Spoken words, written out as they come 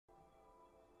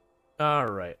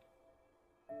Alright.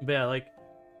 But yeah, like,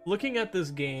 looking at this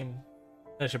game,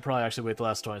 I should probably actually wait the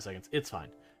last 20 seconds. It's fine.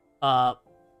 Uh,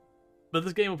 but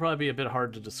this game will probably be a bit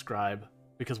hard to describe,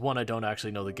 because one, I don't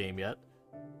actually know the game yet.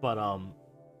 But,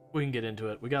 we can get into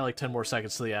it. We got like 10 more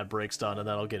seconds till the ad break's done, and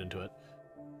then I'll get into it.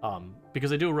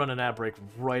 Because I do run an ad break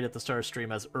right at the start of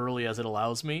stream as early as it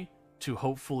allows me, to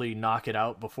hopefully knock it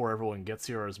out before everyone gets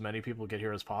here, or as many people get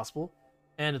here as possible.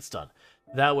 And it's done.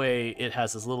 That way, it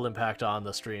has as little impact on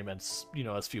the stream, and, you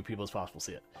know, as few people as possible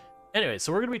see it. Anyway,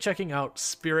 so we're going to be checking out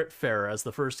Spiritfarer as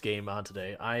the first game on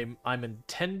today. I'm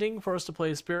intending for us to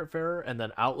play Spiritfarer and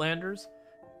then Outlanders.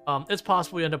 It's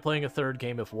possible we end up playing a third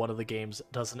game if one of the games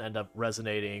doesn't end up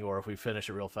resonating, or if we finish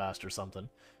it real fast or something.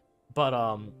 But,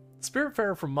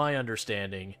 Spiritfarer, from my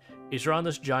understanding, is you're on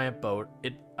this giant boat.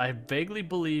 I vaguely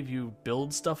believe you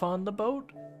build stuff on the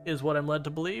boat, is what I'm led to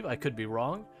believe. I could be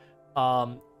wrong.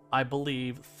 I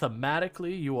believe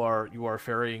thematically you are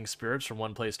ferrying spirits from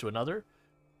one place to another.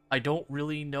 I don't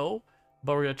really know,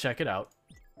 but we're gonna check it out.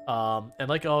 And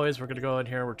like always, we're gonna go in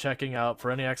here. We're checking out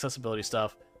for any accessibility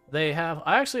stuff. I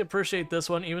actually appreciate this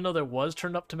one, even though that was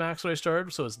turned up to max when I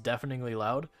started, so it's deafeningly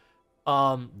loud.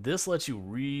 This lets you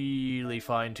really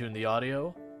fine-tune the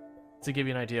audio to give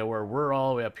you an idea where we're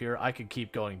all the way up here. I could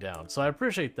keep going down, so I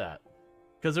appreciate that,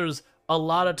 because there's a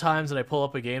lot of times that I pull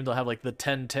up a game, they'll have like the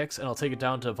 10 ticks, and I'll take it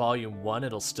down to volume 1,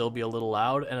 it'll still be a little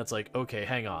loud, and it's like, okay,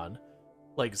 hang on.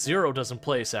 Like, 0 doesn't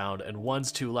play sound, and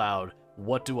 1's too loud,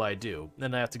 what do I do?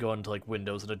 Then I have to go into like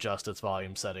Windows and adjust its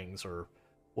volume settings, or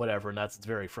whatever, and that's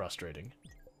very frustrating.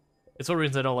 It's one of the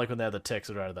reasons I don't like when they have the ticks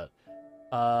or out of that.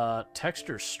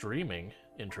 Texture streaming,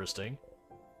 interesting.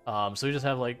 So you just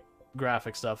have like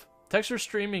graphic stuff. Texture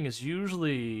streaming is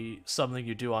usually something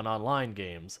you do on online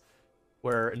games,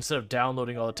 where instead of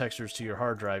downloading all the textures to your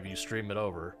hard drive, you stream it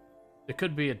over. It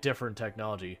could be a different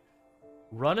technology.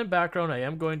 Run in background, I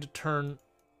am going to turn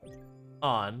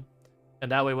on,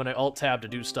 and that way when I alt-tab to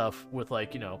do stuff with,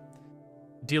 like, you know,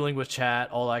 dealing with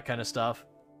chat, all that kind of stuff,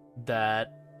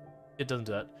 that it doesn't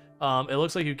do that. It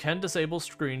looks like you can disable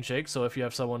screen shake, so if you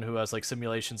have someone who has, like,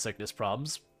 simulation sickness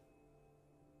problems,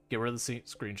 get rid of the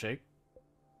screen shake.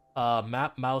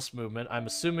 Map mouse movement, I'm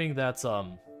assuming that's,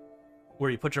 where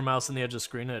you put your mouse on the edge of the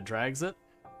screen and it drags it.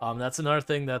 That's another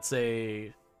thing that's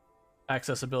a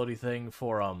accessibility thing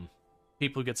for,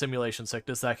 people who get simulation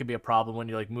sickness. That could be a problem when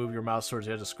you, like, move your mouse towards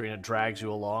the edge of the screen, it drags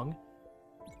you along.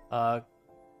 I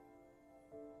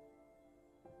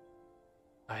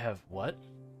have what?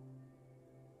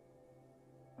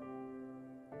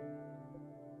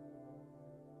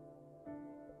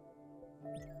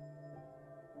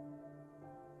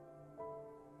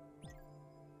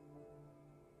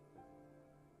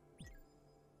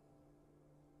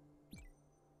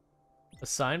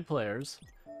 Assign players.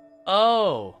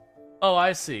 Oh! Oh,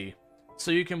 I see. So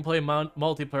you can play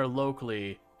multiplayer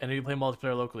locally, and if you play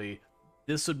multiplayer locally,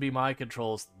 this would be my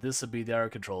controls, this would be their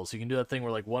controls. So you can do that thing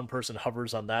where, like, one person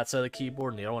hovers on that side of the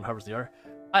keyboard and the other one hovers the other.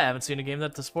 I haven't seen a game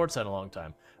that supports that in a long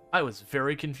time. I was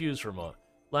very confused for a moment.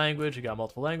 Language, you got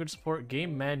multiple language support,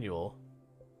 game manual.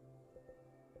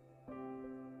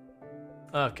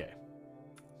 Okay.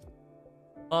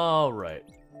 Alright.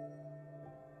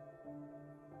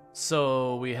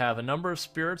 So we have a number of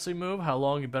spirits we move, how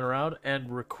long you've been around,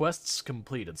 and requests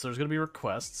completed. So there's going to be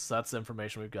requests. That's the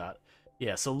information we've got.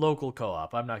 Yeah, so local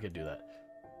co-op. I'm not going to do that.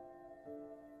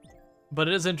 But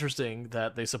it is interesting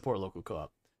that they support local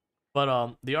co-op.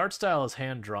 But the art style is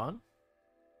hand-drawn.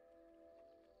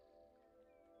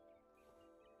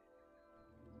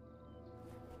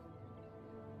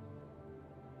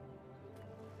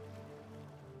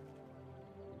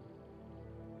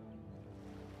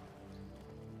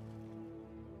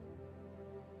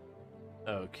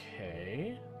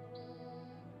 Okay.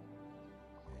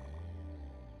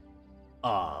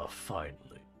 Ah,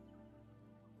 finally.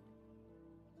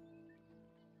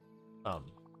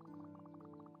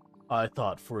 I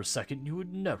thought for a second you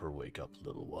would never wake up,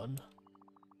 little one.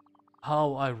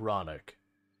 How ironic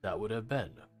that would have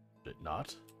been, would it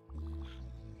not?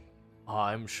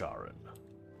 I'm Charon,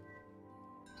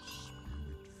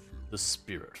 the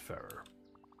Spiritfarer.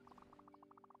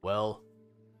 Well,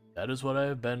 that is what I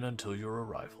have been until your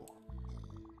arrival.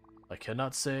 I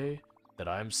cannot say that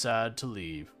I am sad to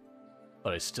leave,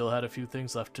 but I still had a few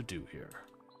things left to do here.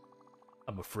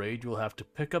 I'm afraid you'll have to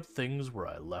pick up things where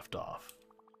I left off.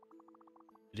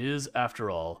 It is, after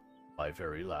all, my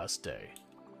very last day.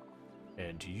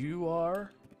 And you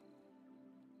are?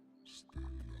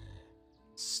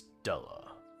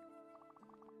 Stella.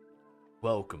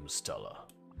 Welcome, Stella.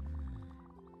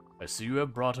 I see you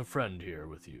have brought a friend here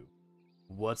with you.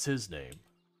 What's his name?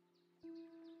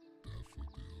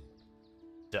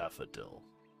 Daffodil.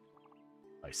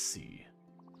 I see.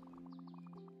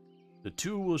 The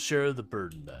two will share the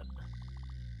burden then,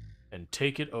 and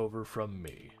take it over from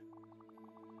me.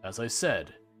 As I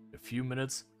said, in a few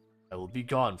minutes, I will be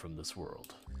gone from this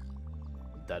world.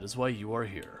 That is why you are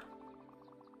here.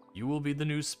 You will be the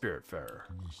new Spiritfarer.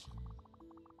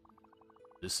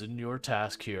 Listen, your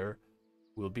task here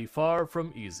will be far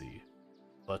from easy,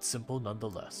 but simple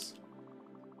nonetheless.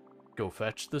 Go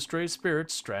fetch the stray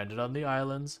spirits stranded on the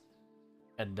islands,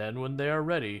 and then when they are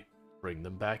ready, bring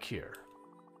them back here.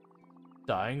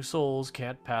 Dying souls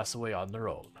can't pass away on their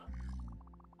own.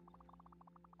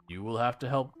 You will have to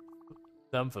help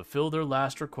them fulfill their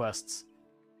last requests,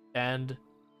 and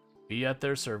be at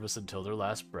their service until their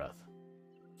last breath.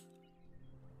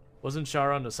 Wasn't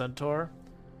Charon a centaur?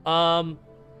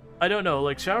 I don't know,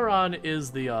 like, Charon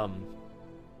is the,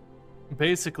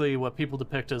 basically what people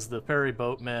depict as the ferry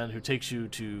boatman who takes you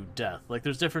to death. Like,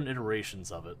 there's different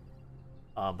iterations of it.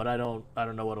 But I don't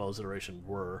know what all those iterations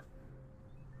were.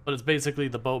 But it's basically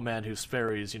the boatman who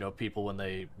ferries, you know, people when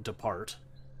they depart.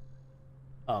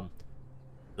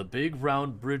 The big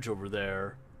round bridge over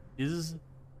there is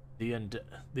the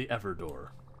Everdor.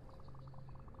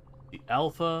 The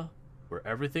Alpha, where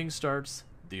everything starts,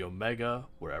 the Omega,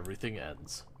 where everything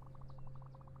ends.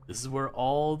 This is where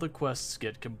all the quests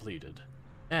get completed,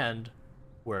 and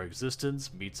where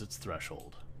existence meets its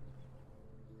threshold.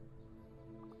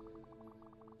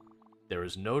 There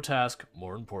is no task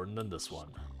more important than this one.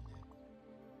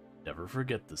 Never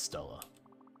forget this, Stella.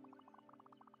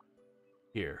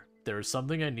 Here, there is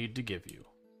something I need to give you.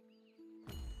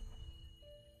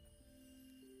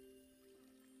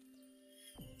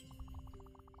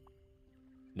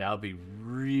 Now be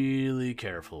really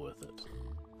careful with it.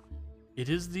 It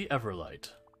is the Everlight,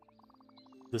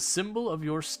 the symbol of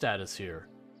your status here,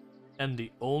 and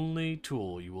the only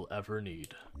tool you will ever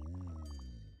need.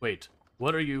 Wait,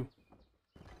 what are you?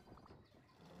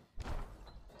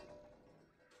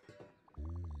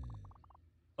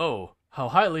 Oh, how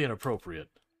highly inappropriate.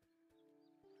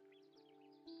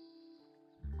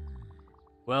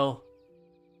 Well,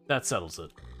 that settles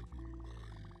it.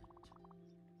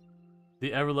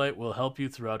 The Everlight will help you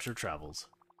throughout your travels.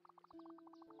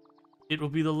 It will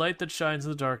be the light that shines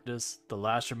in the darkness, the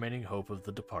last remaining hope of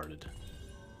the departed.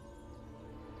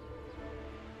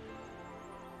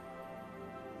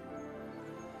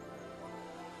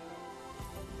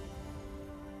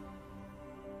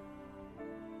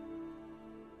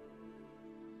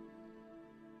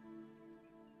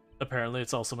 Apparently,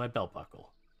 it's also my belt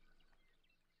buckle.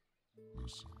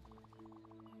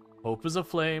 Hope is a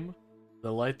flame,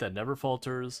 the light that never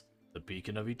falters, the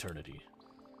beacon of eternity.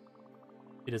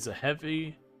 It is a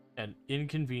heavy and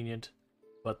inconvenient,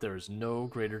 but there is no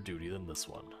greater duty than this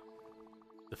one.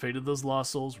 The fate of those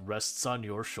lost souls rests on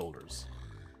your shoulders.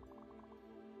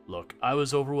 Look, I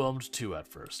was overwhelmed too at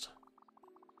first.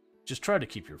 Just try to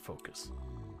keep your focus.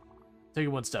 Take it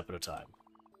one step at a time.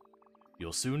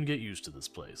 You'll soon get used to this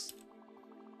place.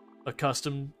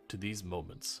 Accustomed to these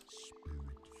moments.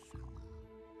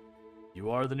 You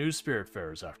are the new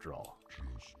Spiritfarers, after all.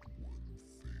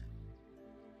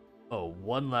 Oh,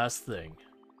 one last thing.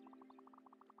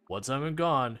 Once I'm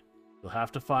gone, you'll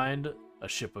have to find a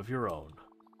ship of your own.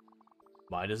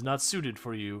 Mine is not suited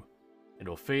for you, and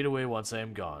will fade away once I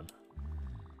am gone.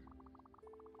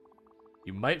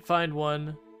 You might find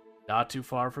one not too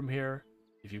far from here,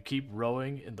 if you keep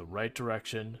rowing in the right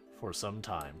direction for some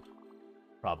time.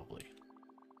 Probably.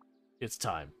 It's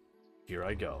time. Here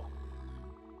I go.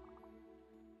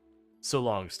 So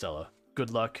long, Stella. Good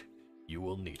luck. You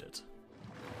will need it.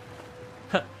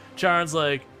 Charon's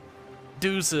like,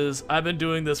 deuces, I've been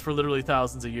doing this for literally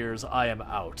thousands of years. I am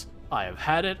out. I have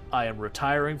had it. I am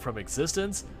retiring from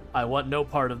existence. I want no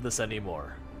part of this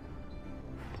anymore.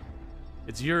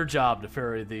 It's your job to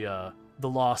ferry the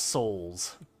lost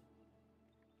souls.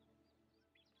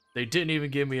 They didn't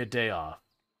even give me a day off.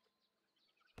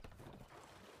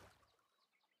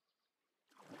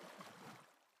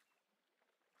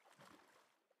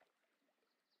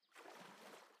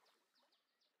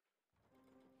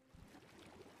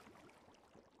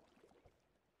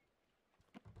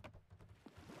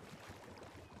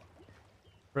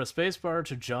 Press spacebar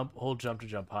to jump, hold jump to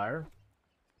jump higher.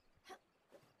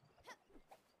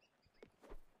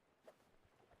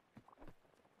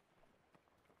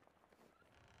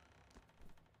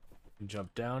 And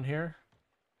jump down here.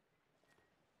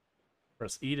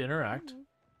 Press E to interact.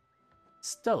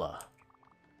 Stella,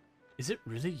 is it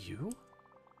really you?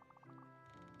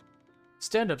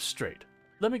 Stand up straight.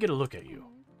 Let me get a look at you.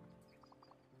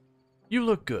 You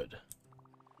look good.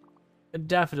 And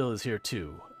Daffodil is here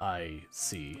too, I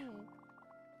see.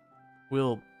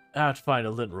 We'll have to find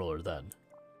a lint roller then.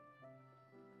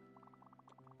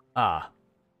 Ah,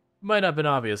 might have been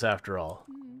obvious after all.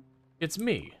 It's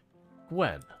me,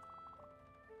 Gwen.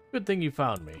 Good thing you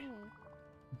found me.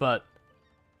 But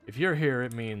if you're here,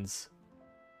 it means...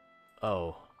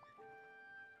 Oh.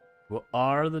 You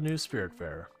are the new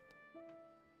Spiritfarer.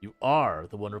 You are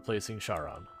the one replacing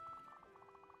Charon.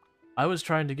 I was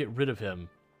trying to get rid of him,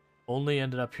 only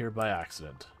ended up here by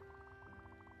accident.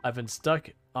 I've been stuck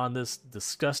on this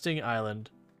disgusting island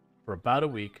for about a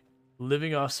week,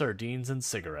 living off sardines and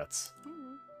cigarettes.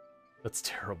 That's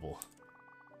terrible.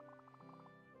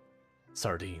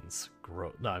 Sardines.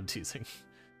 Gross. No, I'm teasing.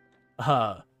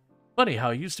 Funny how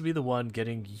I used to be the one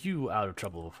getting you out of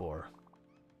trouble before.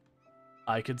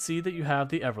 I can see that you have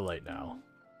the Everlight now.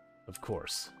 Of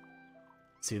course.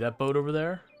 See that boat over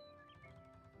there?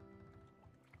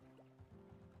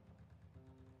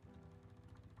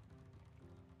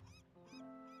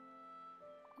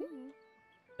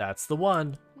 That's the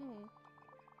one.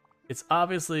 It's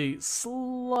obviously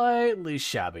slightly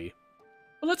shabby,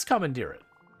 but let's commandeer it.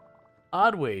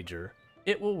 Odd wager,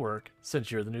 it will work since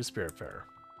you're the new Spiritfarer.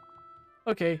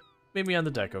 Okay, meet me on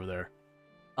the deck over there.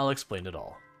 I'll explain it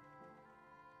all.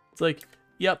 It's like,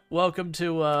 yep, welcome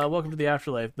to the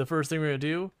afterlife. The first thing we're gonna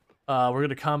do, we're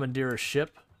gonna commandeer a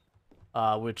ship,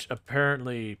 which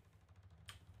apparently,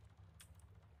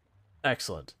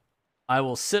 excellent. I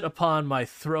will sit upon my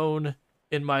throne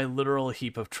in my literal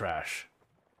heap of trash.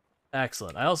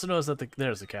 Excellent. I also noticed that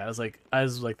there's the cat. I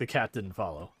was like the cat didn't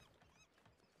follow.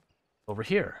 Over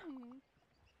here.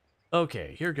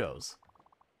 Okay, here goes.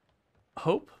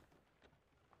 Hope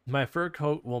my fur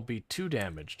coat won't be too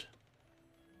damaged.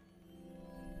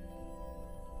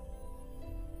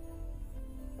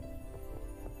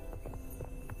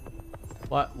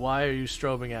 Why are you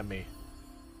strobing at me?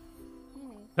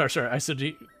 Or sorry, I said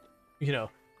you know,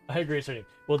 I agree, sardine.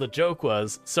 Well, the joke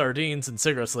was sardines and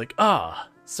cigarettes. Like,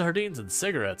 sardines and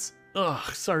cigarettes.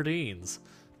 Ugh, sardines.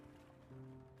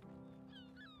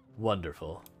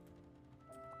 Wonderful.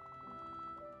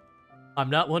 I'm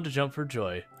not one to jump for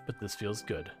joy, but this feels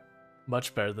good.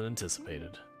 Much better than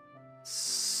anticipated.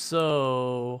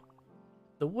 So,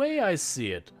 the way I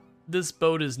see it, this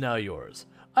boat is now yours.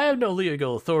 I have no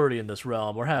legal authority in this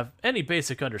realm or have any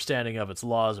basic understanding of its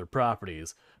laws or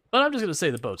properties, but I'm just going to say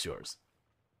the boat's yours.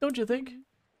 Don't you think?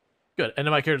 Good. And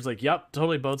then my character's like, yep,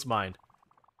 totally boat's mine.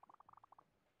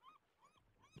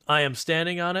 I am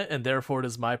standing on it, and therefore it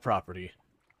is my property.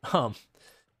 And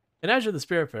as you're the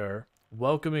Spiritfarer,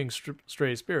 welcoming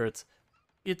stray spirits,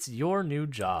 it's your new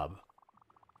job.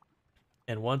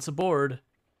 And once aboard,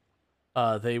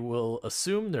 they will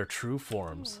assume their true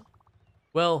forms.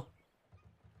 Well,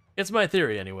 it's my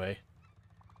theory anyway.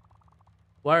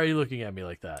 Why are you looking at me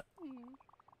like that?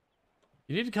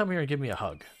 You need to come here and give me a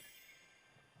hug.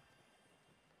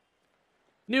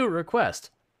 New request.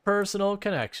 Personal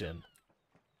connection.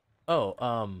 Oh,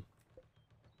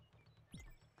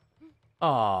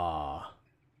 Aww.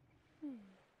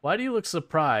 Why do you look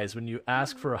surprised when you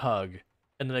ask for a hug,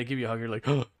 and then I give you a hug, you're like,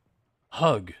 oh,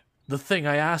 hug, the thing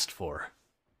I asked for.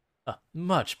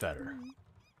 Much better.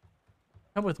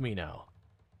 Come with me now.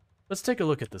 Let's take a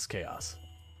look at this chaos.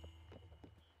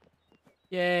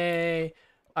 Yay!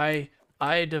 I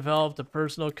developed a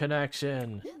personal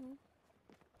connection.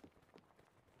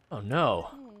 Oh no.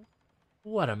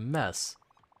 What a mess.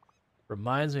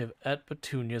 Reminds me of Aunt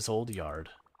Petunia's old yard.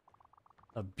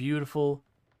 A beautiful,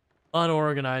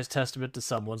 unorganized testament to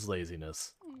someone's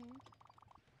laziness.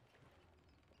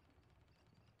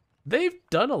 They've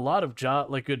done a lot of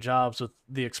good jobs with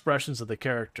the expressions of the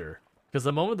character. Because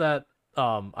the moment that,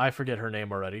 I forget her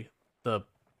name already, the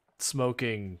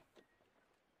smoking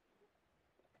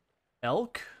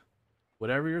elk?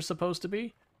 Whatever you're supposed to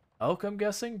be? Elk, I'm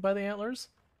guessing, by the antlers?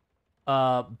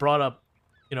 Brought up,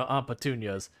 Aunt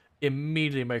Petunia's.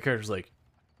 Immediately my character's like,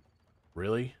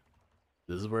 really?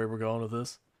 This is where we're going with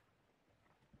this?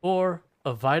 Or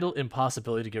a vital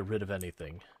impossibility to get rid of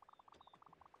anything.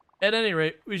 At any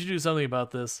rate, we should do something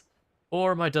about this,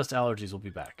 or my dust allergies will be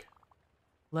back.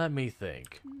 Let me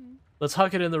think. Let's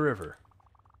huck it in the river.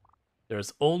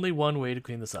 There's only one way to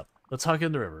clean this up. Let's huck it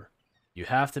in the river. You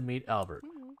have to meet Albert.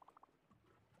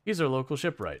 He's our local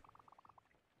shipwright.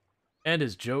 And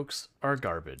his jokes are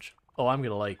garbage. Oh,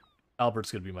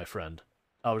 Albert's gonna be my friend.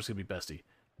 Albert's gonna be bestie.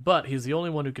 But he's the only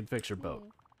one who can fix your boat.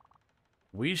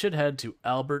 We should head to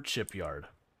Albert Shipyard.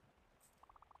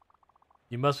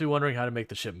 You must be wondering how to make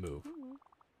the ship move.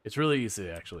 It's really easy,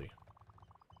 actually.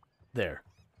 There.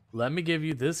 Let me give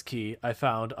you this key I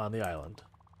found on the island.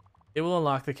 It will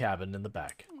unlock the cabin in the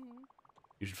back.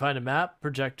 You should find a map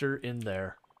projector in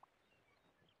there.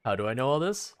 How do I know all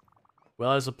this? Well,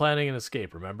 I was planning an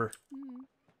escape, remember? Mm.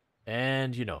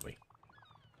 And you know me.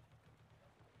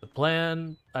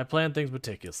 I plan things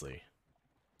meticulously.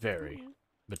 Very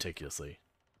meticulously.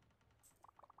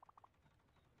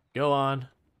 Go on.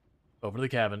 Over to the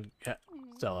cabin,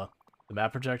 Stella. The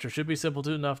map projector should be simple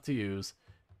enough to use,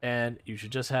 and you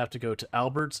should just have to go to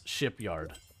Albert's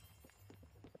shipyard.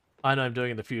 I know I'm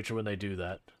doing in the future when they do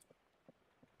that.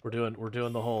 We're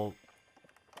doing the whole.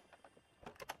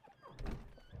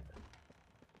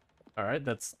 All right,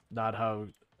 that's not how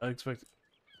I expect.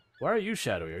 Why are you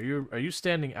shadowy? Are you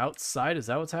standing outside? Is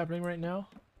that what's happening right now?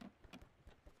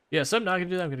 Yeah, so I'm not gonna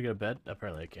do that. I'm gonna go to bed.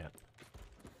 Apparently, I can't.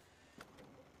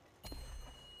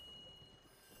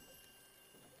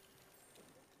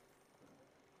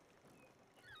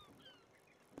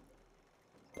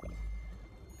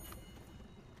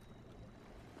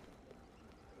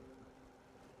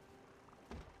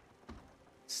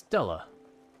 Stella.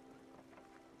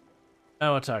 I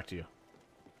want to talk to you.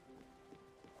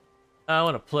 I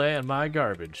want to play on my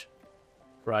garbage,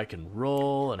 where I can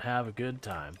roll and have a good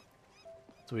time.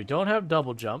 So we don't have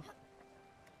double jump.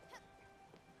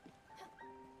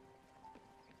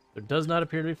 There does not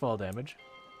appear to be fall damage.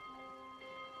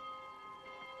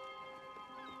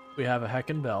 We have a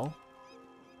heckin' bell.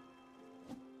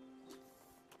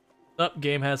 Up,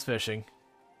 game has fishing.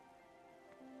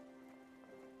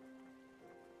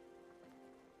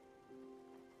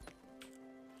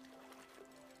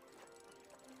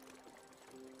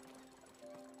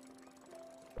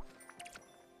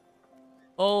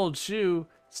 Old shoe.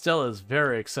 Stella's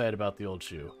very excited about the old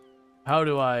shoe. How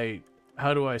do I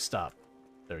stop?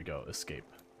 There we go, escape.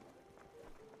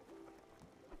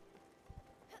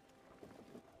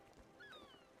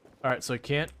 Alright, so I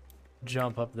can't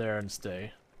jump up there and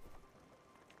stay.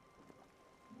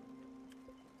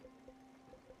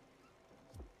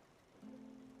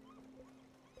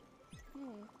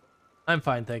 I'm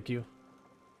fine, thank you.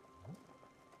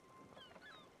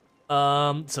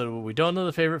 So we don't know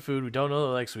the favorite food, we don't know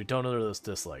the likes, we don't know the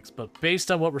dislikes. But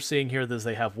based on what we're seeing here,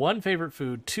 they have one favorite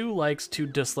food, 2 likes, 2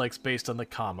 dislikes based on the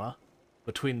comma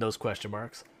between those question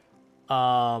marks.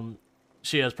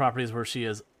 She has properties where she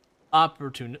is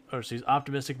she's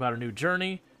optimistic about her new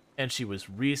journey, and she was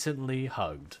recently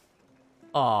hugged.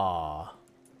 Aww.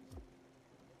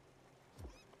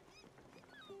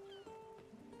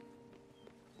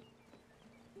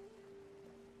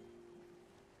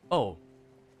 Oh.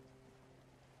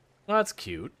 Well, that's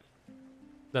cute.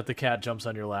 That the cat jumps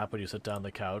on your lap when you sit down on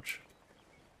the couch.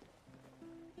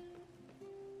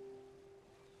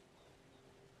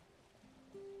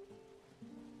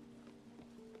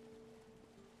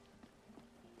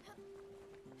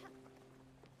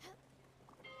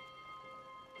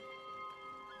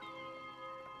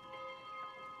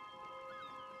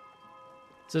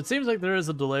 So it seems like there is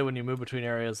a delay when you move between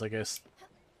areas, I guess.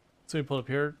 So we pull up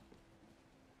here.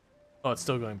 Oh, it's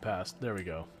still going past. There we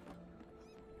go.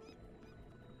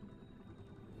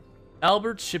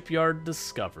 Albert's shipyard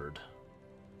discovered.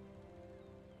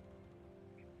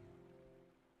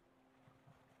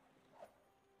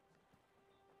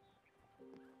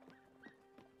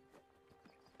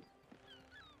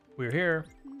 We're here.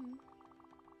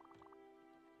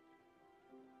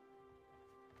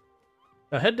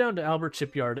 Now head down to Albert's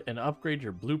shipyard and upgrade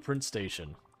your blueprint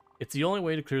station. It's the only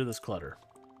way to clear this clutter.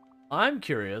 I'm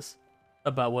curious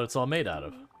about what it's all made out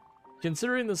of.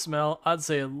 Considering the smell, I'd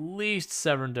say at least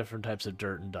 7 different types of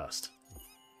dirt and dust.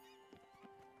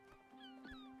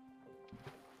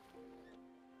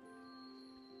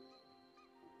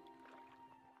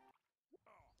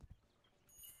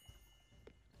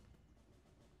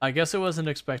 I guess I wasn't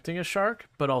expecting a shark,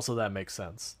 but also that makes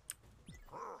sense.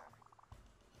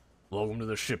 Welcome to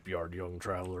the shipyard, young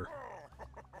traveler.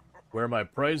 Where my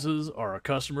prizes are a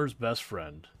customer's best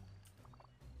friend.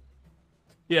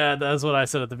 Yeah, that's what I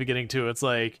said at the beginning too. It's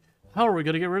like, how are we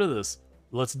gonna get rid of this?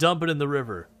 Let's dump it in the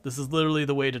river. This is literally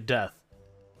the way to death.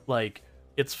 Like,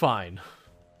 it's fine.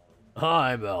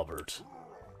 I'm Albert.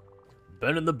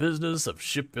 Been in the business of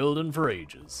shipbuilding for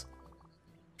ages.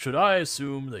 Should I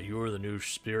assume that you're the new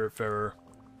Spiritfarer?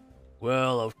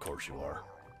 Well, of course you are.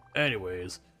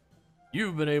 Anyways,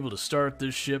 you've been able to start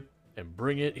this ship and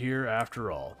bring it here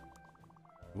after all.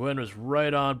 Gwen was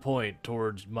right on point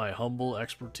towards my humble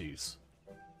expertise.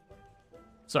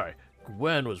 Sorry,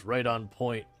 Gwen was right on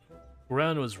point.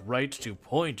 Gwen was right to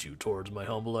point you towards my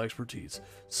humble expertise.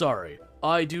 Sorry,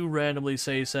 I do randomly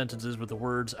say sentences with the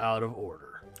words out of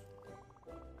order.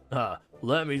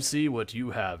 Let me see what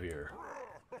you have here.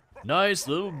 Nice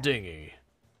little dinghy.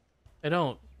 Hey,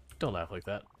 don't laugh like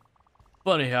that.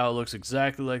 Funny how it looks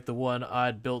exactly like the one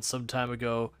I'd built some time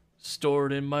ago,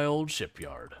 stored in my old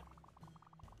shipyard.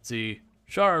 See,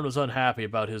 Charon was unhappy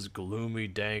about his gloomy,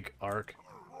 dank arc.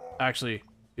 Actually,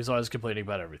 he's always complaining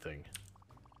about everything.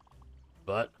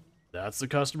 But that's the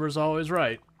customer's always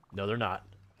right. No, they're not.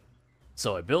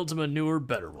 So I built him a newer,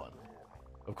 better one.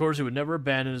 Of course, he would never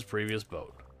abandon his previous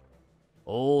boat.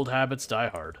 Old habits die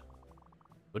hard.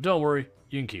 But don't worry,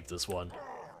 you can keep this one.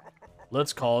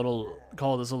 Let's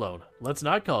call this alone. Let's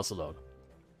not call us alone.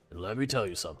 And let me tell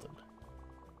you something.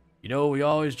 You know, we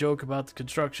always joke about the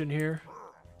construction here.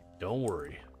 Don't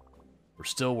worry. We're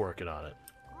still working on it.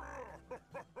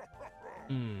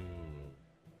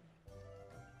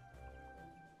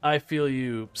 I feel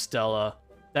you, Stella.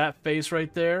 That face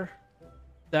right there.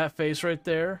 That face right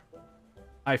there.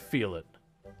 I feel it.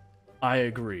 I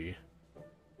agree.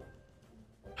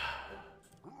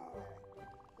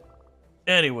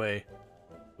 Anyway,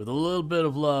 with a little bit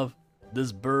of love,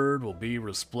 this bird will be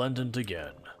resplendent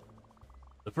again.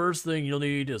 The first thing you'll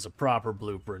need is a proper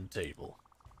blueprint table.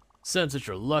 Since it's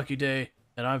your lucky day,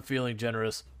 and I'm feeling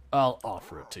generous, I'll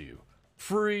offer it to you.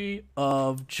 Free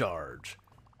of charge.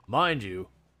 Mind you,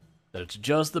 that it's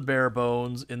just the bare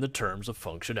bones in the terms of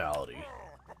functionality.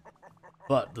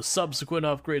 But the subsequent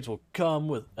upgrades will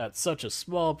come at such a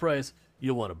small price,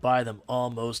 you'll want to buy them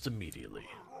almost immediately.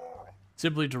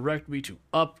 Simply direct me to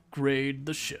upgrade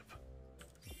the ship.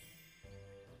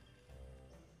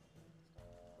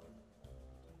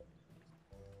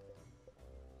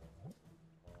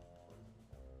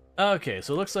 Okay,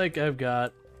 so it looks like I've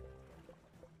got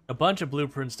a bunch of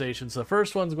blueprint stations. The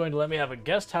first one's going to let me have a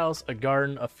guest house, a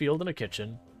garden, a field, and a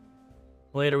kitchen.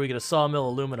 Later we get a sawmill,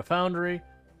 a loom, and a foundry,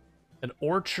 an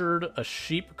orchard, a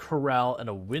sheep corral, and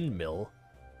a windmill,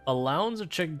 a lounge, a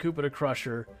chicken coop, and a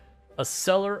crusher, a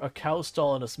cellar, a cow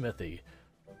stall, and a smithy.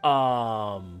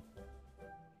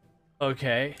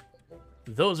 Okay.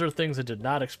 Those are things I did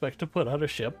not expect to put on a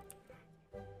ship.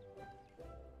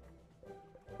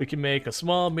 We can make a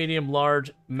small, medium,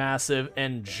 large, massive,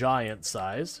 and giant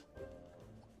size.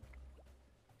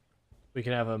 We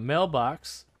can have a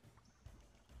mailbox,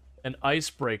 an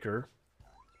icebreaker,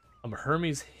 a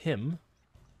Hermes hymn,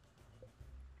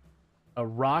 a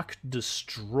rock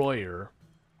destroyer,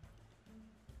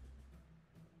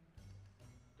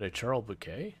 a Charles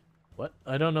bouquet? What?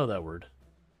 I don't know that word.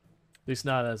 At least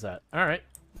not as that. Alright.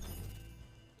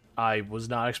 I was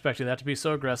not expecting that to be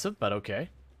so aggressive, but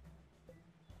okay.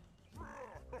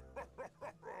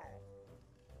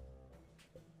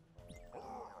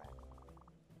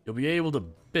 You'll be able to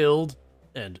build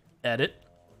and edit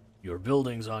your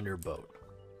buildings on your boat.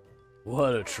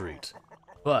 What a treat.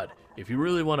 But if you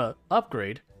really want to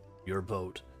upgrade your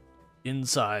boat in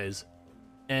size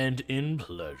and in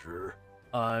pleasure,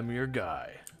 I'm your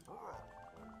guy.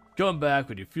 Come back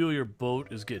when you feel your boat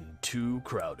is getting too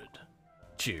crowded.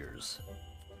 Cheers.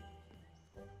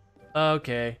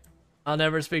 Okay. I'll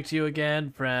never speak to you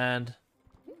again, friend.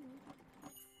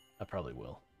 I probably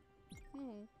will.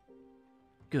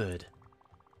 Good.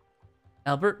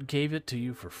 Albert gave it to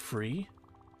you for free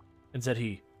and said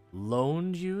he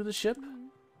loaned you the ship?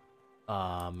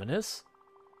 Ominous.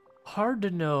 Hard to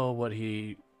know what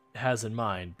he has in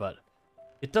mind, but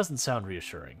it doesn't sound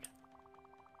reassuring.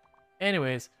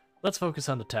 Anyways, let's focus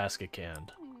on the task at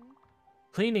hand.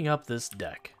 Cleaning up this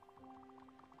deck.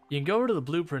 You can go over to the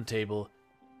blueprint table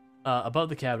above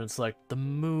the cabin and select the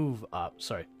move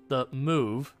option.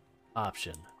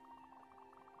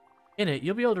 In it,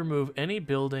 you'll be able to remove any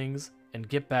buildings and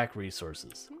get back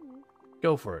resources.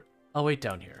 Go for it. I'll wait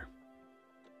down here.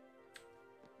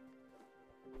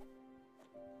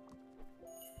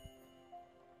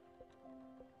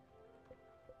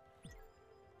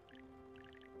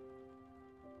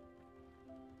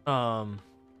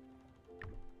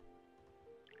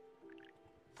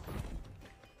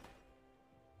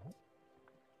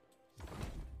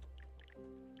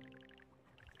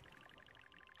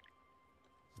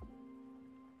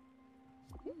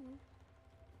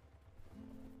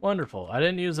 Wonderful. I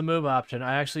didn't use the move option.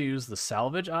 I actually used the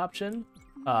salvage option.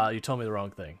 You told me the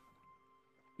wrong thing.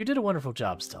 You did a wonderful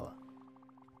job, Stella.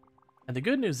 And the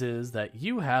good news is that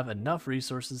you have enough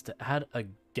resources to add a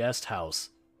guest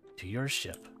house to your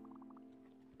ship.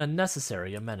 A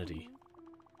necessary amenity.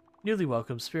 Newly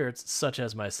welcomed spirits, such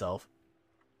as myself,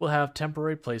 will have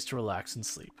temporary place to relax and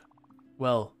sleep.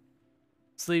 Well,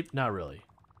 sleep, not really.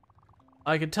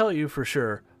 I can tell you for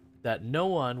sure that no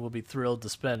one will be thrilled to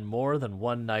spend more than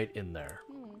one night in there.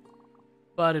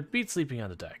 But it beats sleeping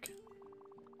on the deck.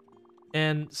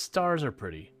 And stars are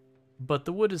pretty, but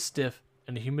the wood is stiff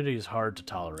and the humidity is hard to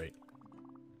tolerate.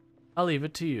 I'll leave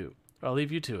it to you. I'll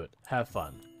leave you to it. Have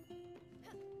fun.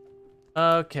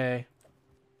 Okay.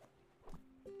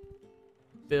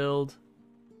 Build.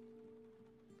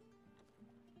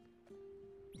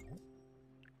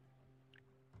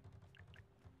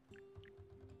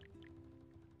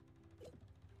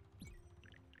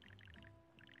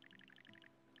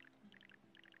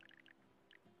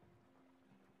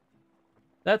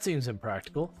 That seems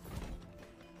impractical.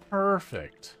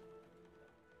 Perfect.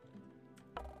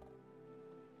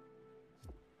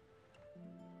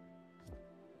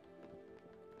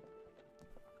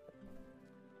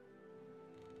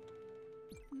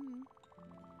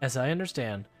 As I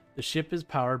understand, the ship is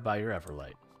powered by your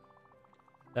Everlight.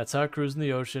 That's how cruising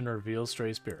the ocean reveals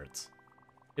stray spirits.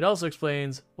 It also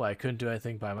explains why I couldn't do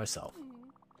anything by myself.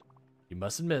 You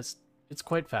must admit, it's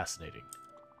quite fascinating.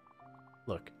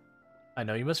 Look, I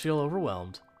know you must feel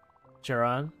overwhelmed.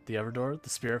 Charon, the Everdor, the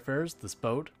Spiritfarers, this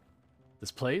boat,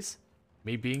 this place,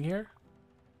 me being here,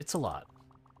 it's a lot.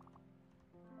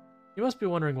 You must be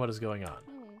wondering what is going on.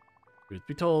 Truth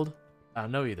be told, I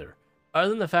don't know either. Other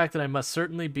than the fact that I must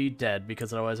certainly be dead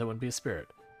because otherwise I wouldn't be a spirit.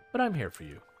 But I'm here for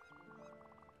you.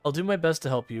 I'll do my best to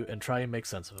help you and try and make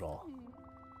sense of it all.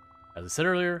 As I said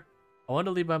earlier, I wanted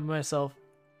to leave by myself,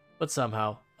 but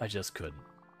somehow I just couldn't.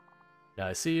 Now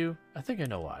I see you, I think I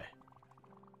know why.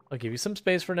 I'll give you some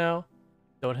space for now.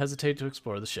 Don't hesitate to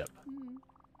explore the ship.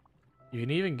 You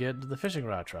can even get into the fishing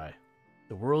rod try.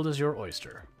 The world is your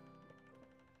oyster.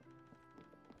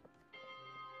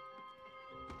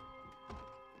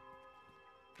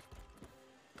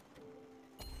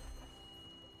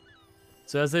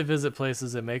 So as they visit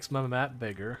places, it makes my map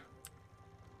bigger.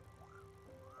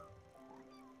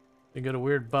 You get a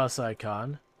weird bus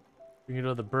icon. You can go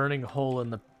to the burning hole in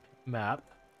the map.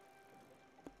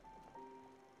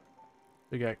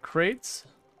 We got crates.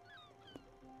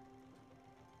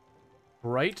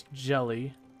 Bright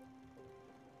jelly.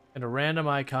 And a random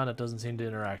icon that doesn't seem to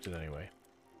interact in any way.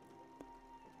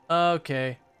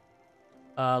 Okay.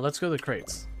 Let's go to the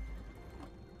crates.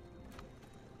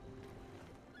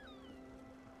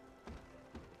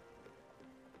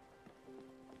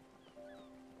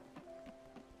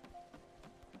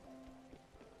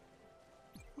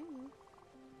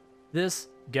 This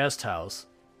guest house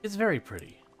is very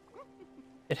pretty.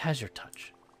 It has your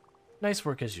touch. Nice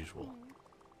work as usual.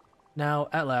 Now,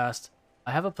 at last,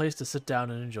 I have a place to sit down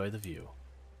and enjoy the view.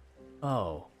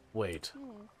 Oh, wait.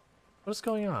 What's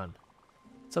going on?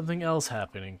 Something else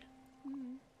happening.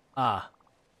 Ah,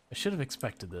 I should have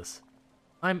expected this.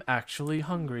 I'm actually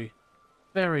hungry.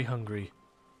 Very hungry.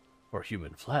 For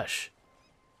human flesh.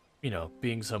 You know,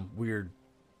 being some weird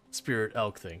spirit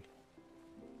elk thing.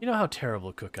 You know how terrible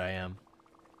a cook I am.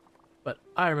 But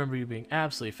I remember you being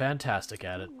absolutely fantastic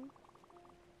at it.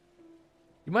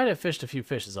 You might have fished a few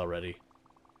fishes already.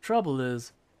 Trouble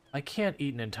is, I can't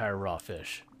eat an entire raw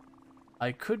fish.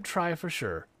 I could try for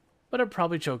sure, but I'd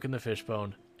probably choke in the fish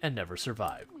bone and never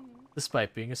survive,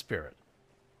 despite being a spirit.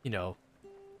 You know,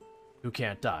 who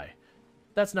can't die.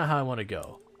 That's not how I want to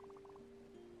go.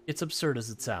 It's absurd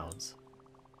as it sounds.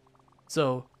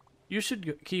 So, you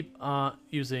should keep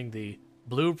using the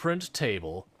blueprint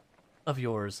table of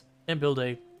yours and build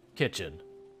a kitchen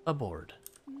aboard.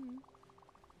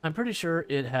 I'm pretty sure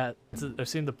it had... I've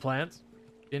seen the plants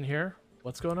in here.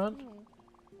 What's going on?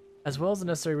 As well as the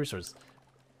necessary resources.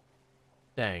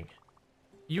 Dang.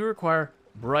 You require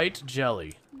bright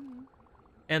jelly.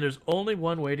 And there's only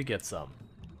one way to get some.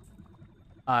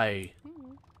 I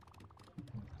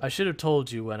should have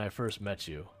told you when I first met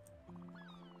you.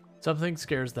 Something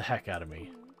scares the heck out of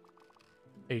me.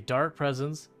 A dark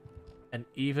presence, and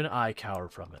even I cower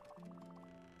from it.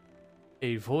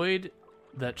 A void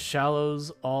that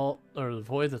swallows all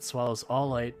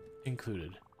light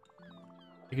included.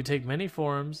 It can take many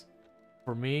forms.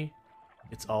 For me,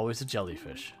 it's always a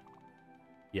jellyfish.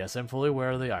 Yes, I'm fully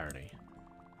aware of the irony.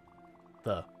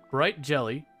 The bright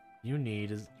jelly you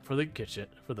need is for the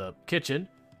kitchen.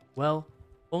 Well,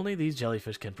 only these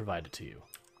jellyfish can provide it to you.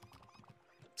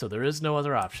 So there is no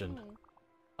other option.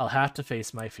 I'll have to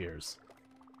face my fears.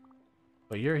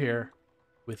 But you're here.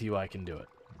 With you, I can do it.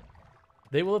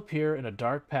 They will appear in a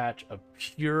dark patch of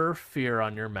pure fear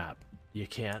on your map. You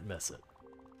can't miss it.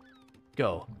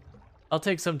 Go. I'll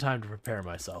take some time to prepare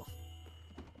myself.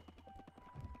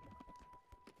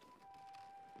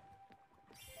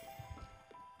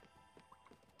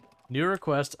 New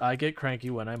request, I get cranky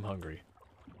when I'm hungry.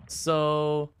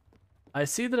 So, I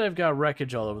see that I've got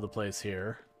wreckage all over the place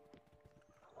here.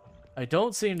 I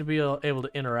don't seem to be able to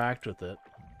interact with it.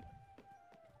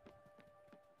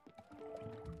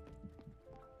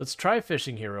 Let's try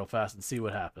fishing here real fast and see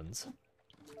what happens.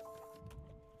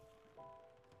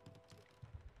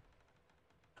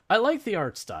 I like the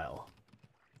art style.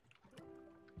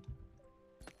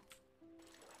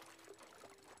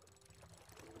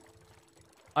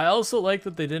 I also like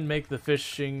that they didn't make the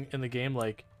fishing in the game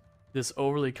like this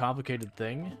overly complicated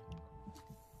thing.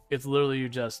 It's literally you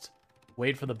just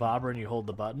wait for the bobber and you hold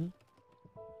the button.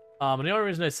 And the only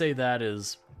reason I say that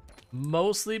is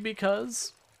mostly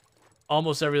because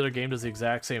almost every other game does the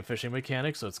exact same fishing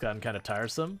mechanic, so it's gotten kind of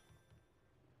tiresome.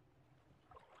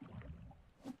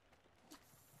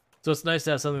 So it's nice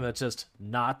to have something that's just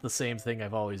not the same thing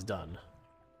I've always done.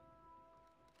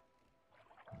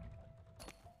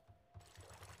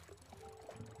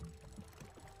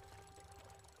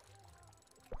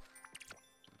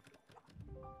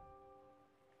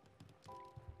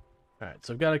 Alright,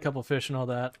 so I've got a couple fish and all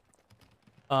that.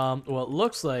 Well, it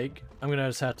looks like I'm gonna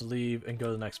just have to leave and go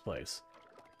to the next place.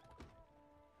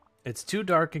 It's too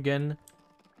dark again.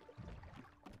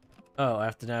 Oh, I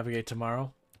have to navigate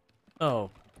tomorrow? Oh,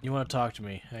 you want to talk to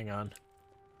me? Hang on.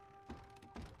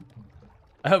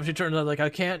 I hope she turns out like, I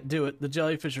can't do it. The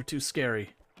jellyfish are too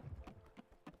scary.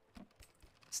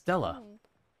 Stella.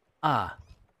 Ah,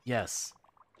 yes.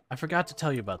 I forgot to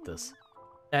tell you about this.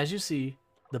 As you see,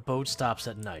 the boat stops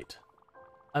at night.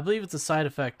 I believe it's a side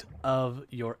effect of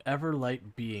your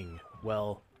ever-light being,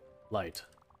 well, light.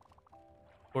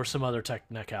 Or some other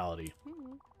technicality.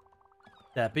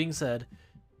 That being said,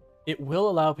 it will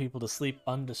allow people to sleep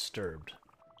undisturbed.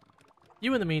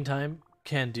 You, in the meantime,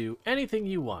 can do anything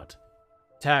you want.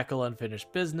 Tackle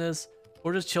unfinished business,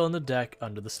 or just chill on the deck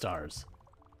under the stars.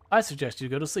 I suggest you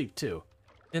go to sleep, too,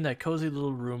 in that cozy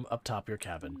little room up top your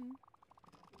cabin.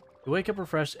 You wake up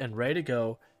refreshed and ready to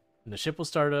go, and the ship will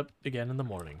start up again in the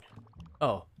morning.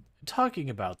 Oh,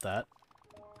 talking about that,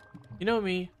 you know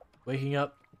me, waking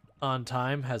up on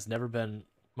time has never been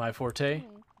my forte.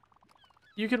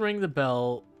 You can ring the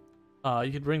bell,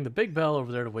 you could ring the big bell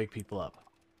over there to wake people up.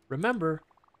 Remember,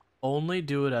 only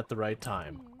do it at the right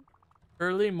time.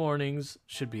 Early mornings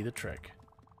should be the trick.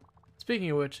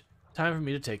 Speaking of which, time for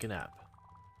me to take a nap.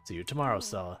 See you tomorrow,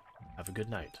 Stella. Have a good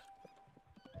night.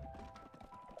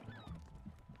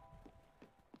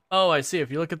 Oh, I see.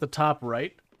 If you look at the top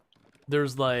right,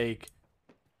 there's like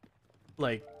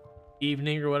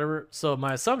evening or whatever. So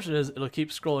my assumption is it'll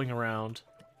keep scrolling around.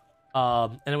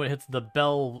 And then when it hits the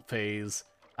bell phase,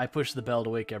 I push the bell to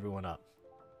wake everyone up.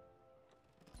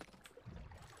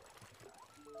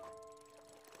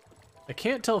 I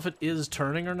can't tell if it is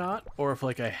turning or not, or if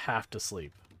like I have to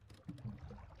sleep.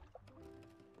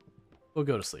 We'll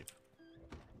go to sleep.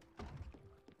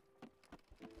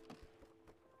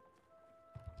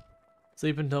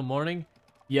 Sleep until morning?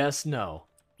 Yes, no.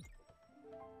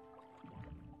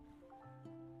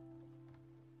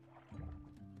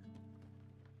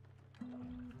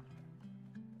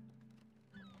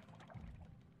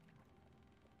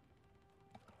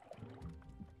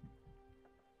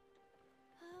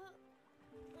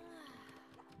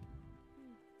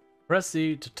 Press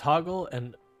C to toggle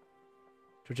and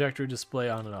trajectory display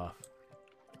on and off.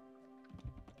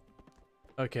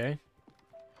 Okay.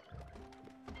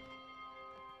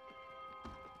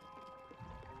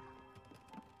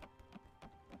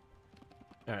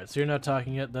 Alright, so you're not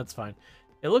talking yet? That's fine.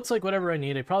 It looks like whatever I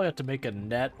need, I probably have to make a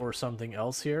net or something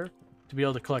else here to be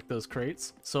able to collect those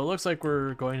crates. So it looks like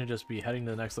we're going to just be heading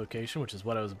to the next location, which is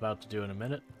what I was about to do in a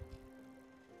minute.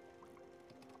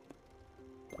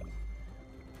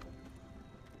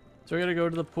 So we're going to go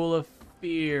to the Pool of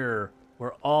Fear,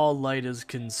 where all light is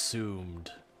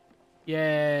consumed.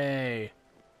 Yay!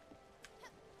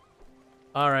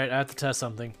 Alright, I have to test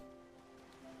something.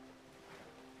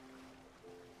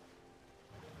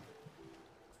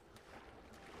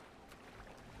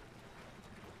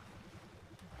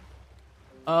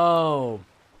 Oh,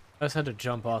 I just had to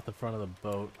jump off the front of the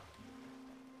boat.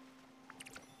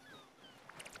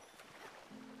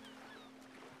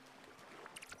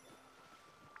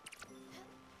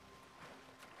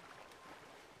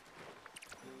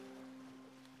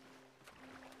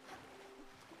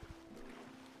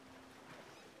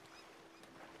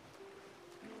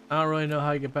 I don't really know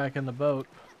how to get back in the boat.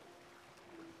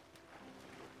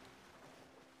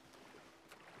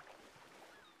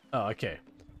 Oh, okay.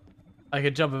 I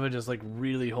could jump if I just, like,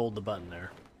 really hold the button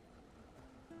there.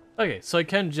 Okay, so I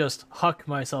can just huck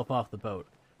myself off the boat.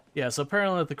 Yeah, so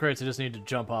apparently at the crates I just need to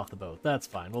jump off the boat. That's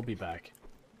fine, we'll be back.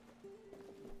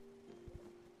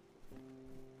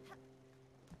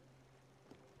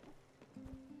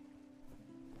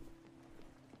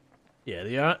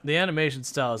 Yeah, the animation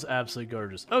style is absolutely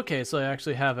gorgeous. Okay, so I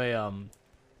actually have a,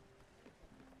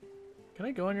 Can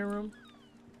I go in your room?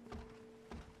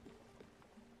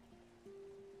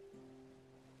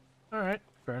 Alright,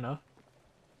 fair enough.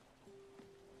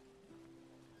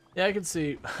 Yeah, I can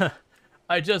see.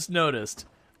 I just noticed.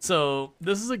 So,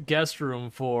 this is a guest room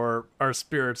for our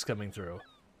spirits coming through.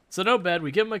 So no bed,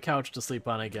 we give them a couch to sleep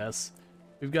on, I guess.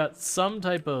 We've got some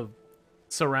type of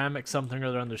ceramic something or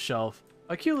other on the shelf.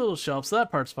 A cute little shelf, so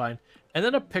that part's fine. And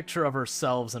then a picture of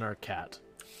ourselves and our cat.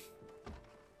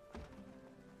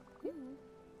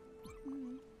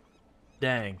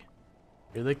 Dang.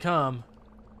 Here they come.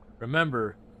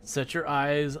 Remember, set your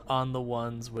eyes on the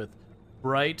ones with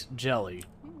bright jelly.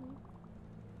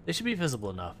 They should be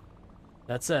visible enough.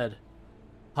 That said,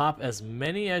 pop as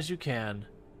many as you can.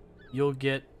 You'll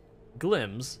get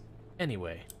glims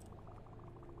anyway.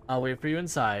 I'll wait for you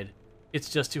inside.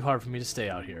 It's just too hard for me to stay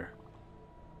out here.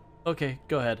 Okay,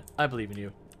 go ahead. I believe in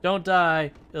you. Don't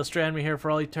die. They'll strand me here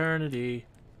for all eternity.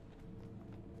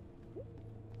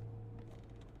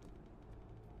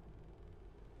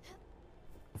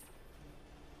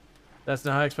 That's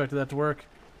not how I expected that to work.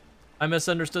 I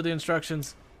misunderstood the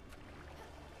instructions.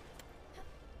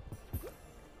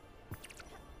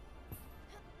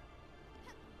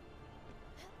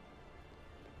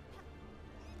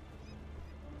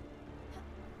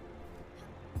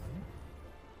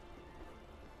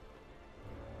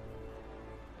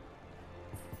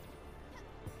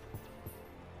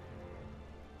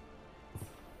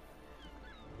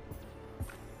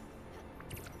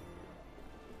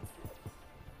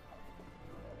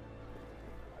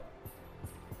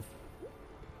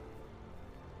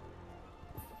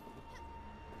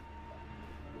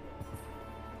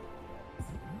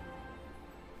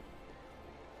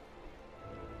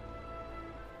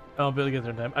 I won't be able to get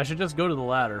there in time. I should just go to the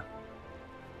ladder.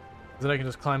 Then I can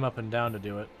just climb up and down to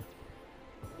do it.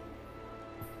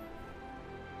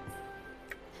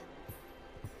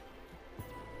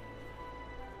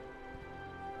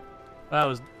 That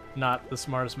was not the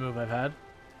smartest move I've had.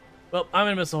 Well, I'm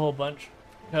gonna miss a whole bunch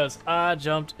because I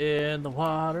jumped in the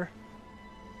water.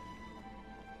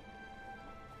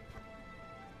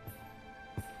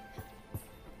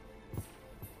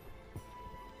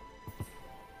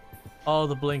 All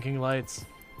the blinking lights.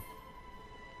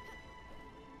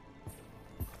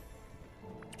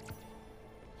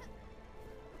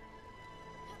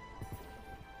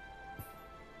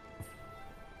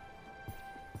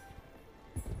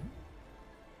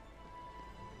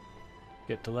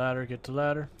 Get to ladder, get to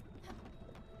ladder.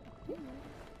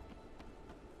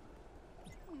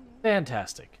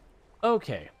 Fantastic.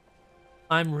 Okay.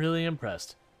 I'm really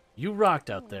impressed. You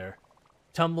rocked out there,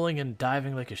 tumbling and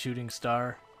diving like a shooting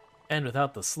star, and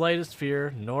without the slightest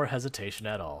fear nor hesitation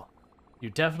at all. You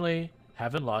definitely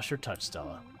haven't lost your touch,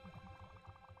 Stella.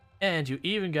 And you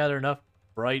even gathered enough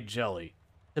bright jelly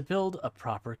to build a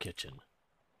proper kitchen.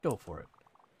 Go for it.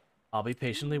 I'll be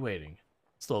patiently waiting,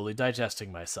 slowly digesting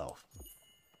myself.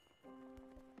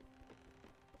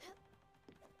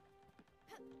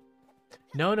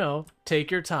 No,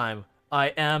 take your time. I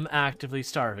am actively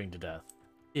starving to death.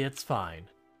 It's fine.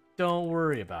 Don't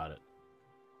worry about it.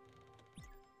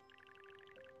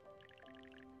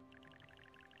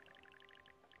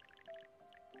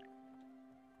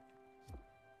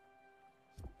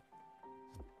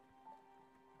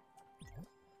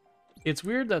 It's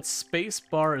weird that space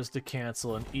bar is to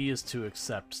cancel and E is to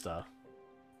accept stuff.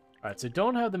 Alright, so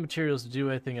don't have the materials to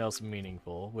do anything else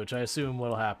meaningful, which I assume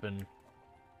will happen.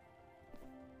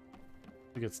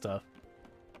 Good stuff.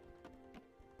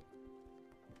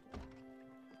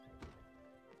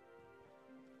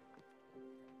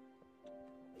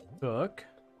 Cook.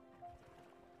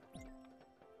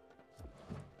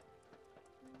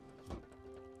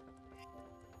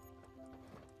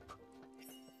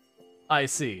 I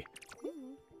see.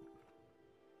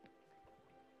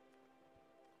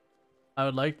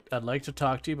 I'd like to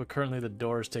talk to you, but currently the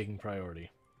door is taking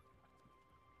priority.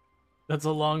 That's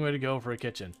a long way to go for a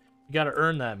kitchen. You gotta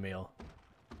earn that meal.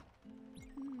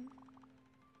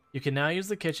 You can now use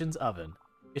the kitchen's oven.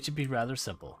 It should be rather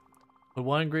simple. Put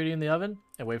one ingredient in the oven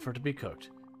and wait for it to be cooked.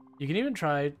 You can even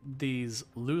try these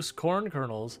loose corn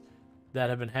kernels that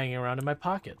have been hanging around in my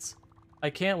pockets. I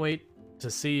can't wait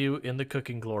to see you in the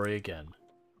cooking glory again.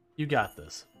 You got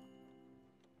this.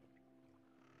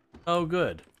 Oh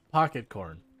good. Pocket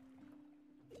corn.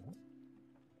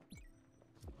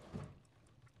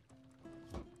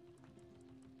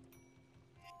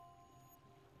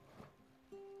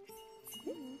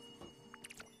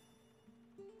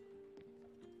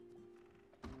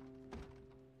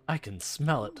 I can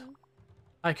smell it.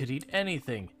 I could eat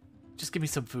anything. Just give me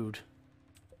some food.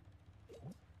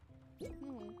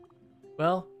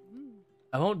 Well,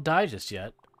 I won't die just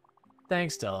yet.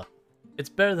 Thanks, Stella. It's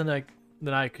better than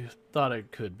I thought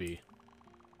it could be.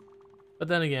 But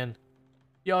then again,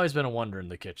 you always been a wonder in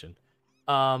the kitchen.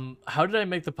 How did I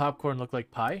make the popcorn look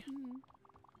like pie?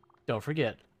 Don't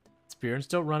forget, spirits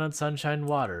don't run on sunshine and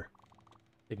water.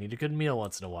 They need a good meal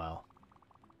once in a while.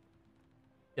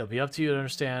 It'll be up to you to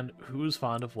understand who's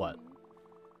fond of what.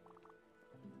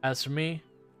 As for me,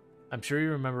 I'm sure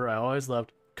you remember I always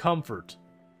loved comfort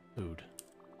food.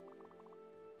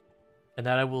 And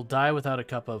that I will die without a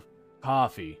cup of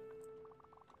coffee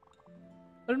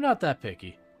But I'm not that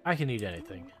picky. I can eat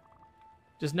anything.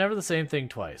 Just never the same thing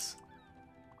twice.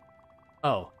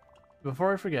 Oh,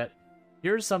 before I forget,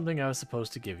 here's something I was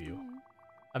supposed to give you.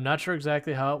 I'm not sure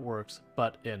exactly how it works,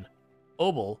 but in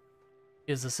obol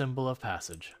is a symbol of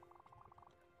passage.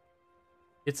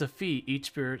 It's a fee each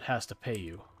spirit has to pay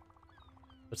you.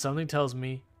 But something tells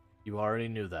me you already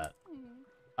knew that.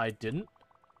 I didn't?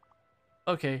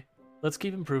 Okay, let's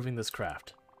keep improving this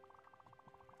craft.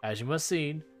 As you must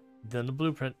see, then the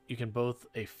blueprint, you can both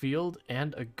a field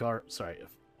and a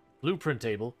blueprint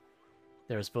table.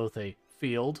 There's both a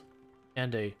field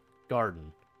and a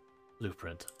garden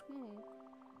blueprint.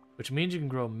 Which means you can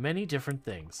grow many different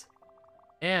things.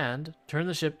 And turn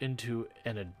the ship into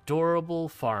an adorable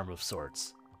farm of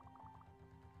sorts.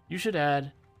 You should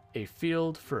add a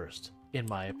field first, in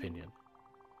my opinion.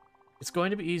 It's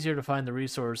going to be easier to find the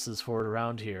resources for it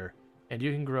around here, and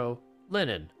you can grow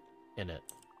linen in it.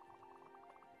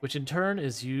 Which in turn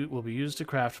will be used to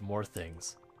craft more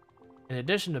things. In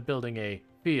addition to building a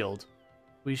field,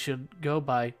 we should go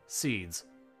buy seeds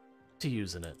to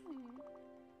use in it.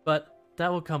 But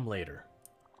that will come later.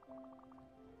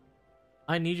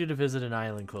 I need you to visit an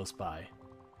island close by.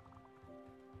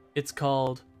 It's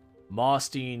called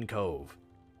Mossstein Cove,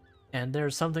 and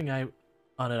there's something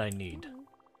on it I need.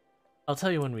 I'll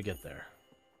tell you when we get there.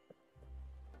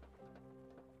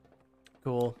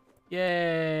 Cool.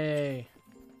 Yay!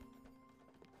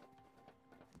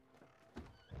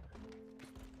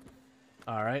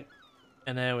 Alright.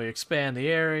 And then we expand the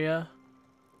area.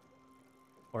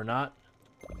 Or not.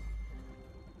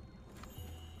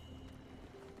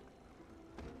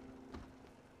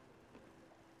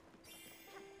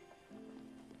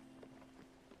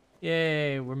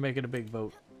 Yay, we're making a big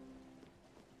boat.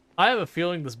 I have a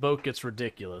feeling this boat gets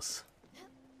ridiculous.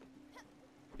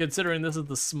 Considering this is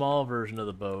the small version of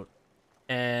the boat,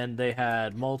 and they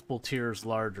had multiple tiers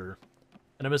larger.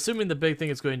 And I'm assuming the big thing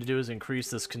it's going to do is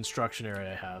increase this construction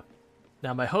area I have.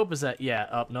 Now my hope is that,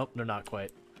 nope, they're not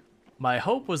quite. My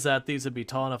hope was that these would be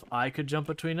tall enough I could jump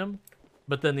between them,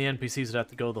 but then the NPCs would have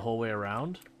to go the whole way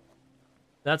around.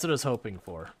 That's what I was hoping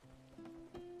for.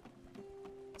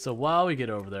 So while we get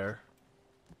over there...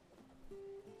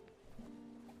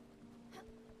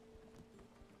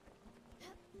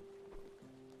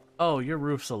 Oh, your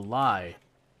roof's a lie.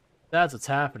 That's what's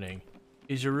happening.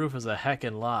 Your roof is a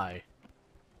heckin' lie.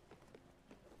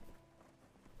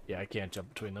 Yeah, I can't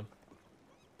jump between them.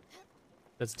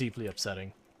 That's deeply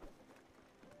upsetting.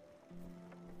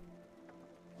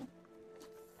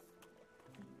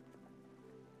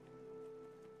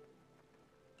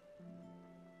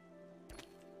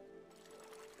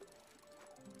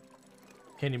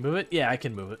 Can you move it? Yeah, I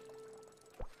can move it.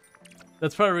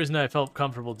 That's part of the reason I felt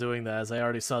comfortable doing that, as I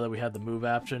already saw that we had the move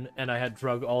option, and I had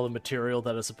drug all the material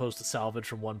that is supposed to salvage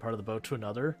from one part of the boat to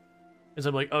another. And so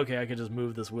I'm like, okay, I can just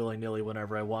move this willy-nilly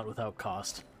whenever I want without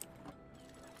cost.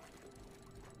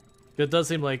 It does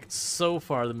seem like, so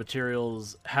far, the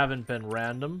materials haven't been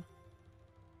random.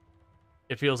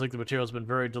 It feels like the material's been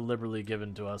very deliberately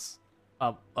given to us.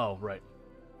 Oh, right.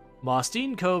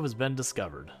 Mossstein Cove has been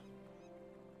discovered.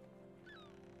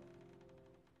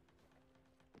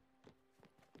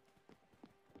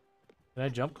 Can I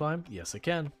jump climb? Yes, I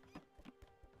can.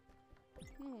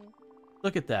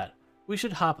 Look at that. We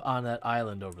should hop on that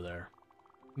island over there.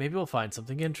 Maybe we'll find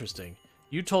something interesting.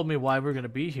 You told me why we're going to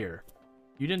be here.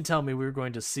 You didn't tell me we were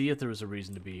going to see if there was a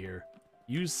reason to be here.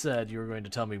 You said you were going to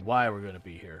tell me why we're going to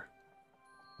be here.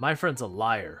 My friend's a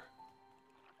liar.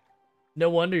 No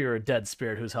wonder you're a dead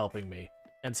spirit who's helping me,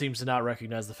 and seems to not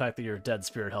recognize the fact that you're a dead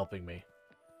spirit helping me.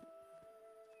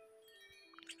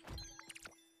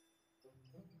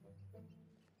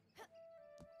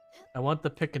 I want the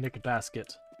picnic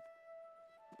basket.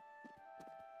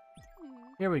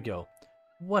 Here we go.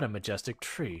 What a majestic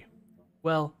tree.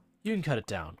 Well, you can cut it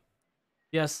down.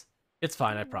 Yes, it's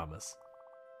fine, I promise.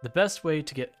 The best way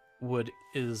to get wood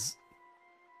is...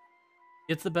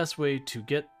 It's the best way to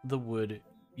get the wood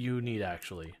you need,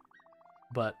 actually.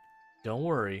 But don't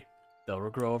worry, they'll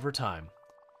regrow over time.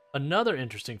 Another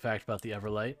interesting fact about the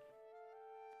Everlight.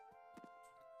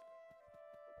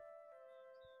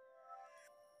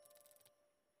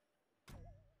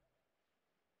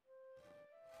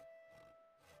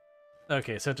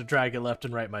 Okay, so I have to drag it left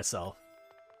and right myself.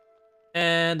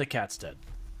 And the cat's dead.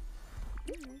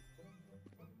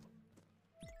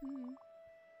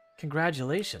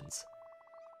 Congratulations.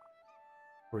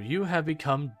 For you have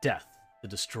become Death, the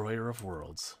destroyer of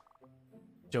worlds.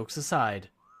 Jokes aside,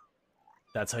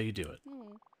 that's how you do it.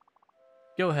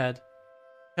 Go ahead,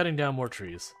 cutting down more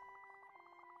trees.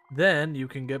 Then you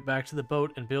can get back to the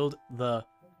boat and build the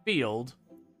field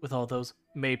with all those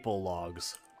maple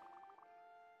logs.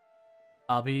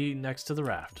 I'll be next to the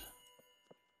raft.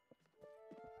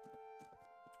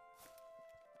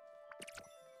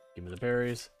 Give me the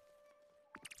berries.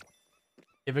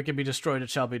 If it can be destroyed, it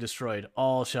shall be destroyed.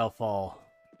 All shall fall.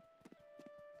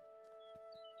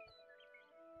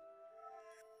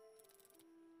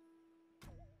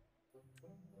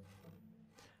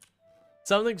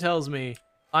 Something tells me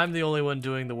I'm the only one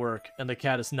doing the work, and the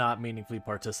cat is not meaningfully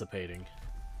participating.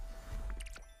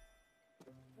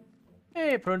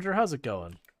 Hey, Prunger, how's it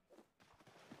going?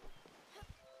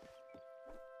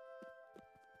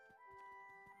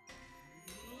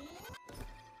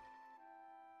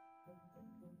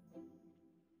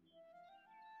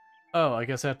 Oh, I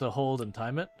guess I have to hold and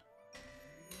time it?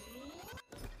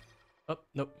 Oh,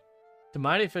 nope. To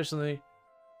mine efficiently,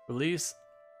 release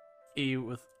E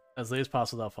with as late as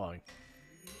possible without falling.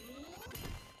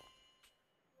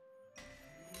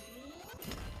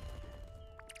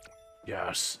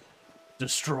 Yes.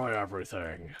 Destroy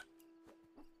everything.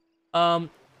 It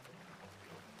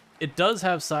does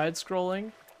have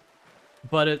side-scrolling,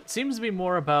 but it seems to be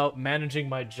more about managing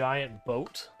my giant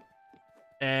boat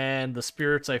and the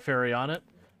spirits I ferry on it.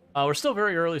 We're still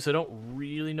very early, so I don't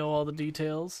really know all the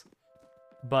details.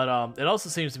 But it also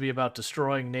seems to be about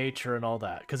destroying nature and all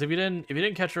that. Because if you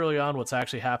didn't catch early on, what's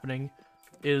actually happening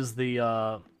is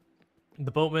the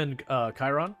boatman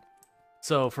Chiron.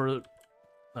 So for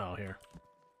here.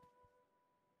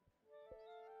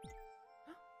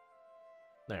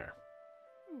 There.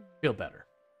 Feel better.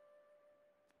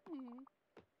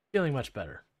 Feeling much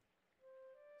better.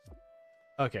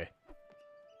 Okay.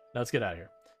 Now let's get out of here.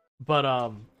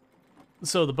 But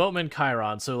so the boatman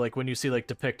Chiron, so like when you see like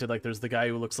depicted, like there's the guy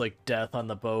who looks like death on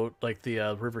the boat, like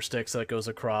the river Styx that goes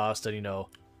across and, you know,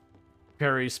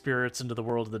 carries spirits into the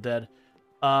world of the dead.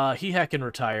 He heckin'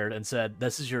 retired and said,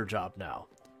 "This is your job now."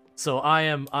 So I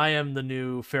am the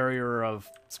new farrier of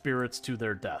spirits to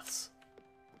their deaths.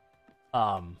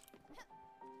 But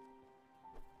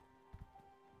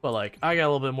like I got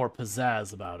a little bit more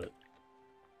pizzazz about it.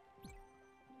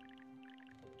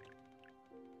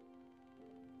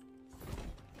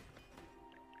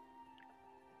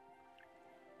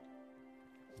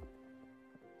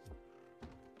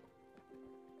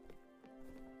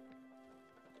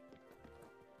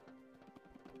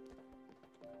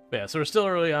 But yeah, so we're still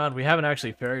early on. We haven't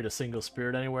actually ferried a single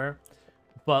spirit anywhere.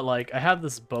 But, like, I have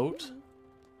this boat,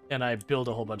 and I build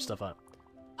a whole bunch of stuff on it.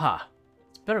 Ha!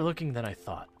 It's better looking than I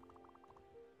thought.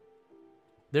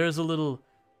 There's a little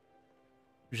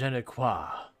je ne quoi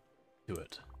to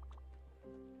it.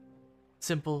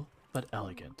 Simple, but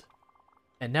elegant.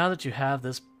 And now that you have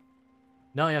this,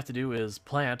 now all you have to do is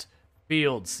plant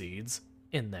field seeds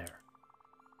in there.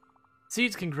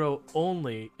 Seeds can grow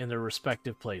only in their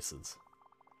respective places.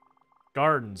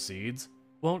 Garden seeds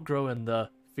won't grow in the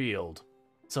field,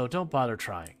 so don't bother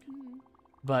trying.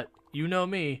 But you know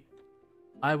me,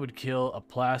 I would kill a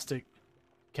plastic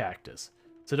cactus,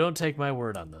 so don't take my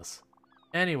word on this.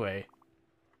 Anyway,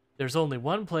 there's only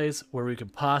one place where we can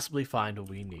possibly find what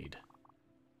we need.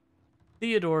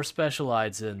 Theodore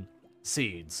specializes in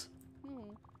seeds.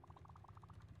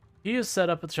 He has set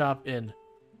up a shop in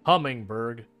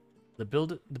Hummingbird,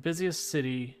 the busiest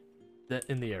city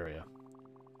in the area.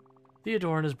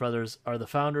 Theodore and his brothers are the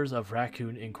founders of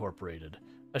Raccoon Incorporated,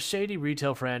 a shady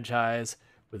retail franchise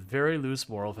with very loose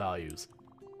moral values.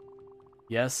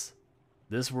 Yes,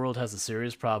 this world has a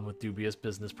serious problem with dubious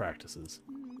business practices.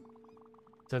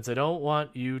 Since I don't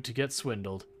want you to get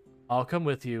swindled, I'll come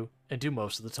with you and do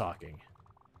most of the talking.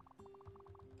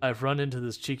 I've run into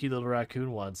this cheeky little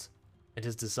raccoon once, and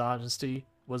his dishonesty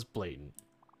was blatant.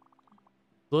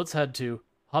 So let's head to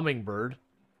Hummingbird,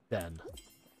 then.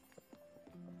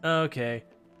 Okay.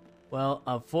 Well,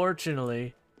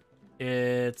 unfortunately,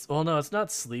 it's... Well, no, it's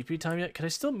not sleepy time yet. Can I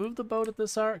still move the boat at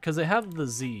this hour? Because they have the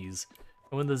Z's.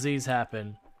 And when the Z's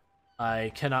happen,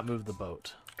 I cannot move the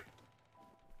boat.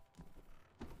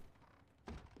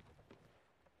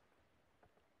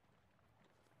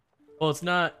 Well, it's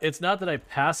not that I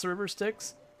pass the river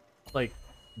Styx. Like,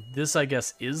 this, I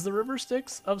guess, is the river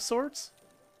Styx of sorts.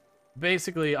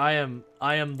 Basically, I am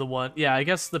the one... Yeah, I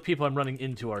guess the people I'm running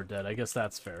into are dead. I guess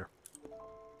that's fair.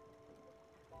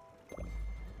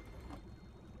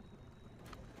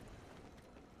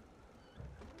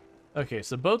 Okay,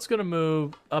 so boat's gonna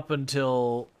move up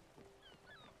until...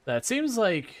 That seems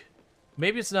like...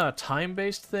 Maybe it's not a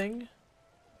time-based thing,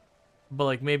 but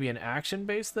like maybe an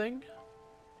action-based thing?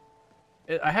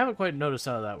 I haven't quite noticed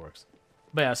how that works.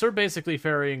 But yeah, so we're basically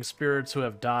ferrying spirits who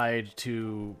have died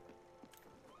to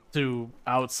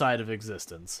outside of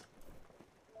existence.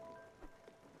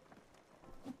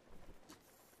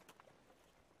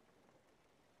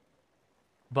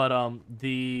 But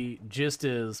the gist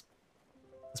is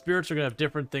the spirits are gonna have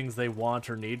different things they want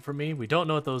or need from me. We don't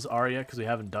know what those are yet because we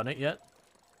haven't done it yet.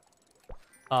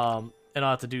 And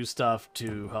I'll have to do stuff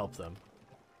to help them.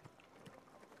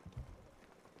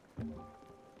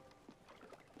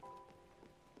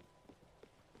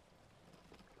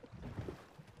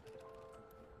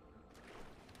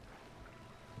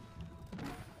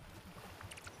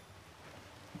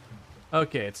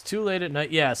 Okay, it's too late at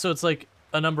night. Yeah, so it's like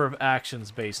a number of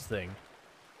actions-based thing.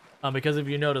 Because if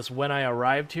you notice, when I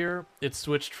arrived here, it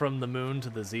switched from the moon to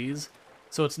the Z's.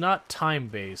 So it's not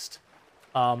time-based.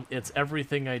 It's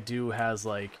everything I do has,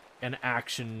 like, an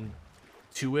action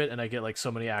to it, and I get, like, so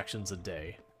many actions a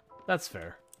day. That's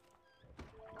fair.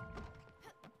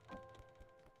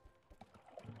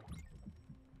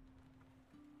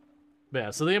 But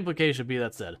yeah, so the implication would be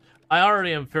that's dead. I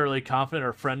already am fairly confident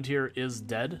our friend here is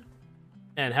dead,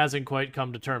 and hasn't quite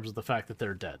come to terms with the fact that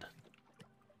they're dead.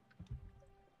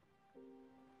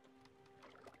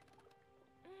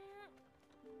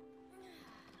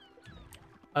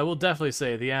 I will definitely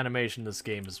say the animation in this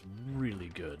game is really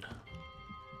good.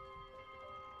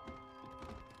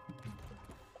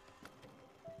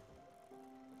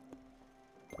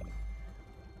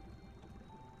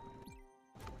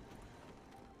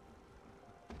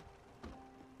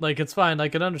 Like, it's fine. I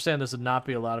can understand this would not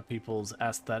be a lot of people's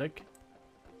aesthetic,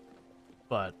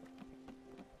 but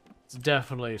it's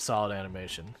definitely solid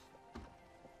animation.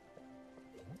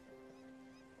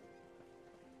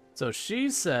 So she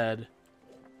said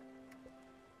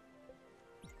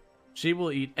she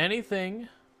will eat anything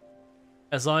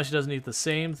as long as she doesn't eat the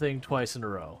same thing twice in a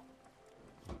row.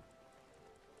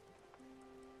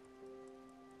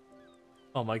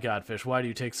 Oh my god, fish, why do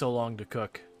you take so long to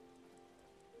cook?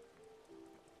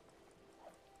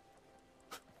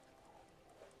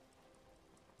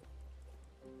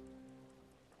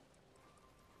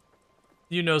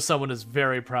 You know someone is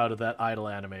very proud of that idle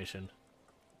animation.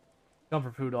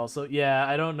 Comfort food also. Yeah,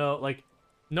 I don't know. Like,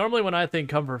 normally when I think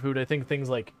comfort food, I think things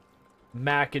like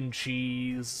mac and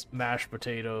cheese, mashed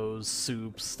potatoes,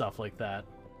 soups, stuff like that.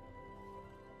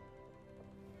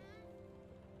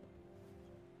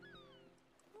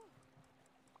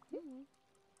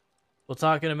 We'll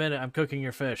talk in a minute. I'm cooking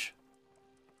your fish.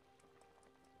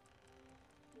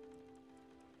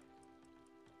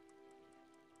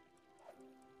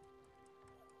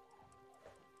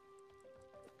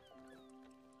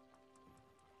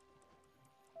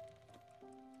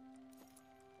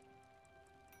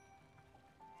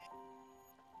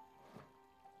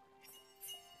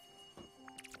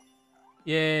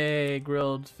 Yay,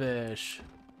 grilled fish.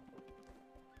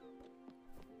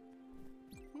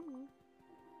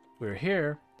 We're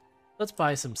here. Let's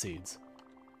buy some seeds.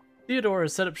 Theodore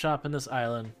has set up shop in this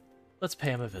island. Let's pay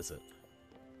him a visit.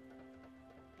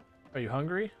 Are you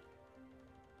hungry?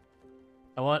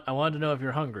 I wanted to know if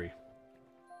you're hungry.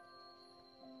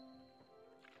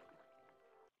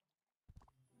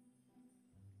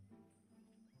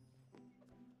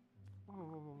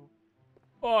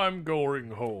 I'm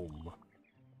going home.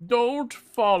 Don't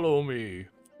follow me,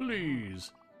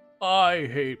 please. I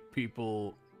hate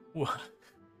people.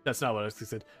 That's not what I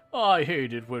said. I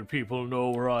hate it when people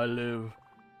know where I live.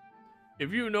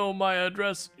 If you know my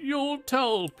address, you'll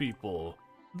tell people.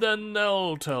 Then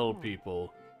they'll tell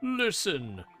people.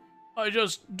 Listen, I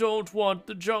just don't want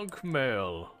the junk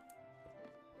mail.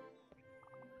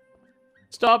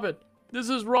 Stop it! This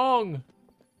is wrong!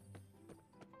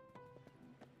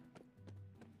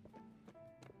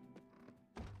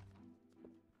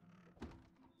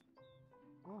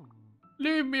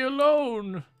 Leave me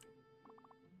alone!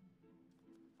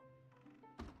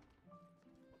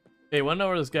 Hey, wanna know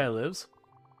where this guy lives?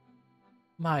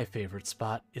 My favorite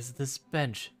spot is this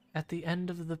bench at the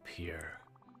end of the pier.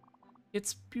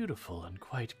 It's beautiful and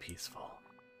quite peaceful.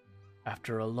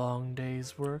 After a long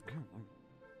day's work.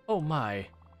 Oh my,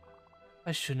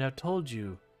 I shouldn't have told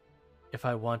you if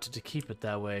I wanted to keep it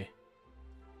that way.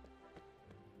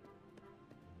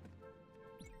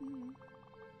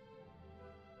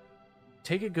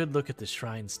 Take a good look at the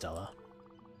shrine, Stella.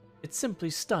 It's simply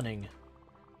stunning.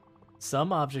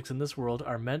 Some objects in this world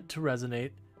are meant to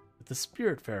resonate with the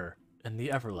Spiritfarer and the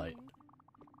Everlight.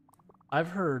 I've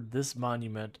heard this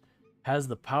monument has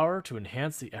the power to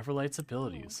enhance the Everlight's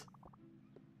abilities.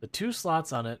 The 2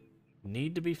 slots on it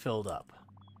need to be filled up.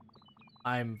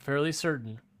 I'm fairly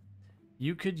certain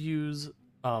you could use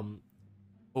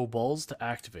O-balls to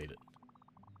activate it.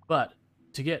 But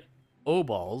to get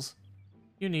O-balls,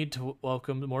 you need to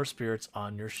welcome more spirits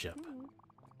on your ship.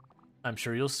 I'm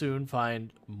sure you'll soon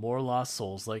find more lost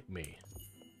souls like me.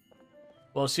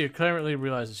 Well, she currently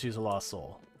realizes she's a lost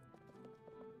soul.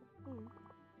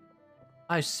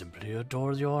 I simply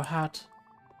adore your hat.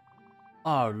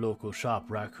 Our local shop,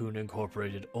 Raccoon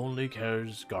Incorporated, only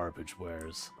carries garbage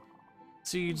wares.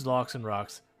 Seeds, locks and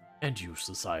rocks, and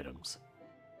useless items.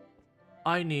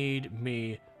 I need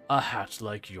me a hat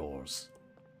like yours.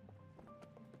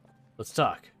 Let's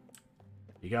talk.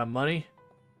 You got money?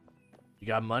 You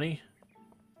got money?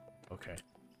 Okay.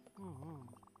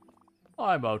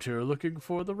 I'm out here looking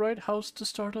for the right house to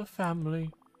start a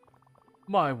family.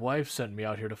 My wife sent me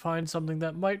out here to find something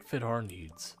that might fit our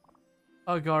needs.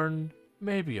 A garden,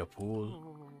 maybe a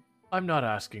pool. I'm not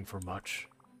asking for much.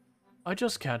 I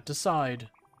just can't decide.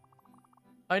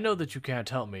 I know that you can't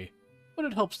help me, but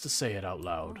it helps to say it out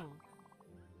loud.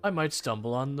 I might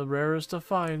stumble on the rarest of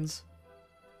finds.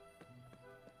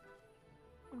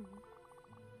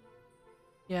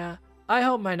 Yeah, I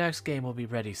hope my next game will be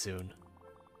ready soon.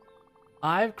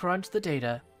 I've crunched the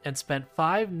data and spent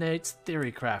 5 nights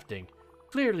theory crafting.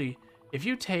 Clearly, if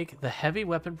you take the heavy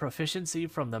weapon proficiency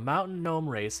from the mountain gnome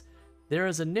race, there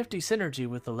is a nifty synergy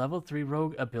with the level 3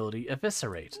 rogue ability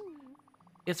Eviscerate.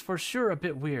 It's for sure a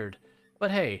bit weird,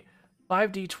 but hey,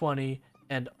 5d20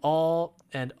 and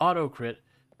auto crit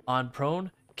on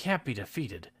prone can't be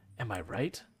defeated, am I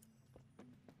right?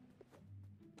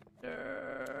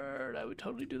 Nerd, I would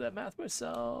totally do that math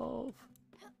myself.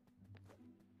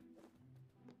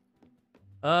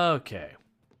 Okay.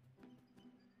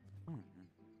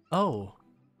 Oh,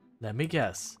 let me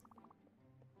guess.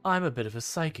 I'm a bit of a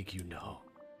psychic, you know.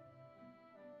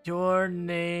 Your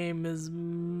name is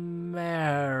Mary?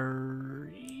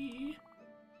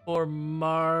 Or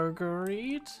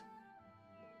Marguerite?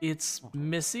 It's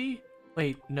Missy?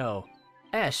 Wait, no.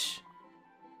 Esh.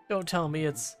 Don't tell me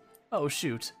it's... Oh,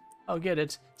 shoot. I'll get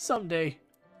it. Someday.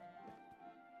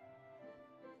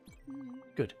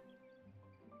 Good.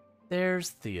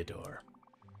 There's Theodore.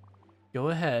 Go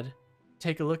ahead.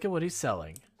 Take a look at what he's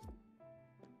selling.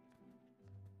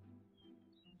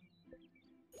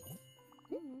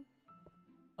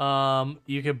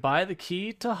 You can buy the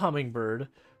key to Hummingbird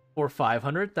for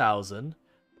 500,000.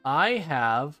 I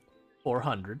have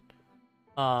 400.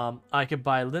 I could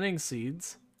buy Linning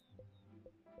Seeds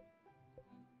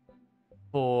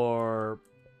for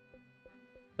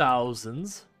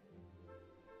thousands.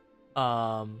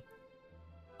 I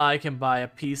can buy a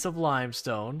piece of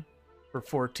limestone for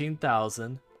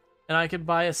 14,000, and I can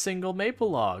buy a single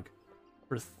maple log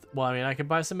for I can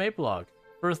buy some maple log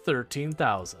for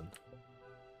 13,000.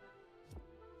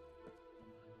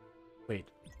 Wait,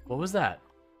 what was that?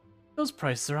 Those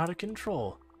prices are out of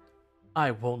control.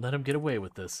 I won't let him get away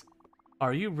with this.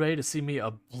 Are you ready to see me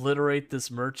obliterate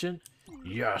this merchant?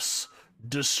 Yes,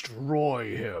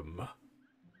 destroy him.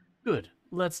 Good,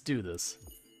 let's do this.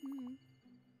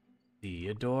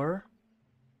 Theodore,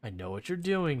 I know what you're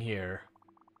doing here.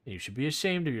 You should be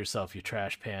ashamed of yourself, you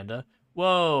trash panda.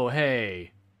 Whoa,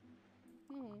 hey.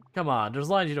 Come on, there's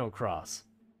lines you don't cross.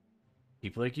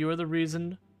 People like you are the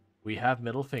reason we have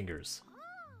middle fingers.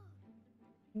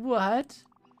 What?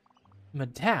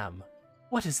 Madame,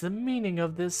 what is the meaning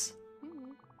of this?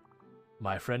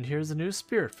 My friend here is a new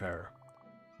Spiritfarer,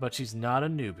 but she's not a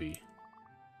newbie,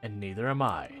 and neither am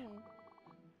I.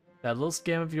 That little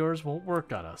scam of yours won't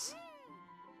work on us.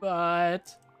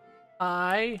 But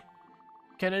I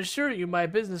can assure you my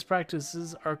business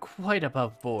practices are quite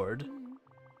above board.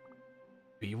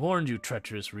 Be warned, you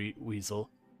treacherous weasel.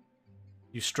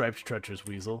 You striped treacherous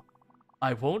weasel.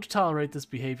 I won't tolerate this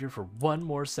behavior for one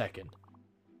more second.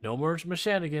 No more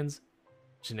shenanigans.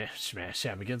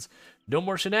 Shenanigans. No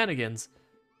more shenanigans.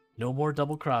 No more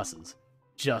double crosses.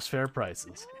 Just fair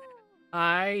prices.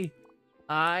 So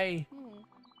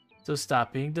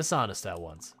stop being dishonest at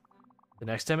once. The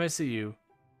next time I see you,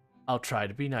 I'll try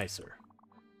to be nicer.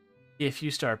 If you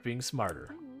start being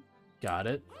smarter. Got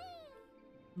it?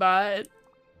 But...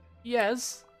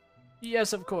 Yes.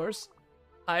 Yes, of course.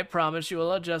 I promise you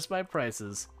will adjust my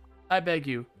prices. I beg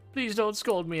you, please don't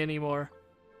scold me anymore.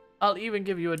 I'll even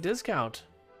give you a discount.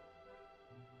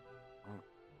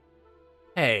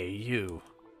 Hey, you.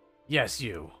 Yes,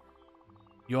 you.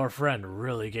 Your friend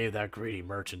really gave that greedy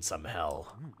merchant some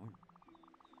hell.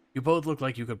 You both look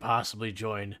like you could possibly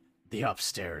join the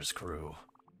upstairs crew.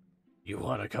 You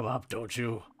want to come up, don't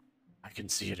you? I can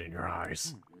see it in your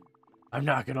eyes. I'm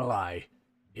not gonna lie.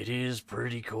 It is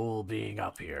pretty cool being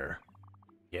up here.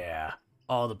 Yeah,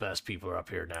 all the best people are up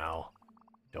here now.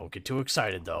 Don't get too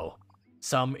excited, though.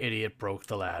 Some idiot broke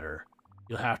the ladder.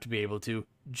 You'll have to be able to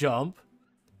jump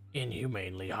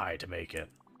inhumanely high to make it.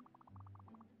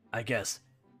 I guess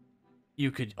you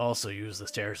could also use the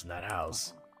stairs in that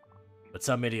house. But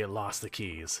some idiot lost the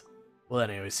keys. Well,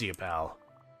 anyway, see you, pal.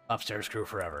 Upstairs crew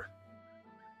forever.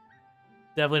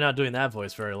 Definitely not doing that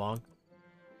voice very long.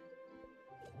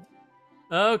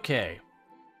 Okay.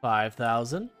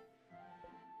 5,000.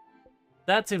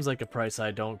 That seems like a price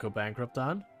I don't go bankrupt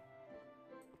on.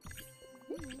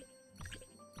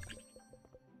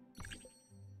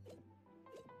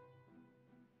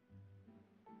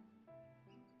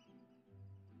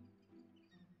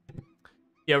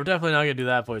 Yeah, we're definitely not gonna do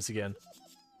that voice again.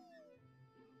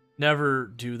 Never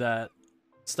do that.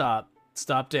 Stop.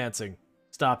 Stop dancing.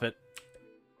 Stop it.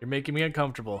 You're making me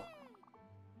uncomfortable.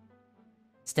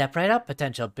 Step right up,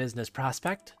 potential business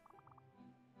prospect.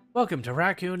 Welcome to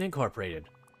Raccoon Incorporated.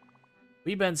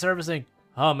 We've been servicing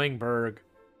Hummingberg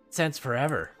since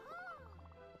forever.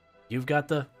 You've got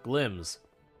the glims.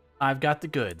 I've got the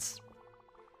goods.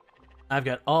 I've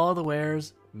got all the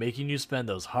wares making you spend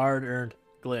those hard-earned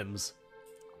glims.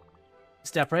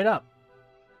 Step right up.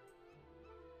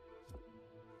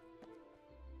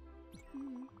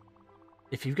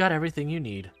 If you've got everything you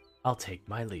need, I'll take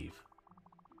my leave.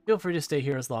 Feel free to stay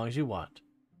here as long as you want.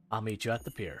 I'll meet you at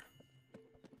the pier.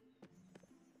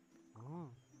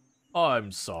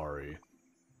 I'm sorry.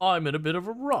 I'm in a bit of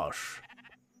a rush.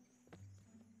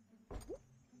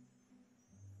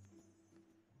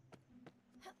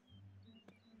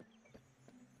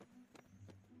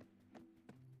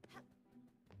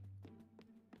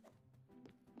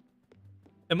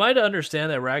 Am I to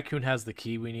understand that Raccoon has the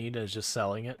key we need and is just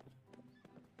selling it?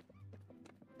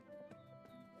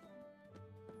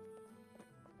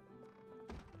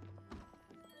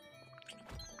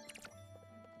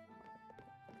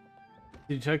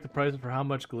 Did you check the price for how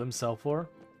much glims sell for?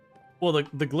 Well, the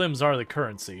glims are the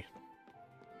currency.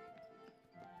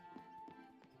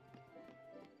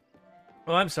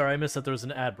 Oh, I'm sorry. I missed that there was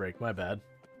an ad break. My bad.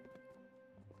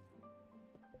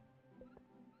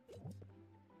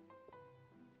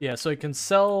 Yeah, so I can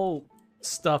sell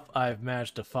stuff I've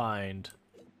managed to find.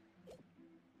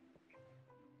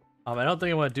 I don't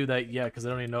think I want to do that yet because I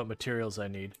don't even know what materials I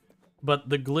need. But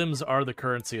the glims are the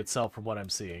currency itself from what I'm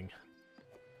seeing.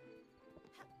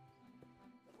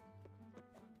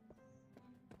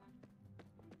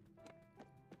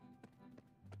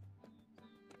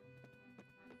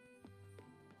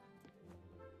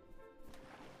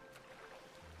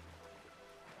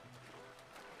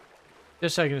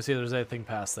 Just checking to see if there's anything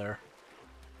past there.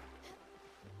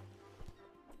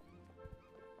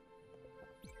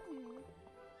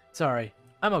 Sorry,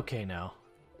 I'm okay now.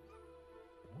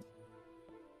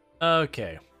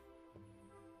 Okay.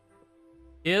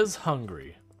 Is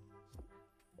hungry.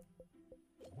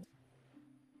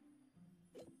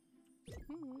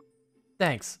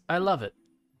 Thanks, I love it.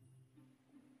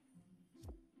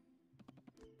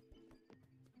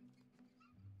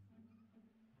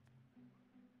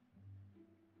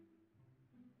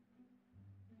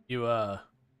 You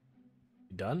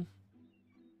done?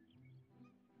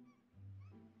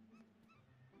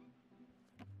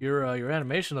 Your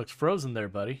animation looks frozen there,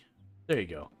 buddy. There you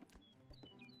go.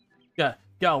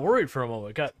 Got worried for a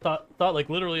moment. Thought like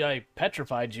literally I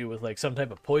petrified you with like some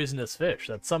type of poisonous fish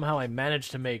that somehow I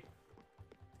managed to make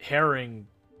herring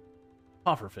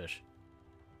pufferfish.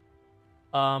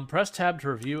 Press tab to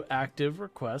review active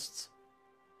requests.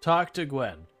 Talk to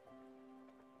Gwen.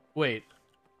 Wait.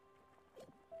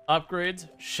 Upgrades?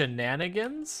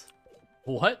 Shenanigans?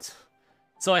 What?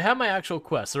 So I have my actual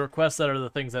quests. The requests that are the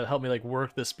things that help me like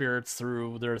work the spirits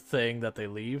through their thing that they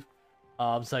leave.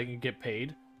 So I can get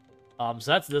paid. So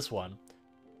that's this one.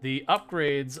 The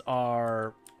upgrades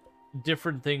are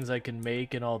different things I can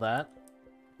make and all that.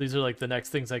 These are like the next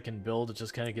things I can build. It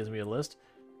just kind of gives me a list.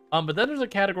 But then there's a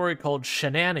category called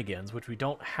Shenanigans, which we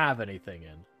don't have anything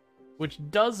in. Which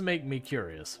does make me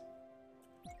curious.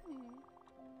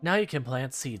 Now you can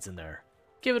plant seeds in there.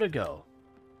 Give it a go.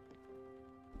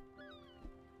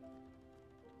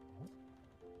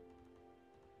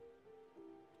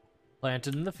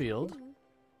 Planted in the field.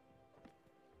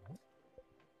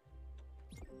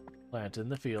 Planted in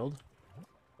the field.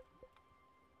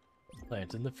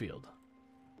 Planted in the field.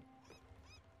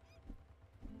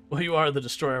 Well, you are the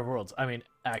destroyer of worlds. I mean,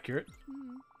 accurate.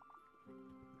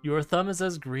 Your thumb is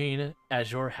as green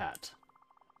as your hat.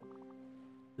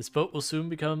 This boat will soon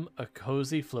become a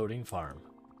cozy floating farm.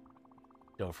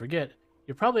 Don't forget,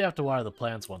 you probably have to water the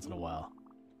plants once in a while.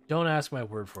 Don't ask my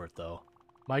word for it, though.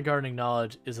 My gardening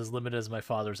knowledge is as limited as my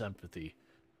father's empathy.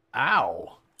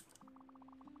 Ow!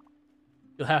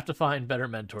 You'll have to find better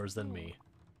mentors than me.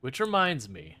 Which reminds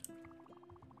me,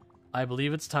 I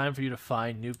believe it's time for you to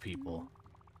find new people.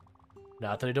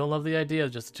 Not that I don't love the idea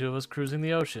of just the two of us cruising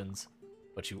the oceans,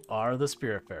 but you are the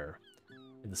Spiritfarer,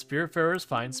 and the Spiritfarers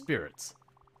find spirits.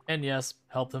 And yes,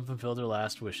 help them fulfill their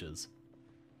last wishes,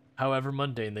 however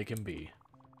mundane they can be.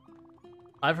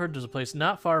 I've heard there's a place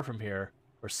not far from here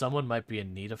where someone might be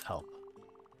in need of help.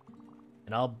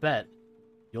 and I'll bet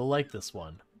you'll like this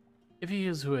one. If he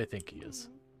is who I think he is.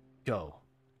 Go.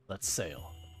 Let's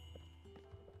sail.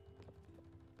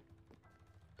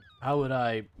 How would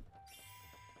I...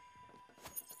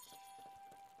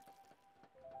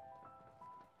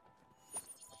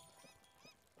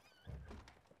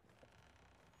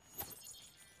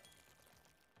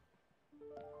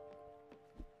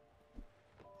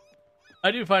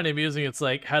 I do find it amusing. It's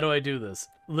like, how do I do this?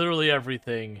 Literally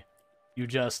everything. You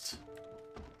just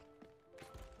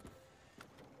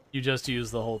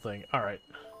use the whole thing. All right.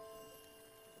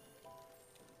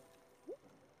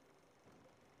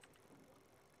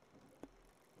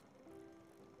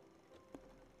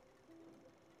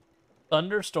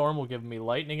 Thunderstorm will give me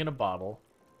lightning in a bottle.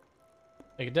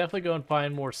 I could definitely go and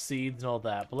find more seeds and all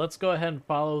that, but let's go ahead and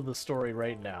follow the story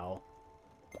right now.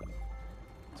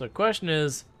 So the question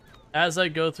is, as I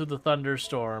go through the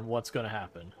thunderstorm, what's going to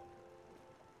happen?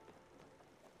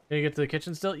 Can you get to the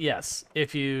kitchen still? Yes.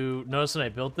 If you notice when I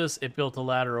built this, it built a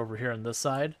ladder over here on this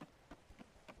side.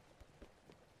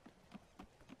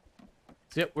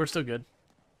 So yep, we're still good.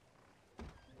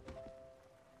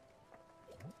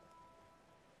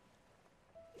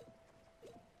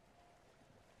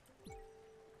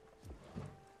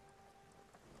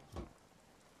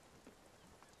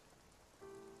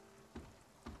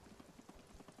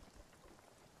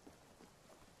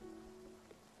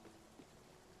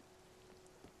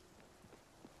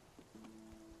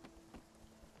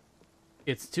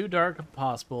 It's too dark and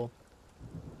possible.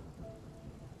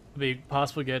 Be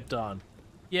possible to get done.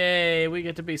 Yay, we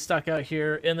get to be stuck out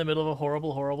here in the middle of a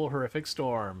horrible, horrible, horrific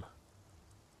storm.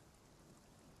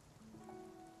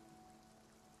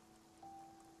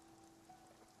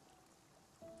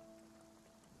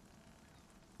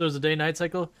 There's a day-night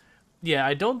cycle? Yeah,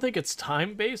 I don't think it's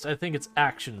time-based. I think it's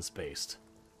actions-based.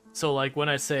 So, like, when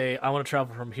I say I want to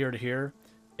travel from here to here,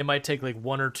 it might take, like,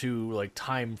 1 or 2, like,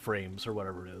 time frames or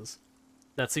whatever it is.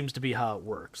 That seems to be how it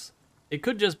works. It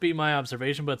could just be my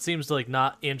observation, but it seems to, like,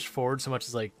 not inch forward so much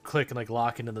as, like, click and, like,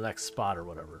 lock into the next spot or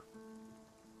whatever.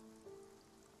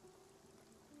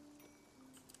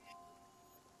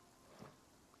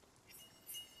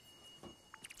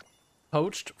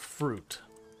 Poached fruit.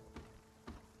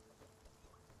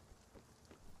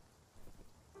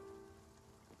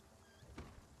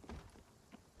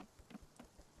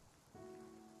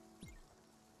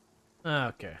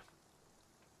 Okay.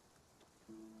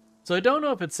 So I don't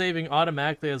know if it's saving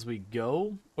automatically as we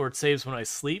go, or it saves when I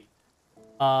sleep.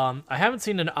 I haven't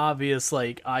seen an obvious,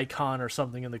 like, icon or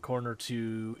something in the corner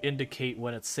to indicate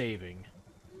when it's saving.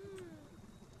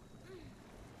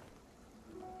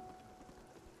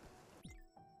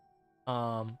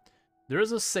 There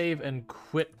is a save and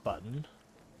quit button.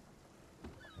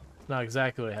 Not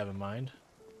exactly what I have in mind.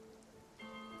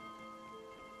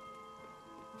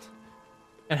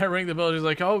 And I ring the bell, she's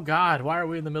like, oh god, why are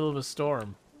we in the middle of a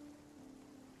storm?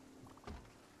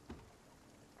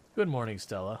 Good morning,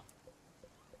 Stella.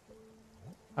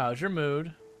 How's your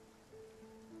mood?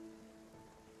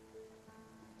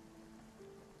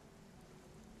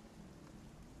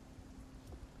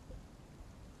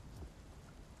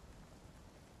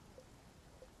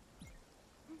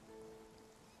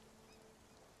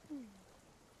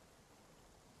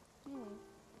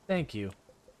 Thank you.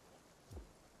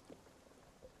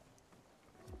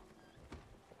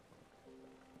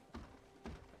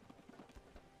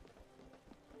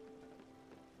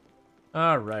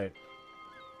 All right.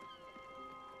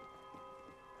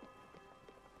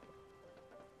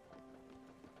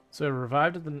 So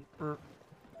revived at the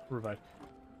revived.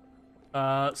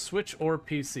 Switch or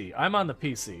PC. I'm on the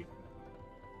PC.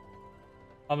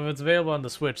 If it's available on the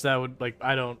Switch, that would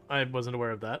I wasn't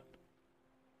aware of that.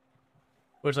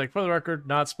 Which, like, for the record,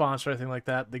 not sponsored or anything like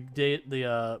that.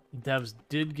 The devs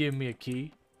did give me a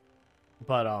key,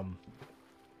 but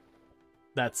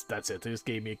that's it. They just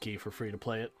gave me a key for free to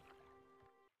play it.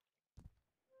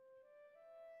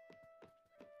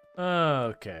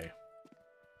 Okay.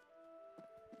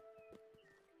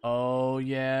 Oh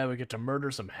yeah, we get to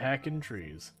murder some heckin'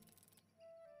 trees.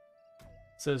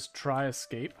 It says try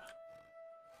escape.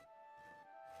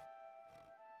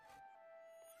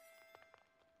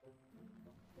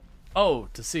 Oh,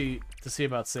 to see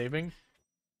about saving.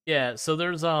 Yeah, so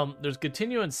there's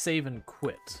continue and save and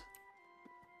quit.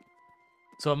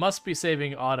 So it must be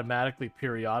saving automatically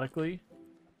periodically,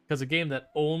 because a game that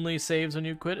only saves when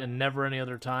you quit and never any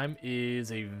other time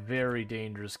is a very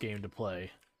dangerous game to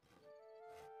play.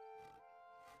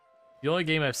 The only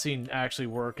game I've seen actually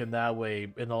work in that way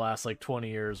in the last, like, 20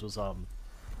 years was, oh,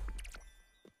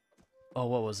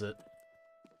 what was it?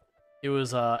 It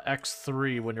was,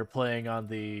 X3 when you're playing on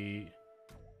the,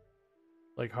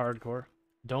 like, hardcore.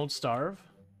 Don't starve?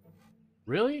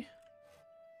 Really?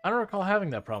 I don't recall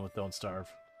having that problem with don't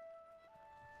starve.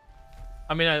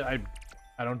 I mean,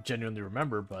 I don't genuinely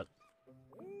remember, but...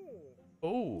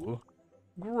 Oh,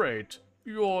 great.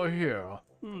 You're here.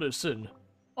 Listen,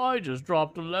 I just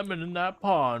dropped a lemon in that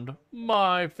pond.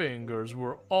 My fingers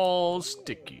were all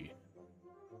sticky.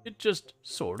 It just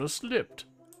sort of slipped.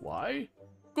 Why?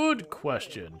 Good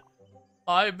question.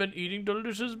 I've been eating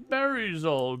delicious berries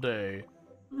all day.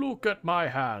 Look at my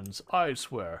hands, I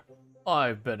swear.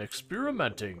 I've been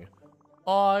experimenting.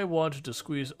 I wanted to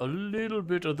squeeze a little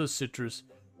bit of the citrus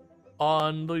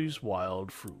on these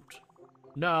wild fruit.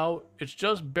 Now, it's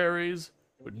just berries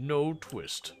with no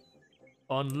twist.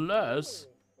 Unless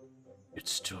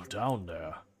it's still down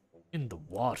there, in the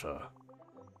water.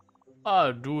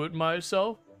 I'd do it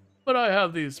myself, but I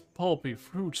have these pulpy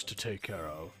fruits to take care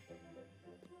of.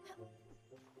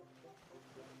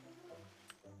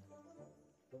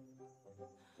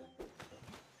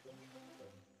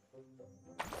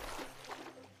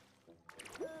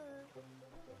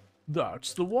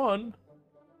 That's the one.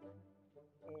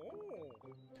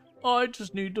 I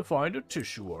just need to find a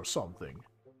tissue or something.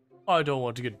 I don't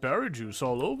want to get berry juice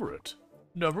all over it.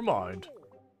 Never mind.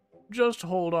 Just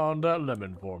hold on that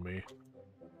lemon for me.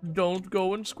 Don't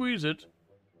go and squeeze it.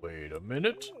 Wait a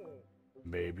minute.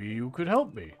 Maybe you could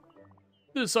help me.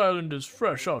 This island is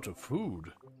fresh out of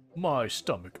food. My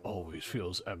stomach always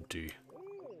feels empty.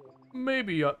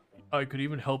 Maybe I could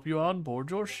even help you on board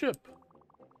your ship.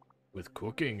 With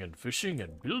cooking and fishing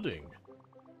and building.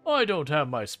 I don't have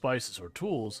my spices or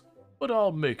tools, but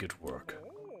I'll make it work.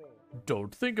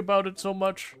 Don't think about it so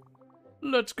much.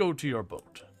 Let's go to your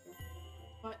boat.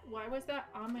 Why was that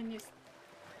ominous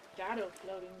shadow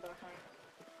floating behind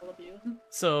all of you?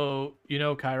 So, you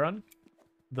know Charon?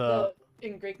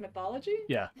 In Greek mythology?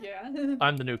 Yeah. Yeah.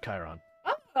 I'm the new Charon.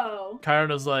 Oh. Chiron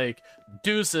was like,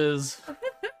 deuces.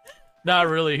 Not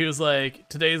really. He was like,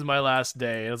 today's my last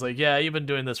day. And I was like, yeah, you've been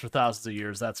doing this for thousands of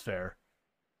years. That's fair.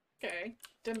 Okay.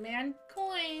 Demand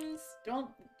coins.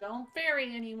 Don't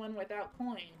ferry anyone without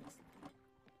coins.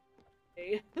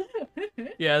 Okay.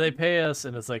 Yeah, they pay us,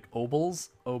 and it's like obols.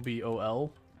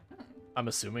 OBOL. I'm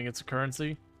assuming it's a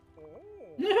currency.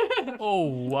 Oh,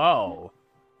 wow.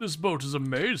 This boat is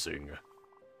amazing.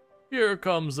 Here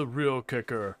comes the real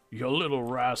kicker, you little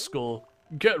rascal.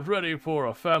 Get ready for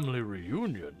a family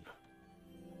reunion.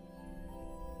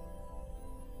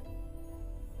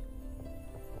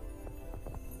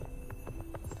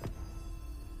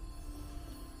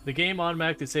 The game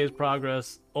automatically saves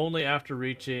progress only after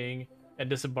reaching and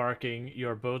disembarking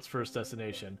your boat's first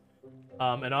destination.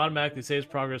 And automatically saves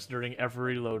progress during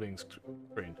every loading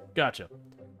screen. Gotcha.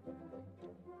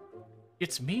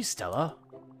 It's me, Stella.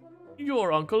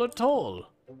 Your Uncle Atoll.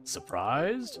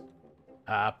 Surprised?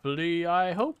 Happily,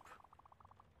 I hope.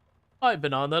 I've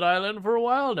been on that island for a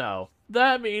while now.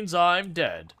 That means I'm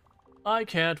dead. I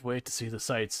can't wait to see the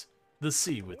sights, the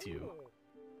sea with you.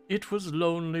 It was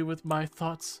lonely with my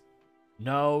thoughts.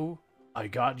 Now, I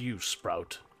got you,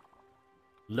 Sprout.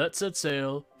 Let's set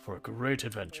sail for a great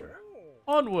adventure.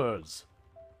 Onwards.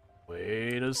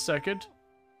 Wait a second.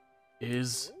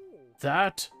 Is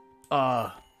that,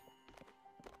 I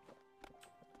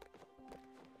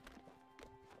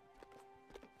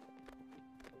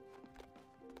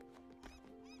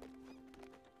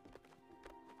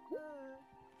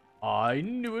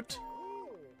knew it.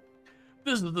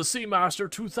 This is the Seamaster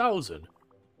 2000.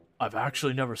 I've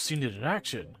actually never seen it in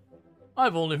action.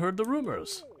 I've only heard the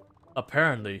rumors.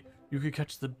 Apparently, you could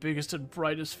catch the biggest and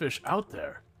brightest fish out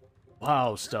there.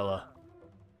 Wow, Stella.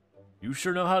 You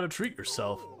sure know how to treat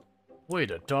yourself.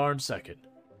 Wait a darn second.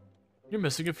 You're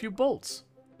missing a few bolts.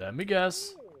 Let me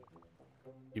guess.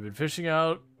 You've been fishing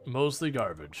out mostly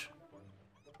garbage.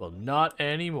 Well, not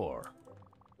anymore.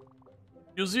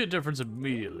 You'll see a difference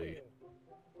immediately.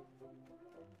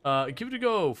 Give it a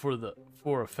go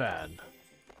for a fan.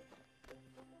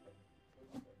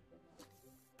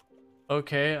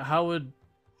 Okay, how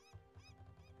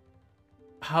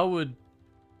would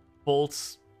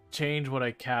bolts change what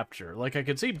I capture? Like, I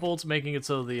could see bolts making it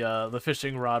so the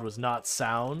fishing rod was not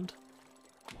sound.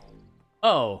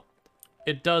 Oh,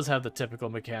 it does have the typical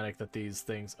mechanic that these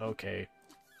things. Okay.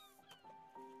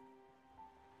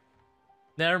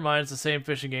 Never mind, it's the same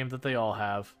fishing game that they all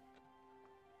have.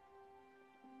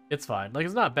 It's fine. Like,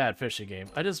 it's not a bad fishing game.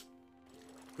 I just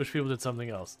wish people did something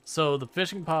else. So the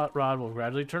fishing pot rod will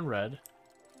gradually turn red.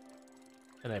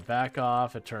 And I back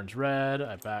off, it turns red.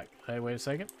 Hey, wait a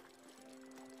second.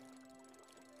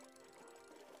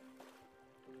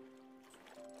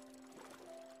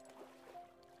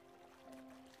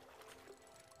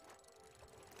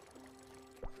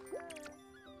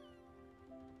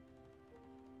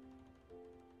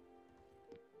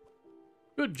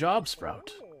 Good job,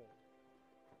 Sprout.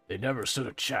 They never stood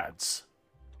a chance.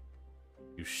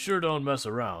 You sure don't mess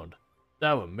around.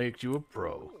 That would make you a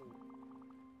pro.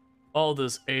 All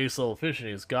this ace-level fishing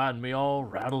has gotten me all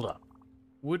rattled up.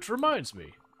 Which reminds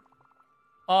me,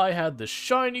 I had the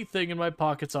shiny thing in my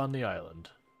pockets on the island.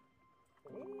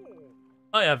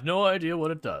 I have no idea what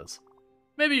it does.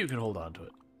 Maybe you can hold on to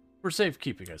it. For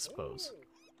safekeeping, I suppose.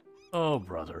 Oh,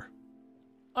 brother.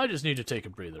 I just need to take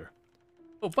a breather.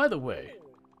 Oh, by the way,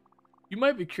 you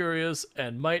might be curious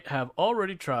and might have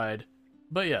already tried,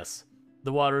 but yes,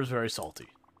 the water is very salty.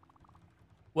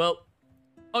 Well,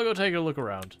 I'll go take a look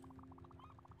around.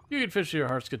 You can fish to your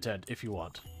heart's content if you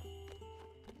want.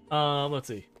 Let's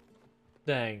see.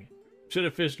 Dang. Should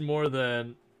have fished more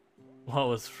than what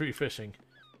was free fishing.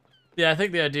 Yeah, I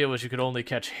think the idea was you could only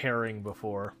catch herring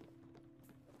before.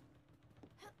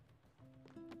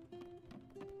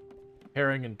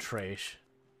 Herring and trash.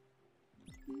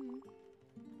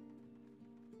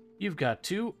 You've got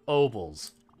 2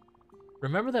 obols.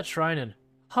 Remember that shrine in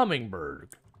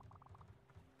Hummingberg?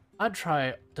 I'd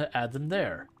try to add them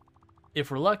there. If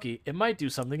we're lucky, it might do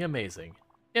something amazing.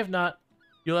 If not,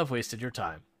 you'll have wasted your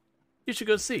time. You should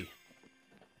go see.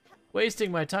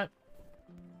 Wasting my time.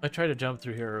 I tried to jump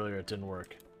through here earlier, it didn't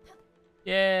work.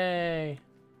 Yay!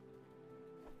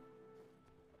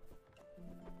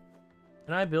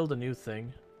 Can I build a new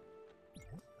thing?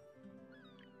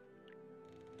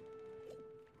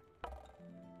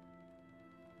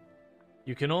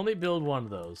 You can only build one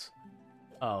of those.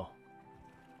 Oh.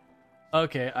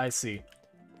 Okay, I see.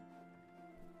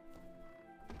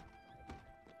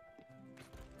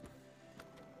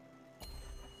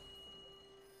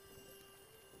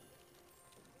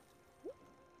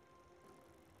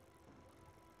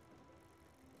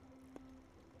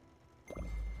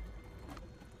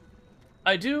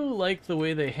 I do like the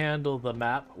way they handle the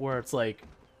map, where it's like,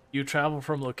 you travel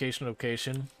from location to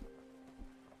location.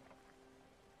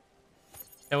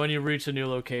 And when you reach a new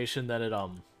location, then it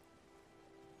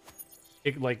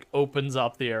like opens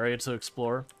up the area to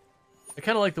explore. I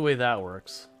kind of like the way that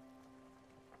works.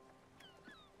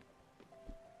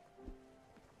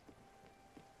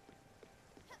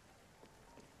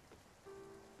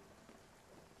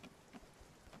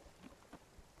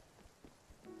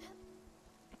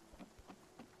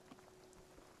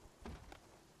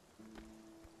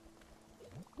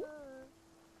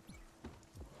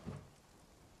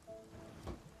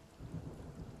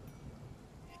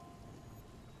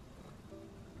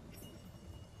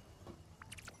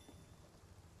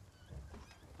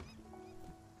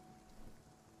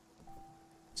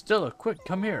 Stella, quick,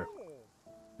 come here.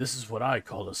 This is what I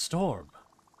call a storm.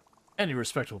 Any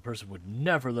respectable person would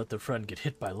never let their friend get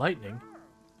hit by lightning,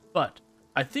 but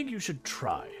I think you should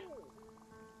try.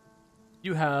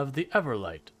 You have the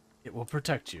Everlight. It will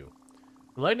protect you.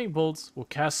 The lightning bolts will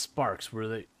cast sparks where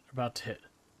they are about to hit.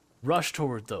 Rush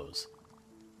toward those.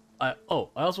 I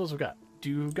also forgot. Do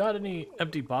you got any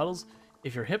empty bottles?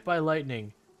 If you're hit by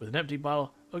lightning with an empty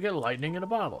bottle, you'll get lightning in a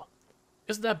bottle.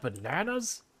 Isn't that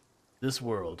bananas? This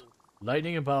world,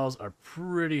 lightning and bottles are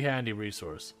pretty handy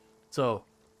resource. So,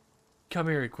 come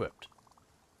here equipped.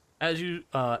 As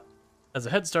a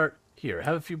head start, here,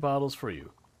 have a few bottles for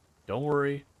you. Don't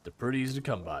worry, they're pretty easy to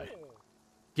come by.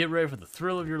 Get ready for the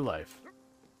thrill of your life.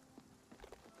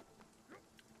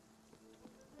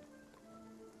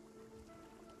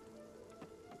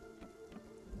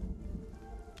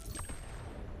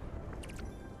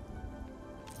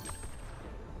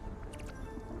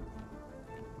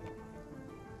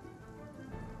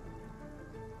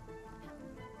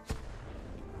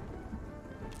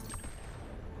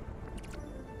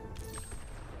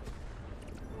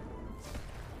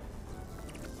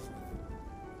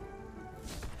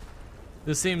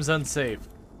 This seems unsafe.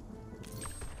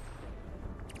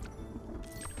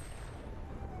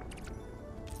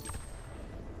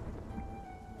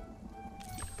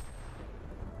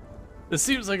 This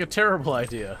seems like a terrible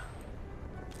idea.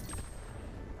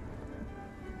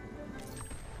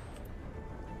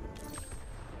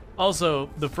 Also,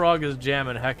 the frog is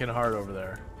jamming heckin' hard over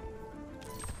there.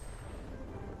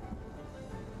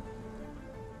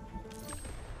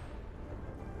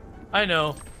 I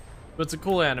know, but it's a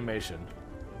cool animation.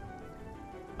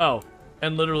 Oh,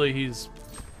 and literally I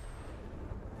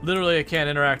can't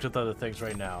interact with other things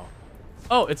right now.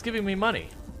 Oh, it's giving me money.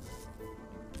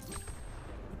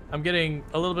 I'm getting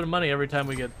a little bit of money every time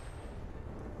we get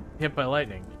hit by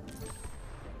lightning.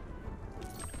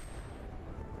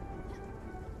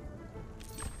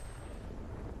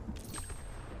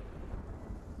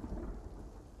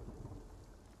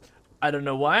 I don't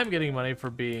know why I'm getting money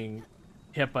for being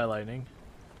hit by lightning.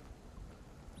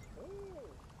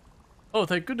 Oh,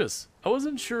 thank goodness. I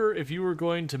wasn't sure if you were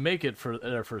going to make it for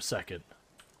there for a second.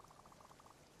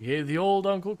 You gave the old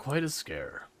uncle quite a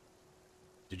scare.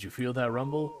 Did you feel that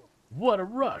rumble? What a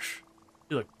rush!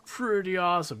 You look pretty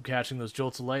awesome catching those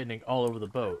jolts of lightning all over the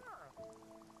boat.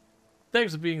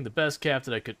 Thanks for being the best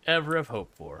captain I could ever have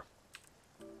hoped for.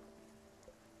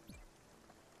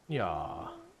 Yeah.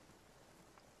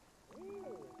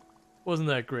 Wasn't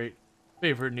that great?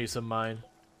 Favorite niece of mine.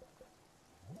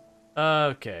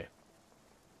 Okay.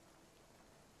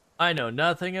 I know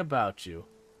nothing about you.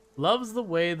 Loves the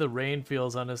way the rain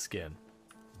feels on his skin.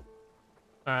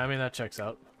 Alright, I mean, that checks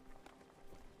out.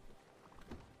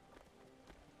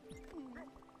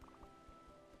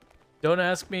 Don't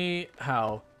ask me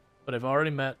how, but I've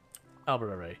already met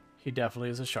Albert Ray. He definitely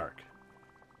is a shark.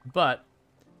 But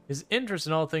his interest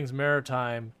in all things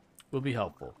maritime will be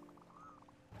helpful.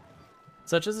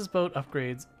 Such as his boat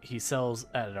upgrades he sells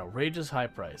at an outrageous high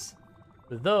price.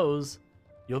 With those,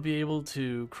 you'll be able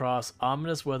to cross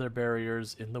ominous weather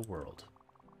barriers in the world.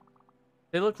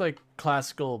 They look like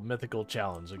classical mythical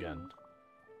challenge again.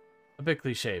 A bit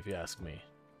cliche if you ask me.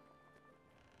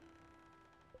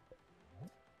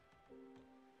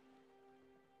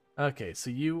 Okay, so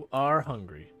you are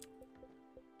hungry.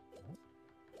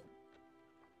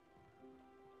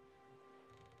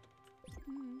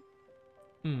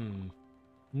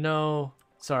 No,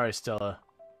 sorry, Stella.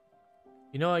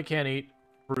 You know I can't eat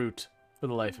fruit for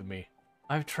the life of me.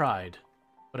 I've tried,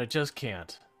 but I just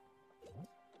can't.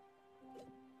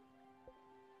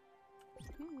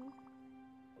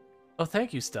 Oh,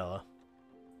 thank you, Stella.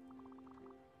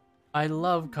 I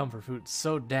love comfort food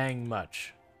so dang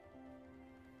much.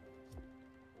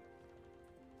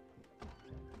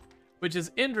 Which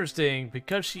is interesting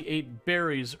because she ate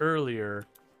berries earlier,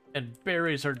 and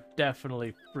berries are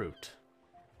definitely fruit.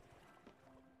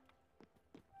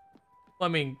 Well,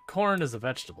 I mean, corn is a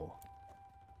vegetable.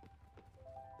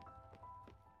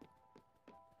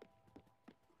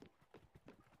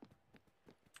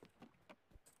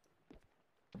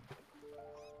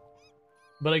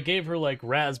 But I gave her, like,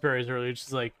 raspberries earlier.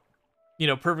 She's like, you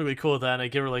know, perfectly cool with that. And I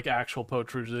give her, like, actual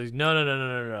poetry. She's like, no, no, no,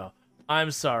 no, no, no.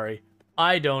 I'm sorry.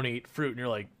 I don't eat fruit. And you're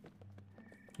like,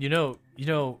 you know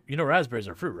raspberries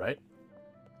are fruit, right?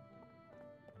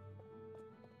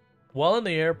 While in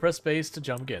the air, press space to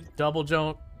jump again. Double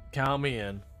jump, count me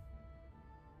in.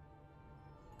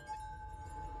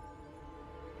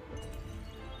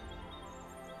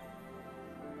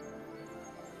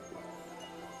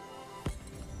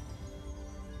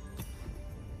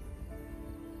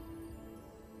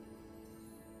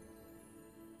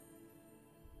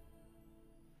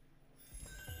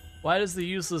 Why does the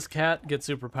useless cat get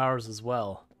superpowers as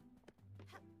well?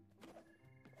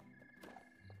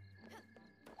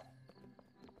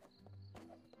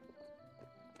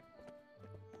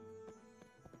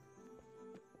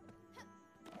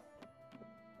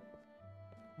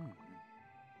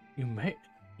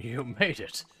 You made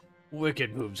it.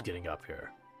 Wicked moves getting up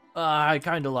here. I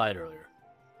kinda lied earlier.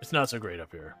 It's not so great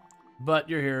up here. But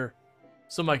you're here,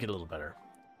 so might get a little better.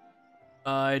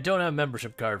 I don't have a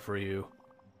membership card for you.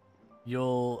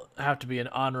 You'll have to be an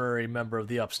honorary member of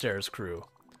the upstairs crew.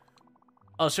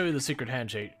 I'll show you the secret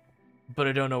handshake, but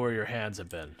I don't know where your hands have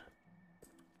been.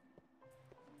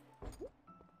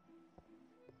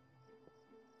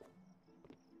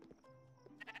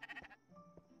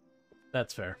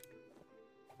 That's fair.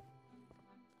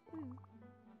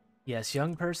 Yes,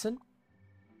 young person?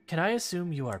 Can I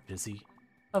assume you are busy?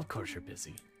 Of course you're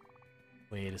busy.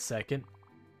 Wait a second.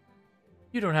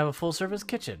 You don't have a full-service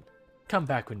kitchen. Come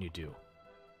back when you do.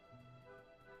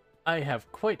 I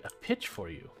have quite a pitch for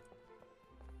you.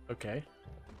 Okay.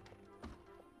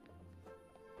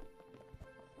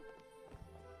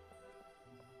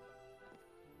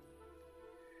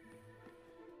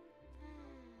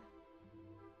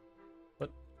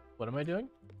 What am I doing?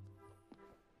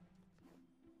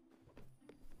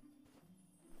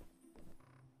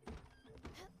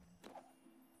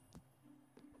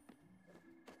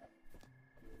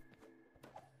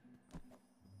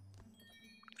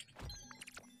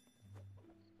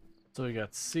 So we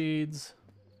got seeds.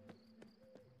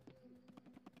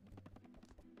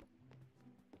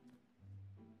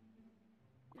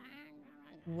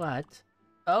 What?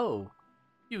 Oh,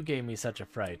 you gave me such a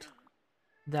fright.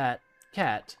 That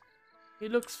cat. He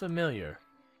looks familiar.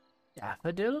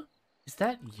 Daffodil? Is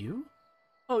that you?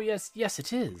 Oh, yes,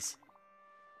 it is.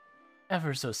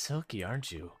 Ever so silky,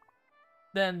 aren't you?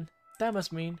 Then, that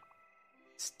must mean...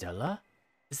 Stella?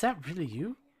 Is that really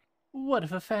you?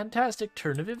 What a fantastic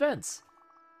turn of events!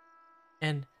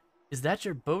 And is that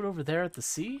your boat over there at the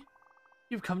sea?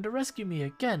 You've come to rescue me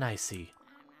again, I see.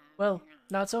 Well,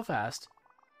 not so fast.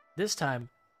 This time,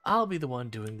 I'll be the one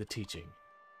doing the teaching.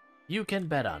 You can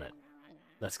bet on it.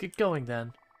 Let's get going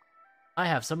then. I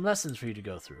have some lessons for you to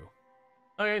go through.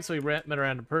 Okay, so we met a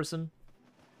random person.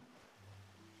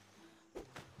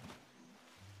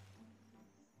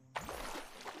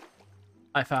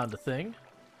 I found a thing.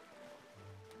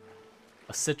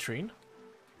 A citrine.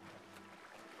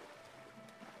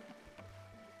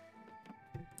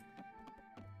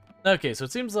 Okay, so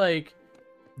it seems like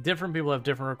different people have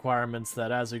different requirements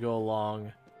that as we go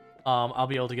along, I'll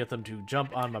be able to get them to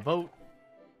jump on my boat.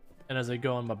 And as they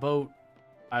go on my boat,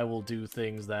 I will do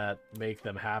things that make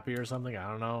them happy or something. I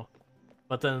don't know.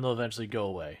 But then they'll eventually go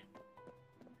away.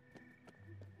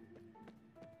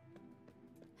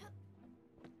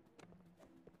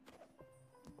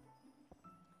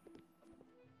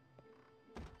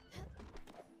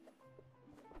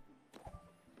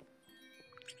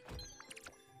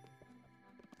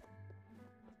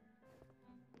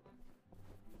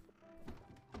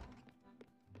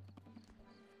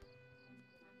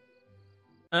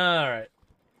 Alright.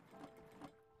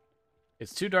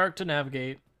 It's too dark to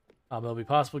navigate. It'll be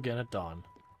possible again at dawn.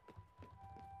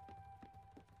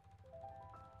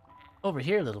 Over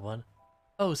here, little one.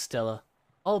 Oh, Stella.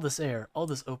 All this air, all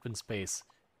this open space.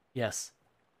 Yes.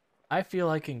 I feel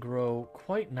I can grow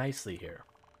quite nicely here.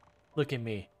 Look at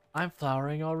me. I'm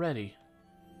flowering already.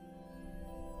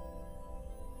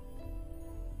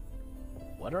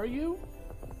 What are you?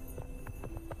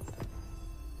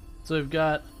 So we've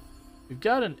got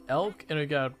an elk and we've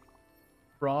got a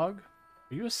frog.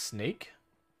 Are you a snake?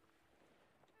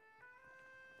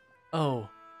 Oh,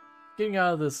 getting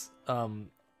out of this,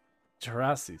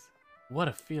 terraces. What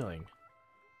a feeling.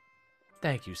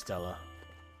 Thank you, Stella.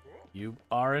 You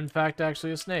are, in fact,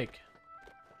 actually a snake.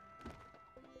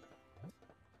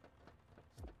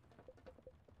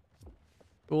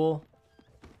 Cool.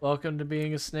 Welcome to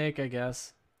being a snake, I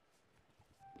guess.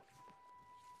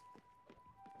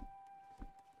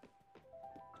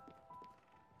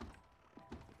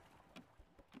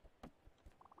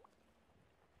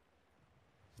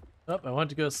 Oh, I want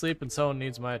to go to sleep and someone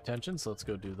needs my attention, so let's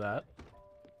go do that.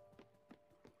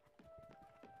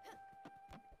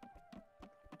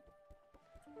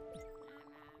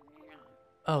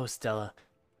 Oh, Stella.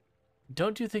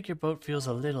 Don't you think your boat feels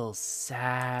a little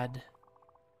sad?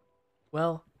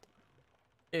 Well,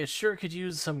 it sure could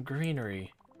use some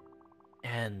greenery.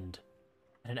 And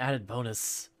an added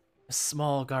bonus, a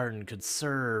small garden could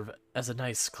serve as a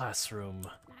nice classroom.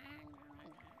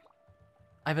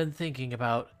 I've been thinking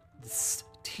about this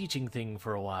teaching thing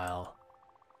for a while.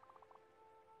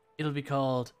 It'll be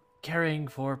called Caring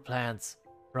for Plants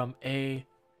from A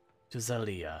to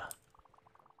Zelia.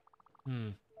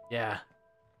 Yeah.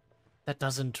 That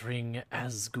doesn't ring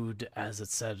as good as it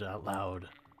said out loud.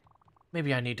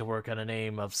 Maybe I need to work on a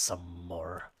name of some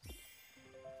more.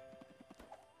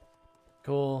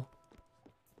 Cool.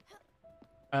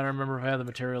 I don't remember if I had the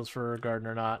materials for a garden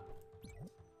or not.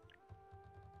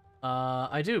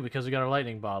 I do, because we got our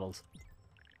lightning bottles.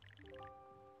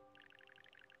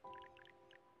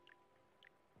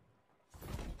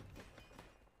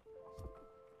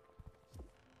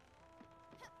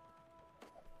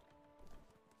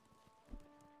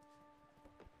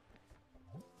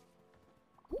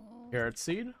 Carrot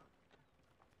seed.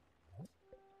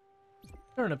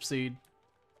 Turnip seed.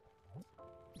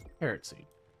 Carrot seed.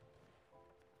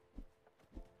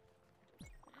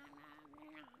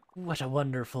 What a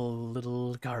wonderful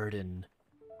little garden.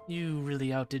 You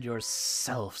really outdid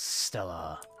yourself,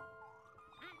 Stella.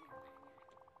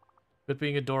 But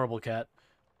being adorable, cat.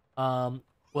 Well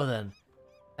then,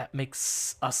 that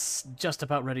makes us just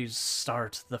about ready to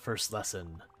start the first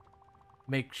lesson.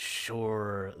 Make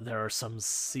sure there are some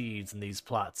seeds in these